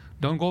Son,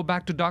 don't go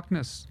back to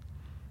darkness.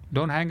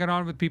 Don't hang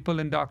around with people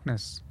in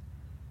darkness.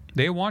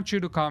 They want you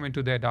to come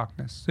into their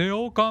darkness. Say,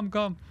 oh,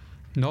 come.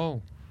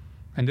 No.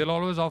 And they'll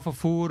always offer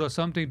food or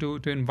something to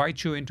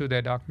invite you into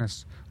their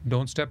darkness.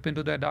 Don't step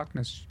into their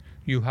darkness.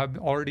 You have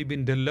already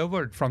been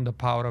delivered from the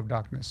power of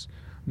darkness.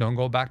 Don't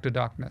go back to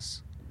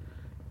darkness.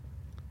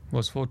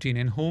 Verse 14,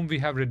 in whom we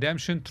have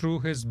redemption through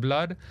his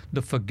blood,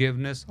 the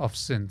forgiveness of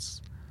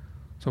sins.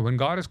 So when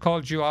God has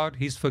called you out,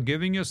 he's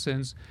forgiving your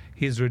sins.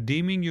 He's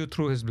redeeming you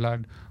through his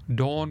blood.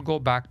 Don't go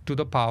back to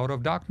the power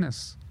of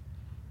darkness.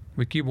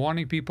 We keep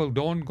warning people,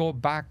 don't go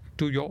back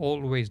to your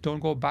old ways.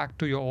 Don't go back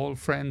to your old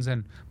friends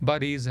and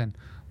buddies and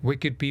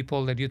wicked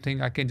people that you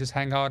think I can just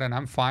hang out and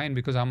I'm fine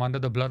because I'm under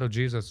the blood of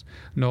Jesus.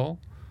 No,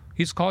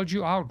 he's called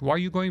you out. Why are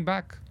you going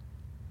back?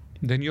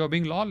 Then you're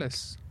being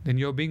lawless. Then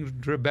you're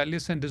being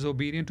rebellious and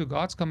disobedient to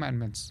God's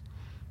commandments.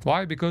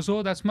 Why? Because,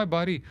 oh, that's my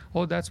buddy.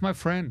 Oh, that's my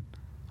friend.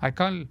 I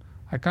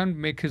can't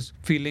make his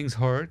feelings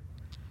hurt.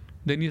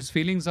 Then his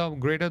feelings are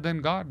greater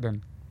than God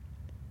then.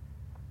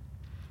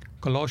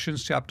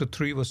 Colossians chapter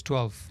 3 verse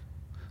 12.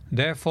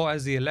 Therefore,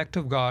 as the elect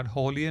of God,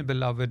 holy and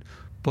beloved,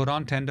 put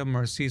on tender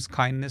mercies,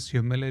 kindness,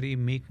 humility,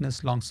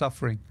 meekness,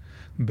 long-suffering,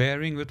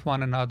 bearing with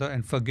one another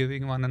and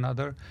forgiving one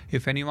another.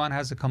 If anyone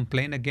has a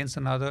complaint against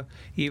another,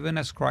 even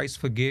as Christ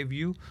forgave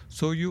you,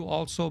 so you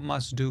also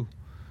must do.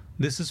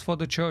 This is for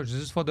the church.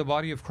 This is for the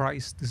body of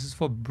Christ. This is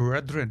for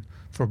brethren,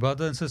 for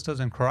brothers and sisters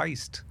in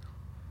Christ.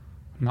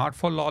 Not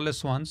for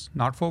lawless ones,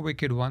 not for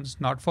wicked ones,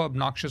 not for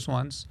obnoxious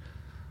ones,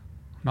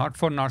 not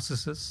for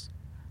narcissists.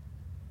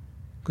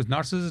 Because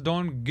narcissists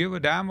don't give a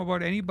damn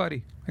about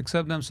anybody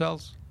except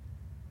themselves.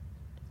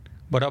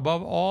 But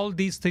above all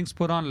these things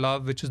put on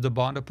love, which is the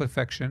bond of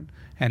perfection,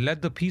 and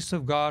let the peace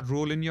of God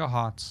rule in your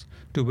hearts,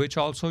 to which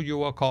also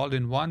you are called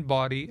in one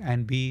body,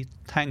 and be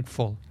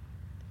thankful.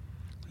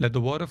 Let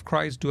the word of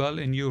Christ dwell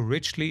in you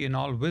richly in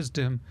all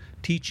wisdom,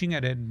 teaching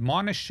and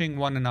admonishing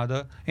one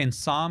another in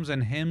psalms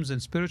and hymns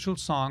and spiritual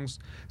songs,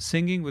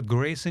 singing with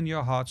grace in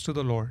your hearts to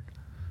the Lord.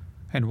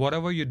 And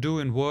whatever you do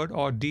in word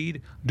or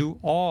deed, do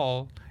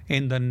all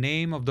in the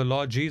name of the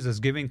Lord Jesus,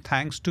 giving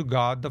thanks to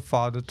God the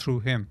Father through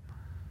him.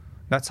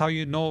 That's how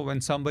you know when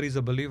somebody's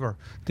a believer.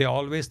 They're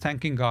always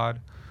thanking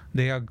God.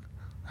 They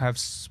have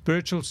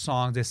spiritual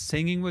songs. They're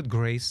singing with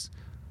grace.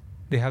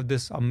 They have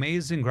this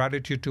amazing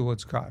gratitude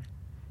towards God.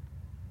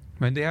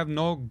 When they have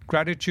no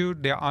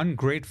gratitude, they're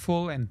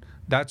ungrateful, and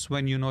that's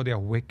when you know they're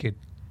wicked.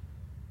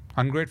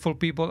 Ungrateful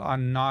people are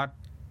not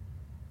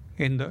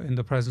in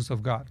the presence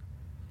of God.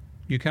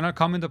 You cannot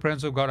come in the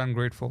presence of God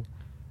ungrateful.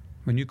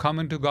 When you come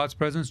into God's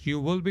presence, you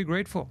will be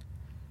grateful.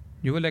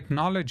 You will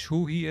acknowledge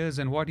who he is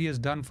and what he has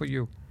done for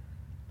you.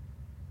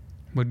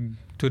 But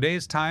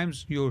today's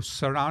times, you're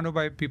surrounded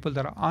by people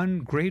that are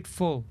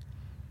ungrateful.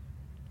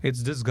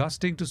 It's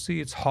disgusting to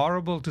see. It's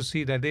horrible to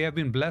see that they have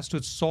been blessed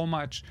with so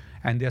much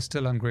and they're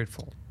still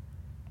ungrateful.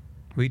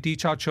 We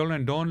teach our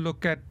children, don't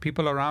look at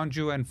people around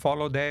you and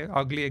follow their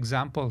ugly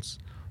examples.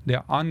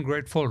 They're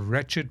ungrateful,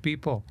 wretched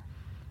people.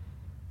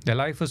 Their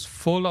life is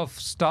full of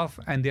stuff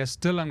and they're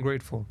still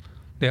ungrateful.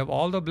 They have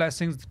all the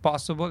blessings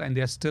possible and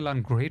they're still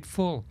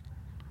ungrateful.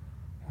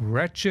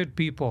 Wretched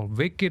people,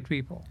 wicked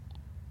people.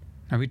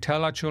 And we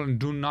tell our children,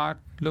 do not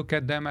look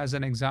at them as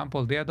an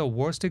example. They are the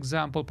worst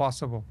example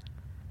possible.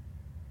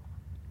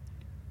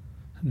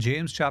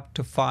 James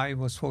chapter 5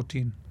 verse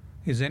 14.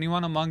 Is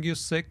anyone among you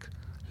sick?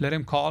 Let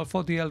him call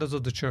for the elders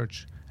of the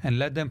church and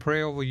let them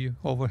pray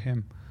over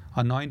him,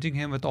 anointing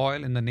him with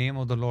oil in the name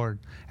of the Lord.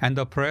 And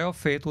the prayer of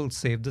faith will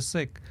save the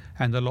sick,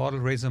 and the Lord will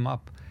raise him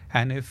up.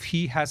 And if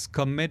he has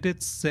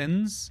committed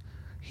sins,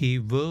 he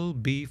will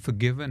be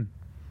forgiven.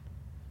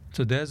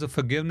 So there's a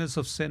forgiveness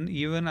of sin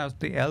even as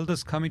the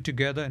elders coming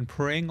together and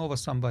praying over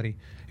somebody.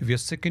 If you're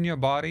sick in your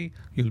body,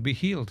 you'll be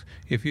healed.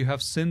 If you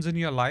have sins in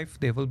your life,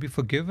 they will be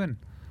forgiven.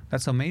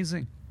 That's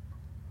amazing.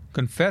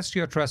 Confess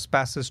your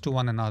trespasses to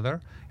one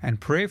another and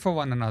pray for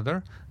one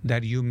another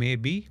that you may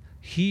be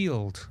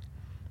healed.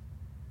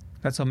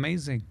 That's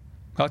amazing.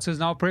 God says,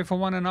 now pray for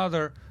one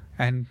another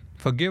and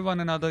forgive one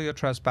another your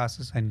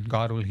trespasses, and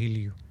God will heal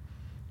you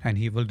and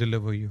he will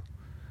deliver you.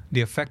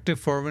 The effective,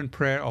 fervent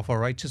prayer of a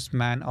righteous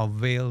man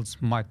avails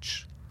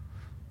much.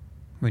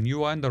 When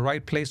you are in the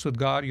right place with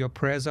God, your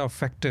prayers are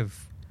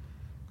effective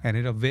and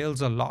it avails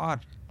a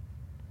lot.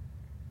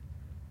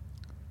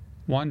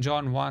 1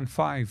 John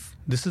 1:5.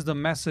 This is the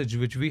message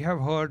which we have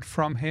heard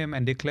from him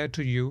and declared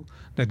to you,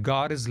 that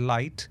God is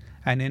light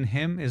and in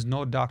him is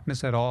no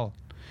darkness at all.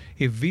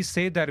 If we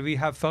say that we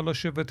have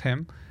fellowship with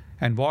him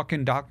and walk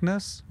in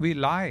darkness, we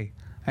lie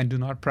and do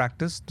not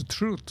practice the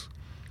truth.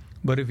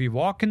 But if we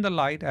walk in the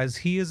light as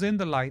he is in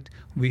the light,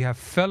 we have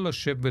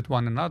fellowship with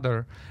one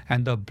another,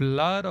 and the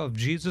blood of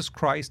Jesus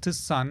Christ, his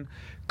Son,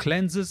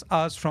 cleanses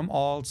us from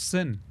all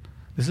sin.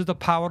 This is the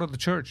power of the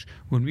church.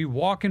 When we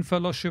walk in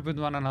fellowship with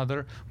one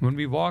another, when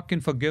we walk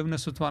in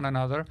forgiveness with one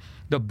another,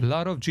 the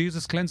blood of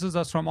Jesus cleanses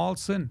us from all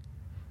sin.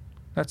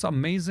 That's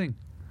amazing.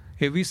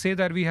 If we say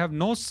that we have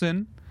no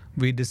sin,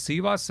 we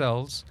deceive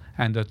ourselves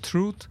and the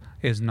truth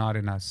is not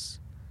in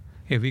us.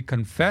 If we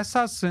confess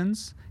our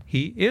sins,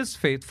 he is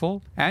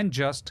faithful and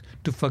just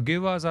to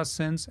forgive us our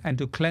sins and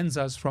to cleanse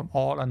us from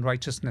all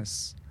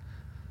unrighteousness.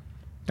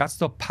 That's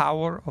the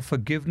power of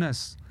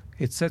forgiveness.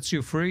 It sets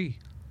you free.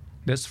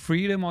 There's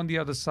freedom on the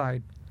other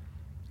side.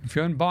 If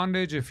you're in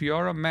bondage, if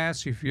you're a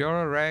mess, if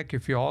you're a wreck,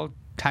 if you're all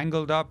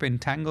tangled up,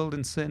 entangled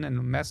in sin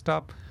and messed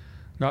up,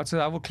 God says,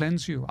 I will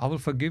cleanse you. I will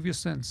forgive your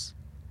sins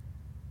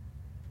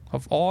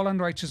of all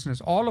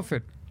unrighteousness, all of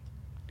it.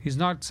 He's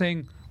not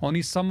saying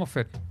only some of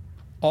it,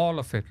 all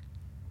of it.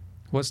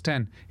 Verse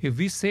 10, if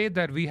we say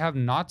that we have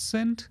not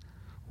sinned,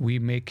 we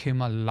make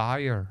him a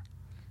liar,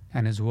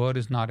 and his word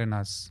is not in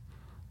us.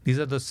 These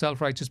are the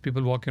self-righteous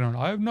people walking around.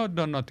 I have not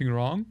done nothing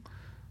wrong.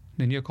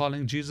 Then you're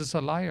calling Jesus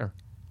a liar.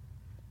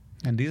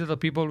 And these are the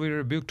people we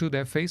rebuke to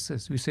their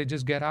faces. We say,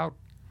 just get out.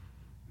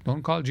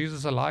 Don't call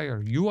Jesus a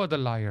liar. You are the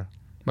liar.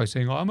 By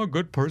saying, I'm a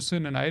good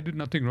person and I did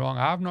nothing wrong.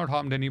 I have not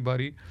harmed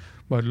anybody.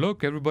 But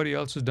look, everybody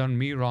else has done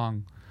me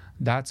wrong.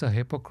 That's a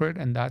hypocrite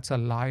and that's a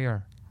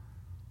liar.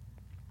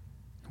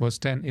 Verse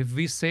 10, if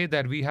we say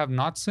that we have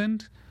not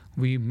sinned,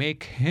 we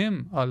make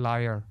him a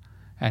liar,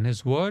 and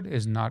his word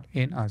is not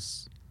in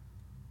us.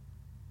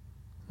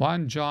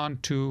 1 John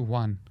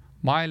 2:1.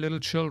 My little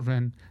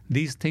children,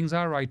 these things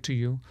are right to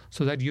you,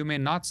 so that you may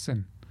not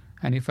sin.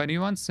 And if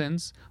anyone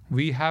sins,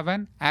 we have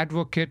an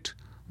advocate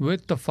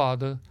with the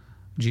Father,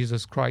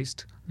 Jesus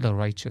Christ, the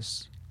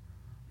righteous.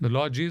 The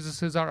Lord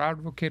Jesus is our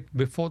advocate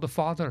before the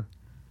Father.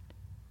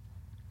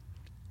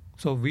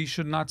 So we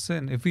should not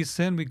sin. If we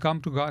sin, we come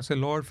to God and say,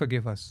 Lord,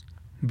 forgive us.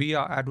 Be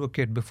our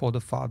advocate before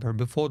the Father,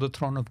 before the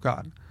throne of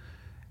God.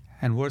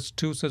 And verse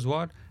 2 says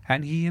what?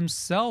 And he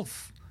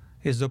himself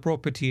is the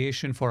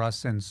propitiation for our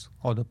sins,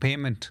 or the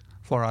payment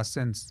for our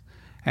sins.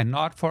 And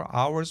not for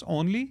ours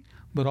only,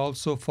 but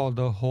also for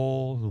the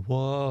whole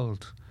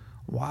world.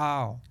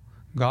 Wow.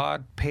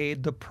 God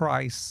paid the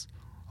price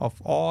of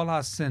all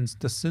our sins,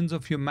 the sins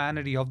of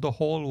humanity, of the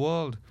whole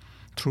world,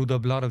 through the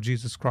blood of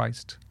Jesus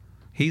Christ.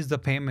 He's the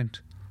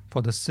payment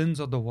for the sins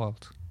of the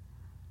world.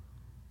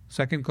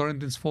 2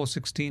 Corinthians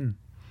 4:16.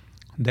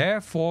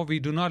 Therefore we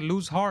do not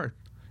lose heart.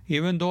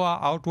 Even though our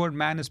outward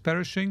man is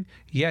perishing,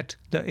 yet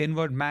the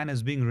inward man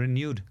is being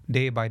renewed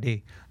day by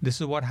day.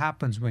 This is what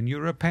happens when you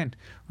repent,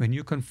 when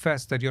you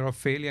confess that you're a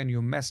failure and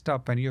you messed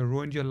up and you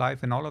ruined your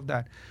life and all of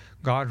that.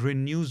 God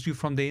renews you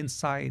from the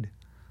inside.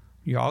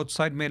 Your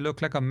outside may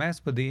look like a mess,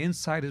 but the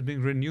inside is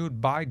being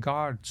renewed by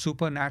God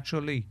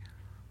supernaturally,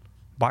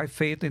 by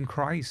faith in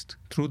Christ,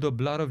 through the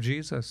blood of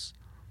Jesus.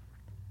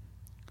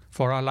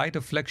 For our light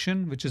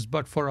affliction, which is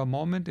but for a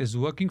moment, is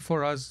working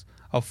for us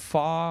a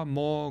far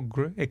more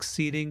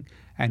exceeding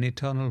and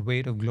eternal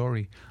weight of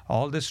glory.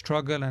 All this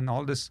struggle and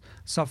all this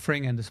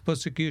suffering and this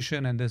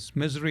persecution and this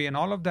misery and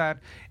all of that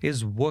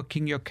is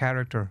working your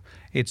character.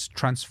 It's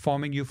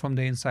transforming you from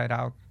the inside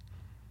out.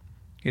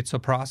 It's a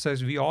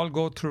process we all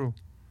go through.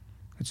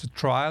 It's a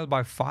trial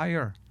by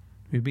fire.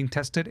 We're being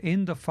tested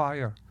in the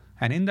fire.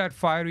 And in that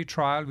fiery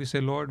trial, we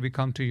say, Lord, we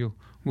come to you.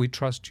 We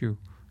trust you.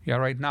 Yeah,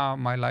 right now,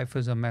 my life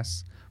is a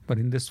mess. But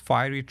in this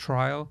fiery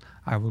trial,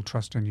 I will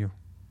trust in you.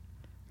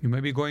 You may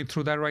be going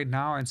through that right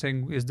now and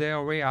saying, is there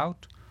a way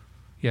out?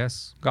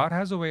 Yes, God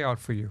has a way out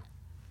for you.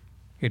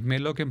 It may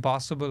look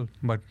impossible,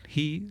 but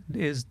He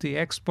is the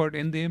expert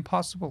in the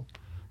impossible.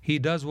 He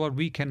does what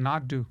we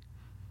cannot do.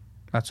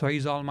 That's why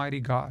He's Almighty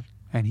God,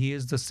 and He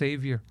is the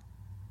Savior.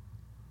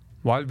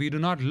 While we do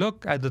not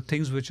look at the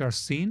things which are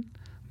seen,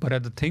 but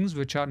at the things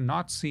which are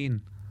not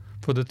seen.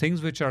 For the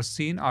things which are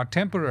seen are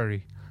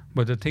temporary,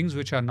 but the things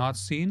which are not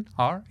seen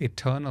are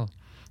eternal.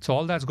 So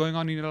all that's going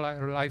on in your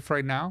life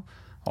right now,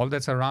 all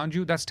that's around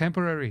you, that's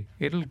temporary.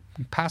 It'll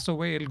pass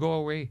away, it'll go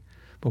away.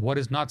 But what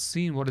is not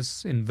seen, what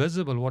is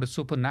invisible, what is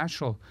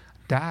supernatural,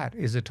 that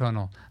is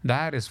eternal.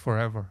 That is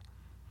forever.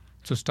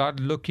 So start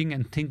looking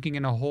and thinking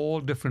in a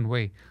whole different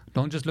way.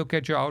 Don't just look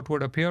at your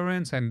outward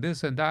appearance and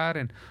this and that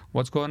and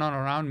what's going on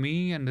around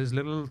me and these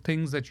little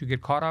things that you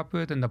get caught up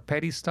with and the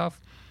petty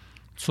stuff.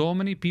 So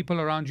many people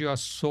around you are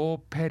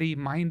so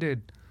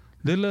petty-minded.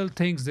 Little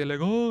things, they're like,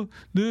 oh,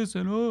 this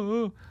and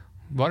oh.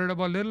 Worried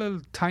about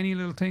tiny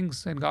little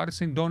things. And God is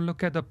saying, don't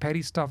look at the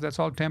petty stuff. That's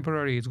all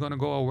temporary. It's going to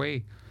go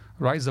away.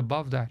 Rise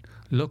above that.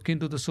 Look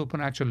into the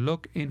supernatural.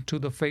 Look into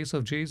the face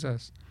of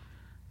Jesus.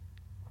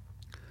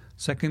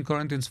 2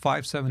 Corinthians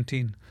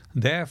 5:17.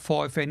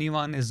 Therefore, if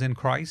anyone is in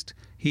Christ,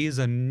 he is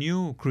a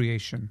new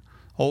creation.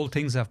 Old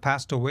things have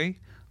passed away.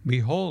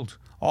 Behold,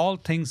 all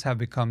things have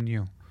become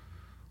new.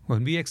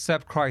 When we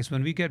accept Christ,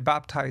 when we get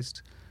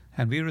baptized,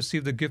 and we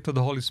receive the gift of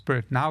the Holy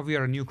Spirit, now we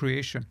are a new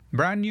creation.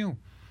 Brand new.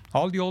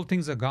 All the old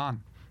things are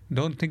gone.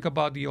 Don't think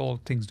about the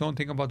old things. Don't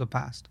think about the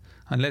past.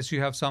 Unless you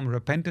have some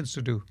repentance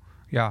to do.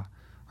 Yeah.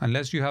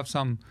 Unless you have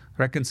some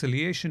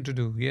reconciliation to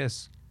do.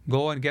 Yes.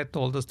 Go and get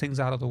all those things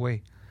out of the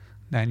way.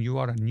 Then you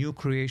are a new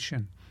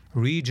creation.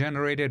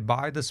 Regenerated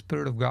by the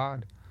Spirit of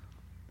God.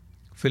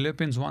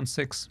 Philippians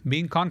 1:6.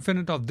 Being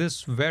confident of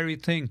this very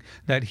thing,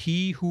 that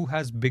he who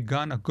has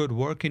begun a good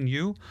work in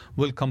you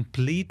will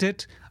complete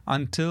it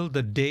until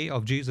the day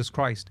of Jesus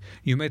Christ.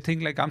 You may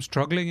think like, I'm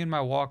struggling in my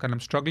walk and I'm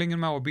struggling in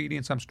my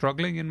obedience. I'm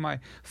struggling in my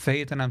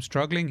faith and I'm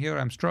struggling here.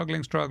 I'm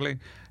struggling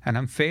and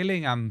I'm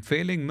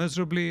failing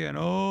miserably and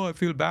oh, I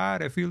feel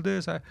bad. I feel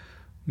this.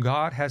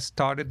 God has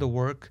started the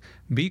work.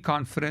 Be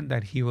confident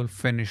that He will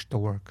finish the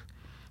work.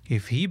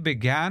 If He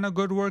began a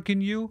good work in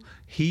you,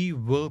 He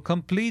will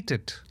complete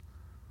it.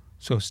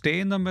 So stay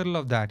in the middle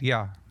of that.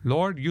 Yeah,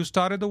 Lord, you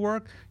started the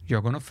work.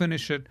 You're going to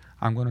finish it.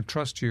 I'm going to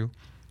trust you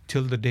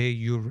till the day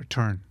you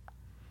return.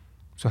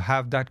 So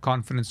have that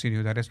confidence in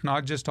you that it's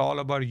not just all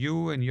about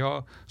you and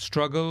your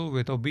struggle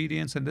with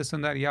obedience and this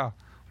and that. Yeah,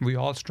 we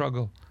all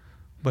struggle.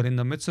 But in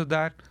the midst of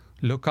that,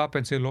 look up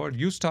and say, Lord,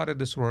 you started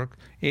this work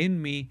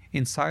in me,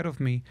 inside of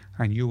me,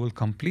 and you will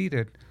complete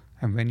it.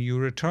 And when you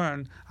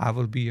return, I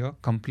will be a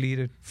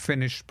completed,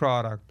 finished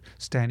product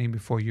standing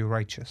before you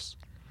righteous,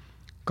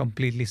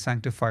 completely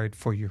sanctified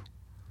for you.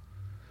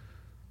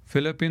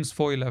 Philippians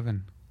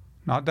 4:11.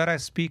 Not that I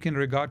speak in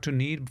regard to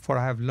need, for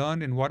I have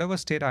learned in whatever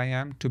state I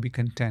am to be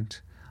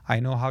content. I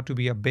know how to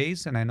be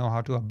abased and I know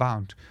how to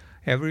abound.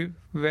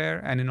 Everywhere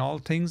and in all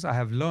things I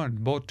have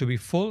learned both to be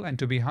full and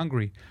to be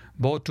hungry,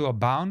 both to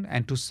abound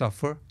and to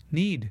suffer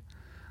need.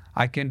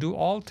 I can do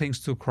all things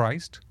through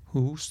Christ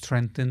who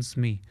strengthens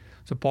me.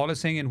 So Paul is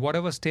saying in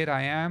whatever state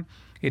I am,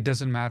 it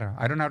doesn't matter.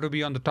 I don't have to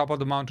be on the top of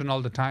the mountain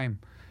all the time.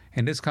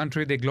 In this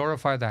country, they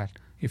glorify that.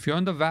 If you're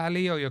in the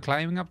valley or you're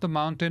climbing up the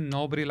mountain,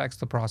 nobody likes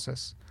the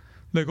process.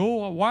 Like,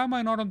 oh, why am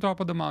I not on top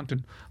of the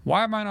mountain?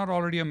 Why am I not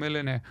already a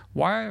millionaire?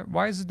 Why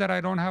is it that I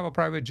don't have a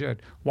private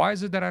jet? Why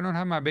is it that I don't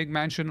have my big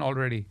mansion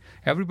already?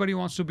 Everybody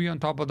wants to be on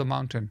top of the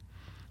mountain.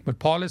 But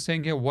Paul is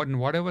saying here, in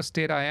whatever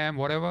state I am,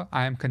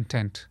 I am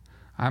content.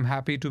 I'm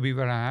happy to be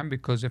where I am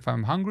because if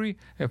I'm hungry,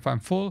 if I'm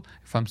full,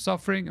 if I'm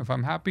suffering, if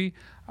I'm happy,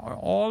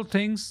 all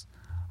things,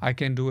 I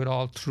can do it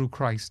all through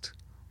Christ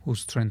who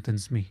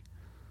strengthens me.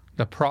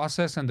 The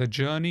process and the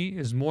journey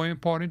is more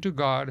important to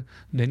God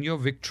than your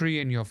victory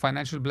and your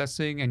financial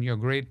blessing and your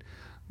great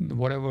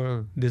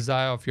whatever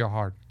desire of your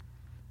heart.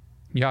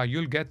 Yeah,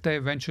 you'll get there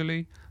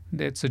eventually.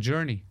 It's a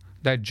journey.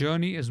 That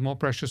journey is more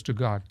precious to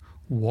God.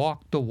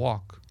 Walk the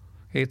walk.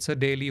 It's a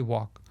daily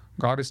walk.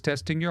 God is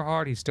testing your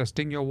heart. He's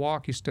testing your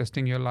walk. He's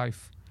testing your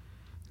life.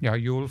 Yeah,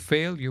 you will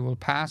fail. You will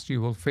pass.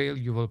 You will fail.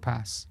 You will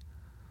pass.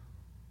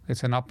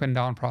 It's an up and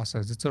down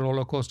process. It's a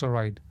roller coaster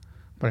ride.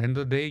 But at the end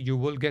of the day, you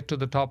will get to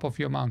the top of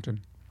your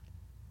mountain.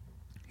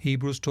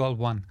 Hebrews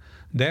 12:1.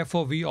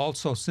 Therefore we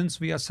also,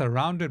 since we are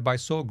surrounded by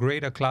so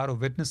great a cloud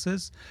of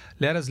witnesses,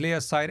 let us lay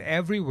aside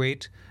every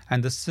weight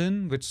and the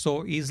sin which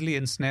so easily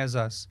ensnares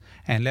us,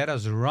 and let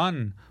us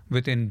run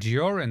with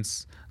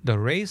endurance the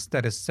race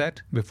that is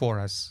set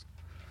before us.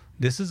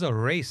 This is a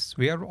race.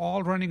 We are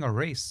all running a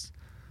race.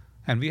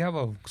 And we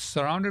have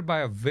surrounded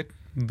by a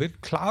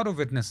cloud of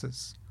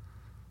witnesses.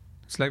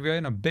 It's like we are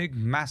in a big,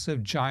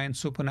 massive, giant,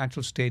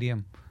 supernatural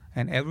stadium,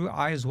 and every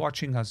eye is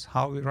watching us,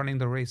 how we're running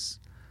the race.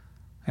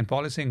 And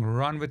Paul is saying,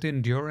 run with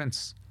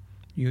endurance.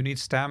 You need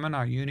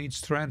stamina. You need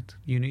strength.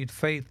 You need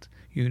faith.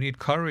 You need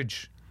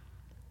courage.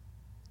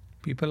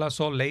 People are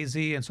so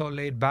lazy and so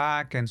laid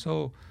back and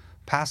so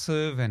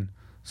passive and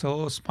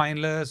so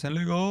spineless and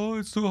like, oh,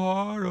 it's too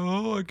hard.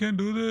 Oh, I can't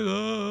do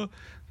this.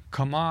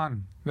 Come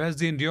on. Where's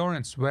the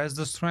endurance? Where's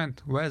the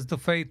strength? Where's the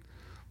faith?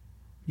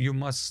 You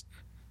must,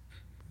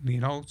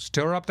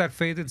 stir up that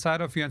faith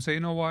inside of you and say, you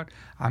know what?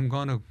 I'm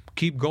going to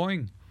keep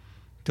going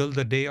till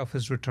the day of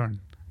his return.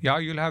 Yeah,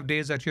 you'll have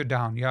days that you're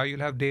down. Yeah, you'll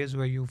have days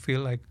where you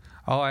feel like,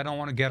 oh, I don't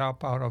want to get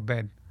up out of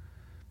bed.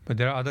 But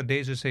there are other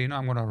days you say,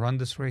 I'm going to run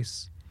this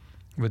race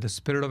with the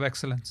spirit of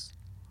excellence.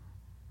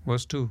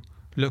 Verse 2,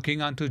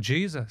 looking unto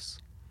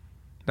Jesus.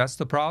 That's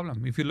the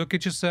problem. If you look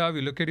at yourself,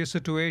 you look at your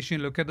situation,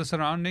 you look at the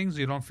surroundings,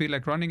 you don't feel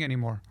like running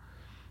anymore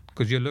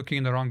because you're looking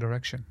in the wrong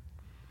direction.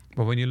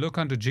 But when you look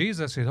unto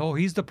Jesus, you say, oh,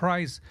 he's the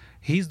prize.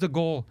 He's the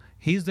goal.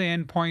 He's the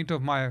end point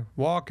of my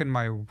walk and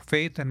my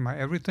faith and my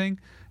everything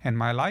and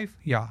my life.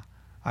 Yeah.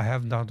 I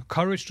have the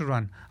courage to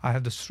run. I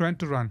have the strength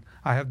to run.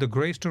 I have the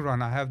grace to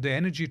run. I have the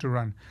energy to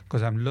run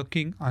because I'm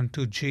looking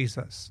unto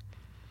Jesus.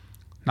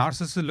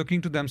 Narcissists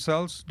looking to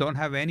themselves don't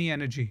have any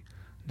energy.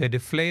 They're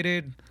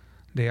deflated.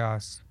 They are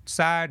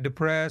sad,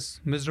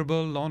 depressed,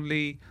 miserable,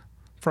 lonely,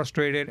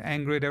 frustrated,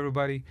 angry at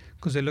everybody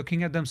because they're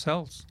looking at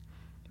themselves.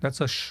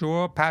 That's a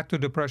sure path to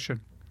depression.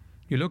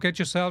 You look at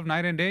yourself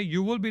night and day,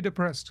 you will be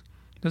depressed.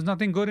 There's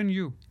nothing good in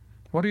you.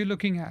 What are you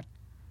looking at?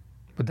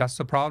 But that's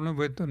the problem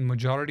with the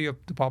majority of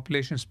the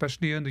population,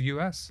 especially here in the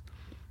U.S.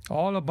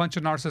 All a bunch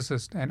of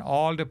narcissists and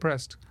all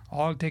depressed,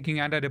 all taking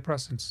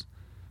antidepressants.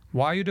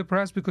 Why are you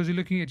depressed? Because you're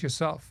looking at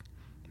yourself.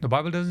 The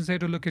Bible doesn't say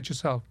to look at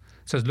yourself.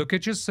 It says look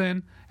at your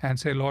sin and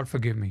say, Lord,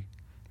 forgive me.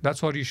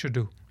 That's what you should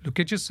do. Look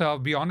at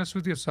yourself, be honest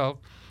with yourself,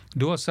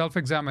 do a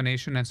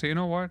self-examination and say, you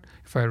know what?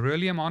 If I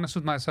really am honest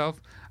with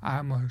myself,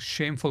 I'm a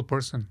shameful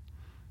person.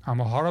 I'm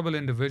a horrible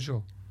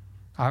individual.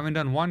 I haven't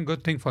done one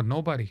good thing for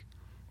nobody.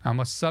 I'm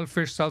a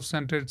selfish,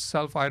 self-centered,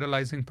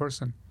 self-idolizing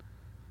person.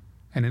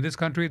 And in this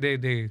country,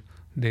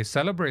 they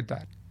celebrate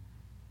that.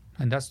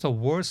 And that's the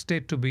worst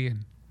state to be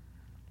in.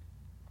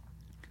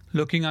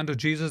 Looking unto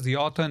Jesus, the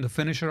author and the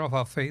finisher of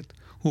our faith,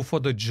 who for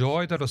the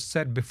joy that was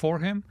set before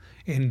him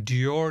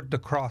endured the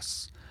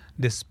cross,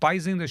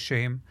 despising the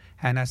shame,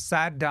 and has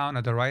sat down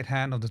at the right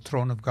hand of the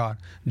throne of God.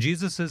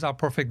 Jesus is our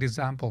perfect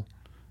example.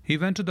 He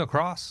went to the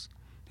cross.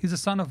 He's the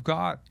Son of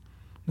God.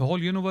 The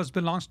whole universe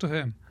belongs to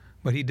him.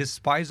 But he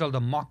despised all the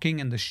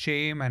mocking and the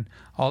shame and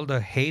all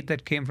the hate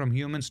that came from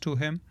humans to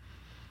him.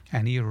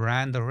 And he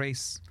ran the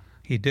race.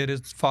 He did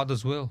his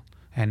Father's will.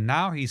 And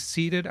now he's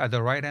seated at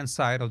the right-hand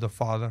side of the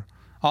Father,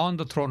 on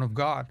the throne of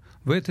God,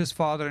 with his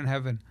Father in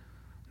heaven.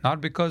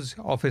 Not because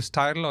of his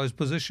title or his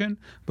position,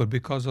 but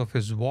because of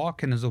his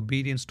walk and his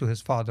obedience to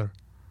his Father.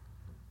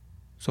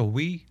 So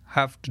we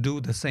have to do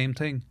the same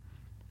thing.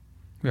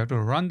 We have to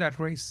run that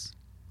race.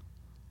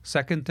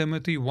 2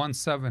 Timothy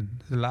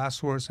 1:7, the last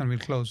verse, and we'll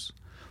close.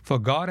 For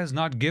God has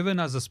not given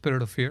us a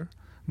spirit of fear,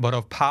 but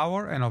of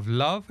power and of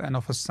love and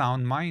of a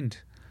sound mind.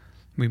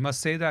 We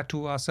must say that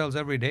to ourselves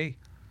every day.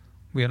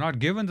 We are not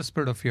given the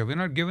spirit of fear. We're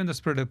not given the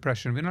spirit of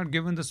depression. We're not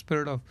given the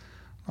spirit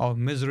of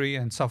misery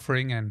and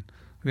suffering. And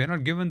we are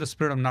not given the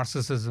spirit of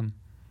narcissism.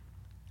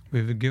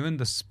 We've been given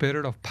the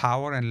spirit of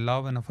power and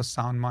love and of a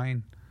sound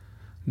mind.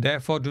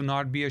 Therefore, do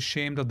not be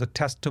ashamed of the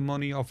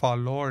testimony of our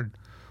Lord,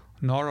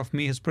 nor of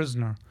me his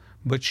prisoner,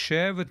 but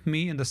share with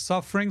me in the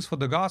sufferings for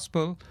the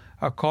gospel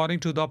according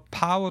to the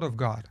power of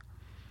God,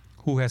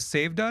 who has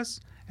saved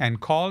us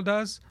and called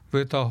us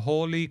with a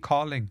holy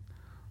calling,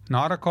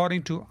 not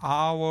according to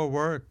our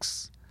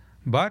works,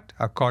 but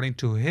according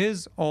to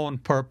his own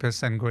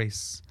purpose and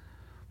grace,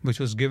 which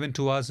was given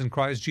to us in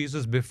Christ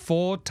Jesus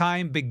before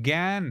time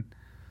began.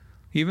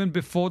 Even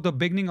before the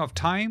beginning of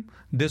time,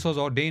 this was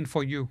ordained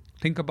for you.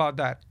 Think about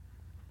that.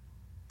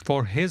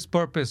 For his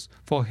purpose,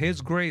 for his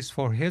grace,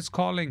 for his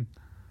calling.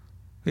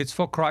 It's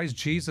for Christ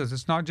Jesus.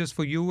 It's not just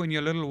for you and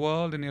your little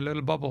world and your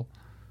little bubble.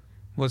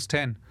 Verse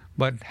 10,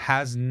 but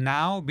has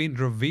now been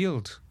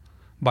revealed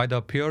by the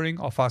appearing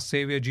of our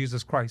Savior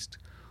Jesus Christ,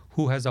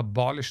 who has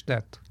abolished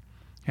death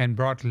and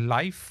brought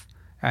life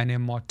and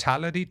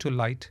immortality to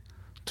light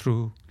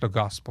through the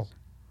gospel.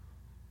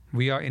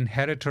 We are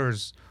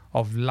inheritors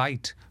of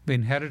light. We're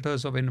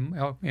inheritors of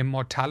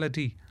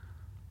immortality.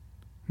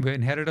 We're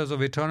inheritors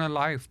of eternal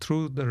life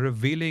through the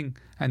revealing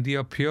and the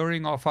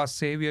appearing of our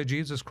Savior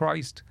Jesus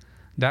Christ.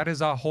 That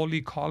is our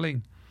holy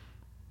calling.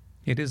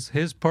 It is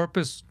His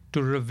purpose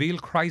to reveal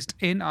Christ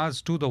in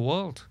us to the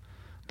world.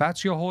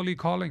 That's your holy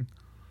calling.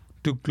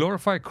 To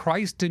glorify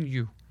Christ in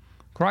you.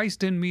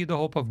 Christ in me, the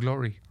hope of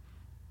glory.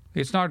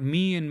 It's not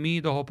me in me,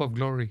 the hope of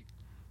glory.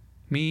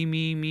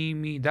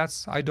 Me.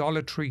 That's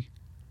idolatry.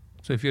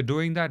 So if you're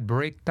doing that,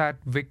 break that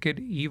wicked,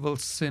 evil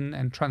sin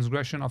and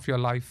transgression of your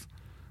life.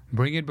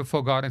 Bring it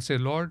before God and say,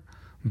 Lord,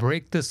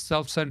 break this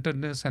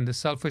self-centeredness and this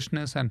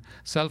selfishness and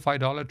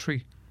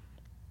self-idolatry.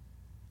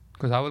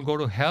 Because I will go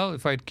to hell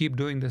if I keep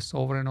doing this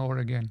over and over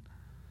again.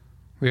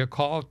 We are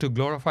called to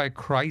glorify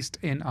Christ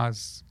in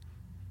us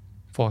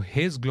for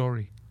His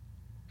glory,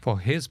 for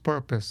His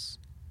purpose.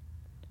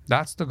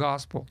 That's the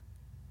gospel.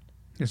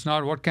 It's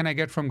not what can I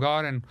get from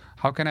God and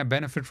how can I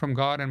benefit from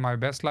God and my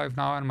best life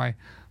now and my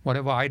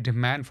whatever I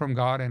demand from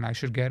God and I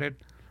should get it.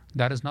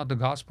 That is not the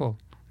gospel.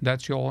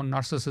 That's your own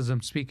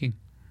narcissism speaking.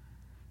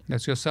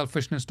 That's your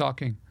selfishness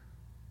talking.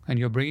 And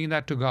you're bringing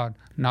that to God.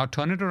 Now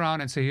turn it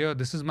around and say, here,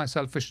 this is my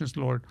selfishness,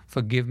 Lord.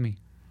 Forgive me.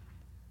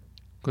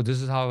 Because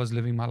this is how I was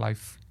living my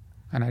life.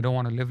 And I don't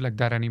want to live like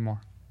that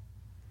anymore.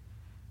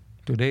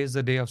 Today is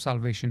the day of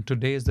salvation.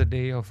 Today is the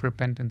day of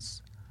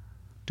repentance.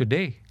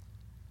 Today.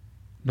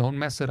 Don't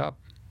mess it up.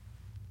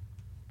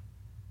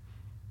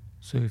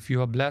 So if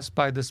you are blessed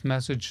by this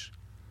message,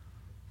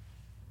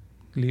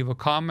 leave a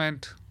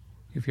comment.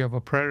 If you have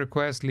a prayer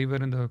request, leave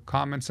it in the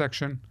comment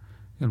section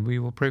and we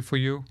will pray for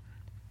you.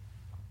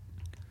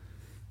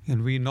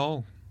 And we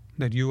know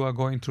that you are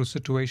going through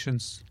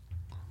situations.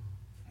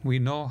 We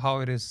know how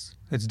it is.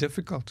 It's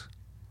difficult.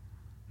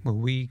 But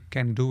we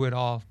can do it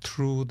all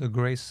through the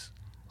grace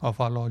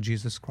of our Lord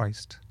Jesus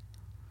Christ.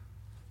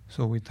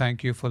 So we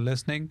thank you for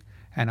listening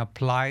and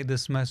apply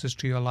this message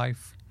to your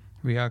life.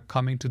 We are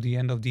coming to the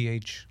end of the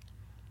age.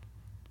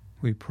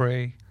 We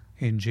pray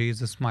in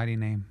Jesus' mighty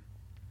name.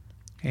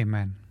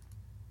 Amen.